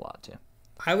this a lot too.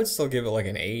 I would still give it like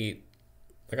an 8.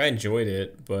 Like, I enjoyed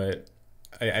it, but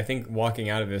I think walking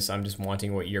out of this, I'm just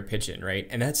wanting what you're pitching, right?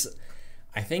 And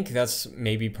I think that's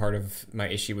maybe part of my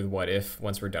issue with What If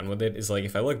once we're done with it, is like,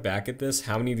 if I look back at this,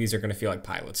 how many of these are going to feel like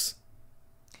pilots?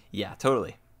 Yeah,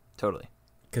 totally.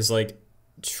 Because like,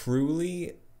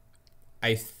 truly,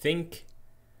 I think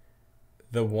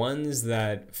the ones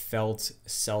that felt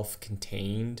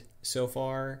self-contained so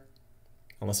far,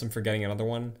 unless I'm forgetting another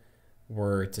one,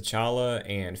 were T'Challa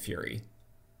and Fury.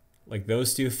 Like,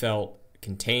 those two felt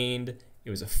contained. It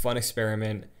was a fun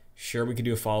experiment. Sure, we could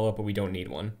do a follow-up, but we don't need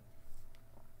one.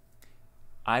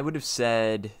 I would have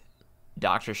said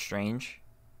Doctor Strange.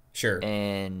 Sure.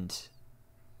 And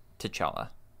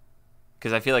T'Challa.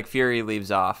 Because I feel like Fury leaves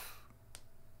off...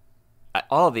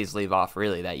 all of these leave off,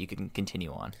 really, that you can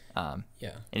continue on.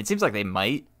 Yeah. And it seems like they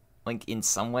might, like, in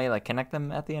some way, like, connect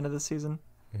them at the end of the season.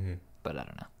 Mm-hmm. But I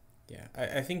don't know. Yeah,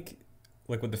 I think,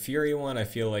 like, with the Fury one, I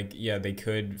feel like, yeah, they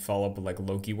could follow up with, like,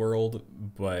 Loki World,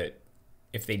 but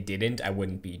if they didn't, I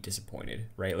wouldn't be disappointed,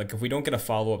 right? Like, if we don't get a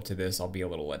follow-up to this, I'll be a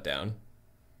little let down.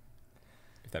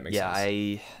 If that makes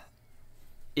sense.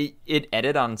 Yeah, it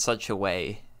ended on such a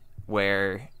way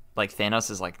where, like, Thanos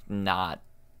is, like, not...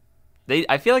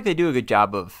 I feel like they do a good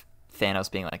job of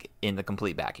Thanos being, like, in the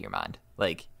complete back of your mind.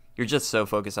 Like, you're just so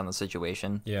focused on the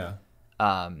situation. Yeah.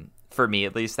 For me,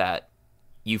 at least, that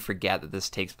you forget that this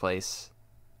takes place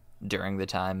during the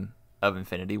time of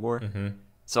Infinity War. Mm-hmm.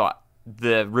 So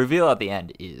the reveal at the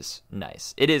end is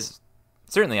nice. It is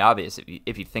certainly obvious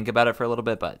if you think about it for a little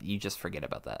bit, but you just forget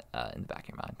about that in the back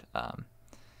of your mind.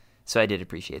 So I did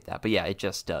appreciate that. But yeah, it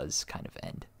just does kind of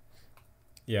end.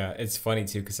 Yeah, it's funny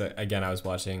too, because again, I was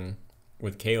watching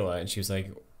with Kayla, and she was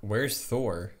like, where's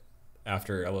Thor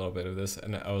after a little bit of this?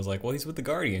 And I was like, well, he's with the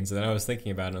Guardians. And then I was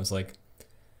thinking about it, and I was like,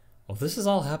 well, this is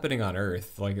all happening on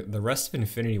Earth. Like, the rest of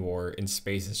Infinity War in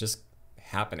space is just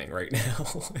happening right now.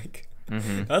 Like,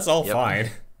 that's all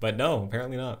fine. But no,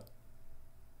 apparently not.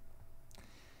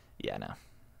 Yeah,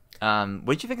 no.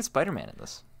 What did you think of Spider-Man in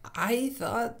this? I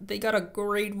thought they got a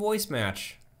great voice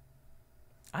match.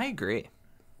 I agree.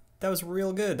 That was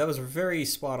real good. That was very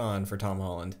spot on for Tom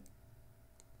Holland.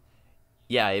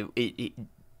 Yeah,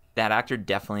 that actor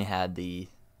definitely had the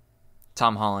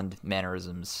Tom Holland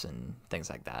mannerisms and things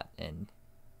like that, and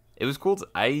it was cool.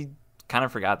 I kind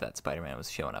of forgot that Spider-Man was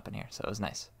showing up in here, so it was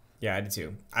nice. Yeah, I did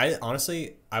too. I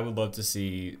would love to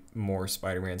see more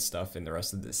Spider-Man stuff in the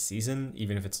rest of this season,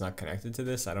 even if it's not connected to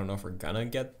this. I don't know if we're gonna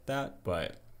get that,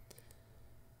 but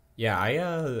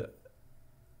yeah,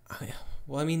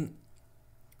 well, I mean,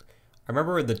 I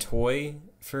remember the toy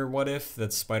for What If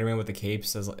that Spider-Man with the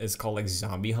capes is called like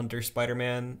Zombie Hunter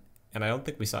Spider-Man, and I don't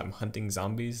think we saw him hunting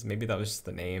zombies. Maybe that was just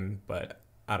the name, but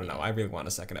I don't know. I really want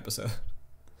a second episode.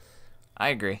 I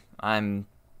agree. I'm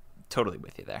totally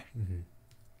with you there.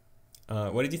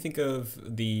 What did you think of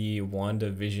the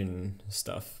WandaVision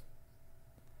stuff?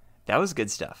 That was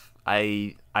good stuff.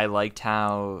 I liked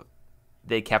how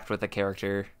they kept with the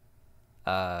character,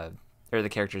 or the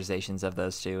characterizations of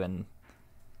those two, and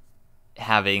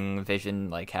having Vision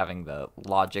like having the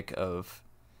logic of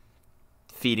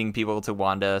feeding people to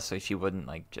Wanda so she wouldn't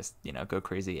like just go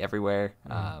crazy everywhere.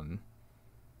 And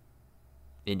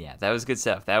yeah, that was good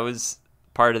stuff. That was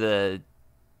part of the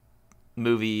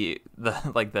movie,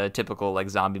 the typical like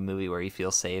zombie movie where you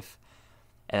feel safe,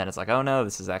 and then it's like, oh no,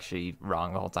 this is actually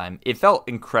wrong the whole time. It felt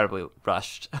incredibly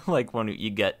rushed. Like when you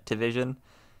get to Vision,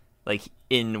 like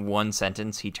in one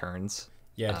sentence he turns.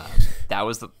 Yeah, that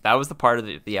was the part of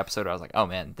the episode where I was like, oh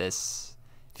man, this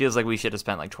feels like we should have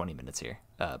spent like 20 minutes here,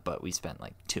 but we spent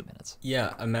like 2 minutes.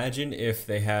 Yeah, imagine if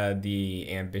they had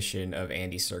the ambition of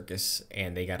Andy Serkis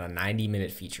and they got a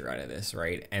 90-minute feature out of this,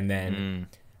 right? And then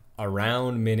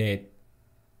around minute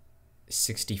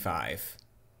 65,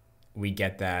 we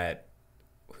get that.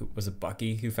 Who was it?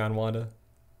 Bucky who found Wanda?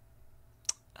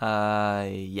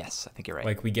 Yes, I think you're right.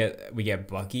 Like we get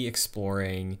Bucky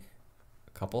exploring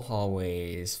a couple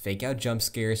hallways, fake out jump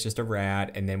scares, just a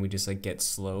rat, and then we just like get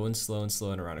slow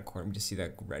and around a corner. We just see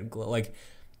that red glow. Like,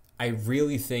 I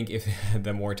really think if it had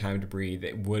the more time to breathe,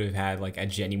 it would have had like a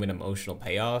genuine emotional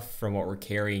payoff from what we're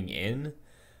carrying in.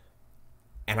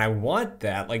 And I want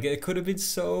that. Like, it could have been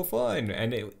so fun,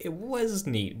 and it was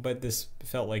neat, but this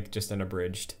felt like just an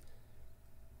abridged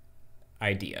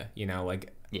idea,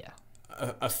 like yeah,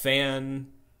 a fan.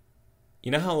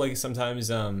 You know how like sometimes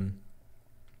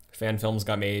fan films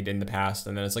got made in the past,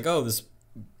 and then it's like, oh, this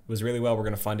was really well, we're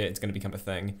gonna fund it, it's gonna become a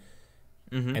thing,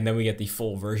 and then we get the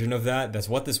full version of that. That's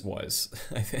what this was,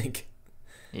 I think.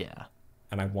 Yeah,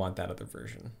 and I want that other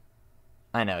version.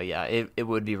 I know. Yeah, it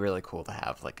would be really cool to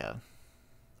have like a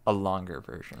longer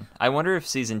version. I wonder if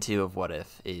season 2 of What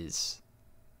If is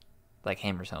like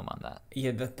hammers home on that.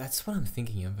 Yeah, that's what I'm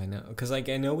thinking of. I know, because like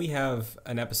I know we have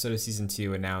an episode of season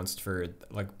 2 announced for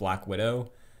like Black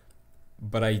Widow,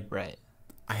 but I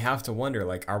have to wonder,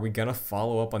 like, are we gonna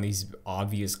follow up on these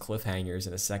obvious cliffhangers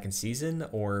in a second season,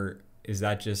 or is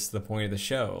that just the point of the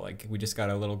show? Like, we just got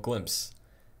a little glimpse.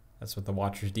 That's what the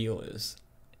Watcher's deal is.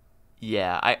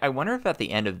 Yeah, I wonder if at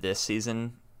the end of this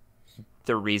season,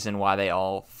 the reason why they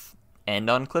all end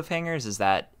on cliffhangers is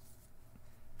that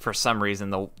for some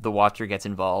reason the Watcher gets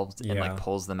involved and like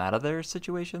pulls them out of their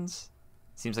situations.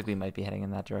 Seems like we might be heading in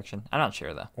that direction. I'm not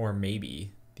sure though. Or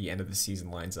maybe the end of the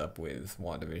season lines up with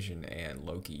WandaVision and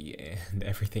Loki and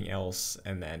everything else,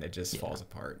 and then it just falls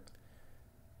apart.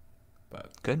 But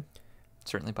good.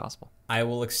 Certainly possible. I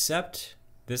will accept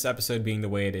this episode being the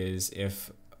way it is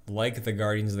if, like the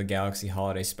Guardians of the Galaxy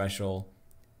holiday special,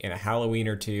 in a Halloween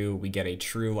or two, we get a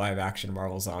true live-action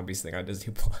Marvel Zombies thing on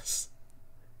Disney Plus.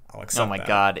 I'll accept that. Oh my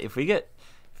god, if we get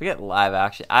live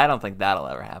action, I don't think that'll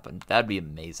ever happen. That'd be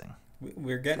amazing.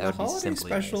 We're getting a holiday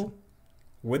special amazing.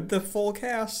 With the full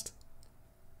cast.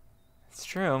 It's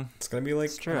true. It's gonna be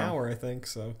like an hour, I think.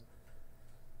 So,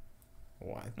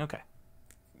 why? Okay.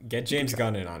 Get James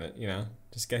Gunn in on it.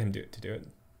 Just get him to do it.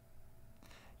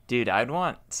 Dude, I'd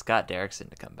want Scott Derrickson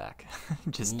to come back.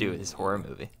 Just do his horror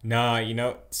movie. Nah,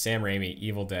 Sam Raimi,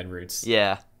 Evil Dead roots.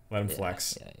 Yeah. Let him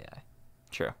flex. Yeah.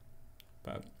 True.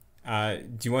 But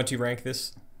do you want to rank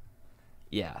this?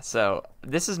 Yeah, so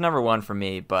this is number 1 for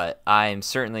me, but I'm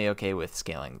certainly okay with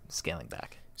scaling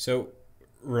back. So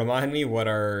remind me what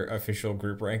our official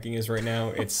group ranking is right now.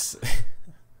 It's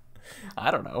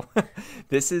I don't know.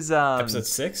 This is episode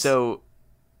 6. So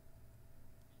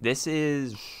this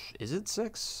is it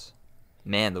 6?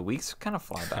 Man, the weeks kind of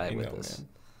fly by with this. Man.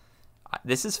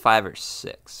 This is 5 or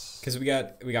 6. Because we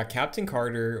got Captain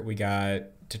Carter, we got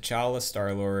T'Challa,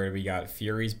 Star-Lord, we got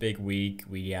Fury's Big Week,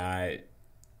 we got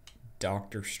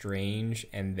Doctor Strange,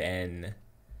 and then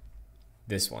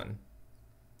this one.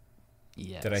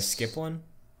 Yes. Did I skip one?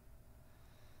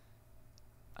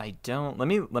 I don't. Let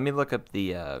me look up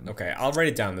the. Okay, I'll write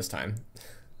it down this time.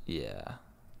 Yeah.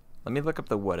 Let me look up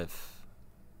the what if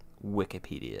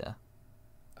Wikipedia.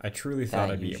 I truly thought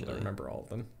That I'd be able to usually- remember all of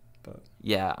them, but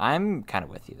Yeah, I'm kind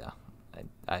of with you though.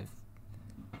 I've.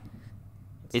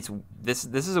 It's this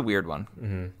is a weird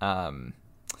one.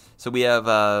 So we have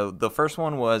the first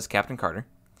one was Captain Carter.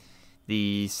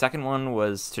 The second one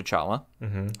was T'Challa,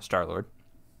 Star-Lord.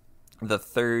 The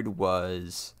third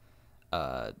was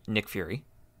Nick Fury.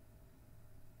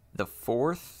 The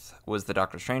fourth was the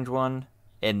Doctor Strange one,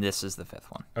 and this is the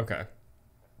fifth one. okay.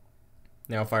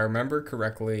 Now, if I remember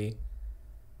correctly,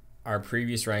 our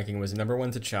previous ranking was number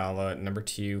 1 T'Challa, number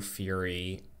 2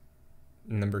 Fury,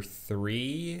 number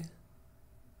 3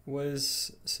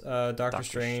 was Doctor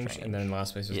Strange, and then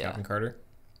last place was Yeah. Captain Carter.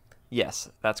 Yes,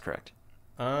 that's correct.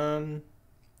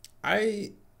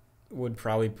 I would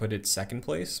probably put it second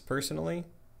place personally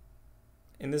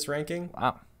in this ranking.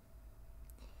 Wow.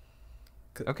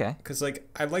 Okay. Because, like,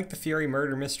 I like the Fury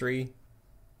murder mystery.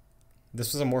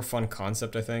 This was a more fun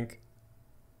concept, I think.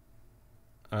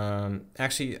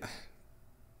 Actually,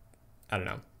 I don't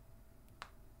know.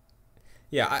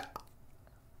 Yeah,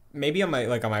 maybe on my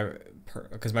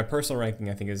because my personal ranking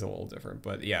I think is a little different.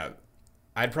 But yeah,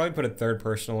 I'd probably put it third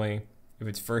personally. If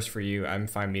it's first for you, I'm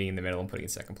fine meeting in the middle and putting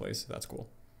it second place. That's cool.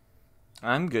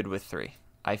 I'm good with 3.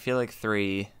 I feel like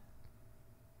 3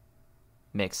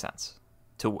 makes sense.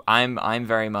 I'm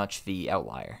very much the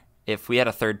outlier. If we had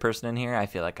a third person in here, I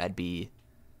feel like I'd be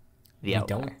the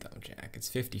outlier. We don't though, Jack. It's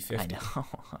 50-50. I know.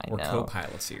 We're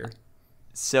co-pilots here.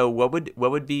 So what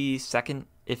would be second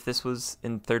if this was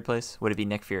in third place? Would it be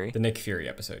Nick Fury? The Nick Fury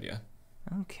episode, yeah.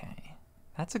 Okay.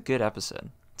 That's a good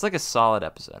episode. It's like a solid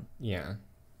episode. Yeah.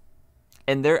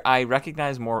 And I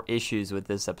recognize more issues with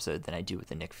this episode than I do with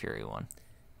the Nick Fury one.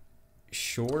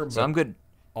 Sure, but So I'm good.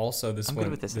 also this I'm good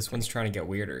one with this one's trying to get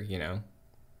weirder, you know.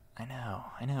 I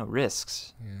know.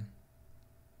 Risks. Yeah.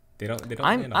 They don't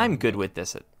I'm good with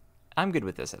this I'm good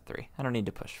with this at 3. I don't need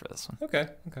to push for this one. Okay.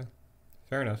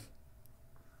 Fair enough.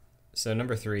 So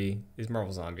number 3 is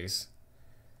Marvel Zombies.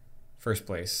 First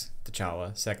place,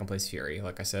 T'Challa. Second place, Fury.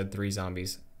 Like I said, 3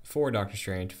 zombies. 4, Doctor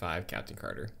Strange. 5, Captain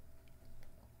Carter.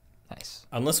 Nice.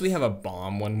 Unless we have a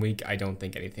bomb one week, I don't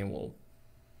think anything will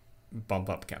bump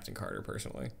up Captain Carter,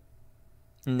 personally.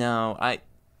 No,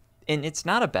 and it's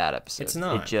not a bad episode. It's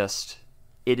not.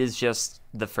 It is just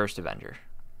the first Avenger.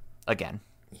 Again.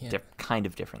 Yeah. Kind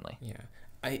of differently. Yeah.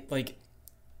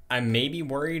 I'm maybe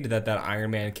worried that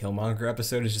Iron Man Killmonger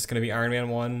episode is just going to be Iron Man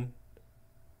 1.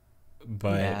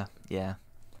 But yeah.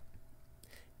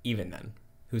 Even then,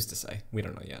 who's to say? We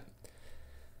don't know yet.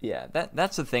 Yeah,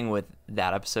 that's the thing with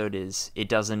that episode is it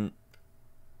doesn't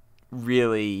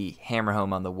really hammer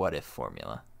home on the what if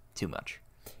formula too much.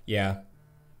 Yeah.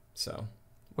 So.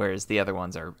 Whereas the other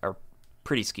ones are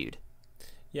pretty skewed.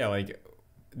 Yeah, like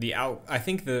I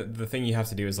think the thing you have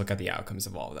to do is look at the outcomes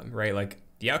of all of them, right? Like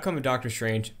the outcome of Doctor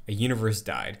Strange, a universe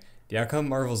died. The outcome of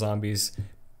Marvel Zombies,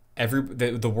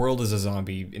 the world is a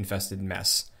zombie infested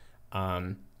mess.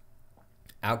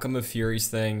 Outcome of Fury's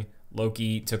thing,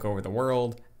 Loki took over the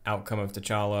world. Outcome of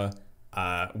T'Challa,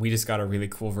 we just got a really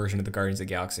cool version of the Guardians of the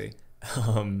Galaxy,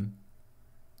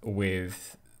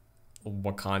 with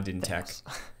Wakandan tech.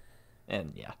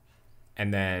 And yeah.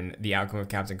 And then the outcome of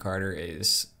Captain Carter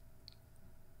is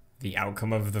the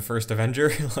outcome of the first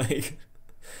Avenger, like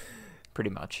pretty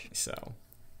much. So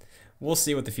we'll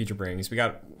see what the future brings. We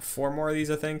got 4 more of these,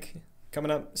 I think,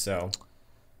 coming up. So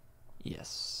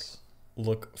yes.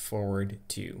 Look forward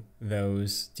to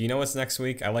those. Do you know what's next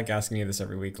week? I like asking you this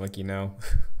every week, like you know.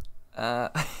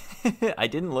 I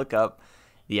didn't look up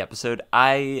the episode.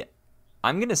 I'm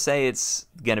gonna say it's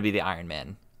gonna be the Iron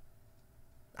Man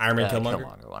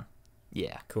Killmonger one.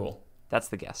 Yeah, cool. That's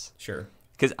the guess. Sure.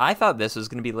 Because I thought this was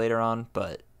gonna be later on,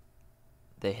 but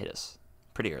they hit us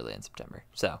pretty early in September.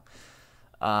 So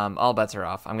all bets are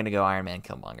off. I'm gonna go Iron Man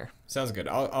Killmonger. Sounds good.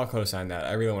 I'll co-sign that.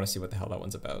 I really want to see what the hell that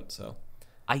one's about. So.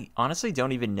 I honestly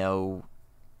don't even know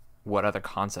what other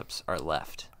concepts are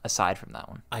left aside from that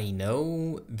one. I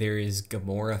know there is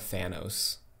Gamora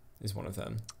Thanos is one of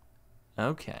them.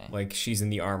 Okay. Like she's in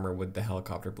the armor with the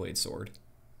helicopter blade sword.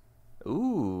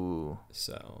 Ooh.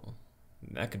 So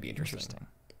that could be interesting.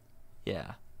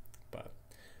 Yeah. But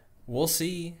we'll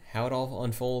see how it all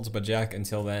unfolds. But Jack,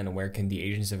 until then, where can the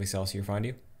Agents of Excelsior find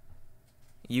you?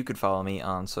 You could follow me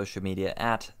on social media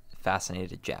at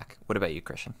FascinatedJack. What about you,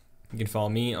 Christian? You can follow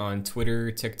me on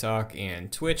Twitter, TikTok,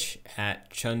 and Twitch at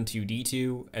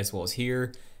Chun2D2, as well as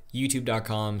here,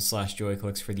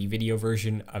 youtube.com/joyclicks for the video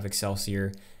version of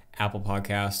Excelsior, Apple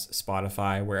Podcasts,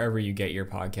 Spotify, wherever you get your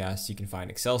podcasts, you can find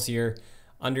Excelsior.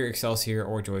 under Excelsior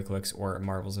or JoyClicks or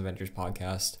Marvel's Avengers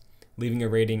podcast. Leaving a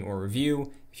rating or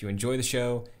review if you enjoy the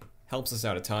show helps us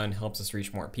out a ton, helps us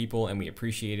reach more people, and we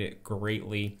appreciate it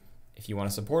greatly. If you want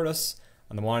to support us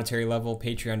on the monetary level,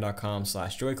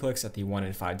 patreon.com/joyclicks at the $1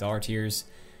 and $5 tiers.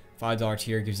 $5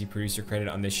 tier gives you producer credit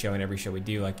on this show and every show we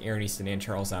do, like Aaron Easton and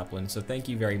Charles Applin. So thank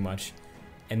you very much.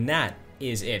 And that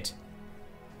is it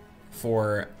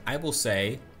for, I will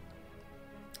say,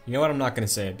 you know what, I'm not going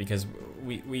to say it because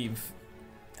we've,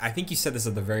 I think you said this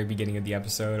at the very beginning of the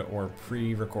episode or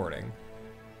pre-recording.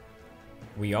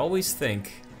 We always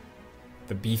think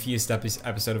the beefiest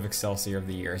episode of Excelsior of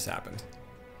the year has happened.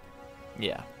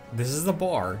 Yeah. This is the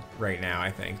bar right now,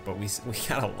 I think, but we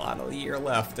got a lot of the year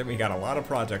left, and we got a lot of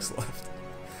projects left.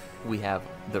 We have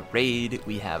The Raid,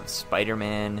 we have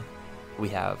Spider-Man, we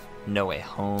have No Way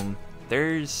Home.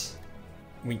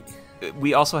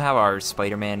 We also have our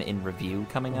Spider-Man in review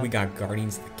coming up. We got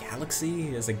Guardians of the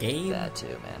Galaxy as a game. That too,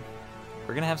 man.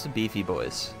 We're gonna have some beefy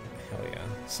boys. Hell yeah.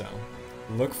 So,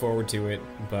 look forward to it,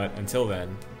 but until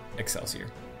then, Excelsior.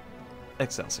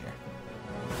 Excelsior.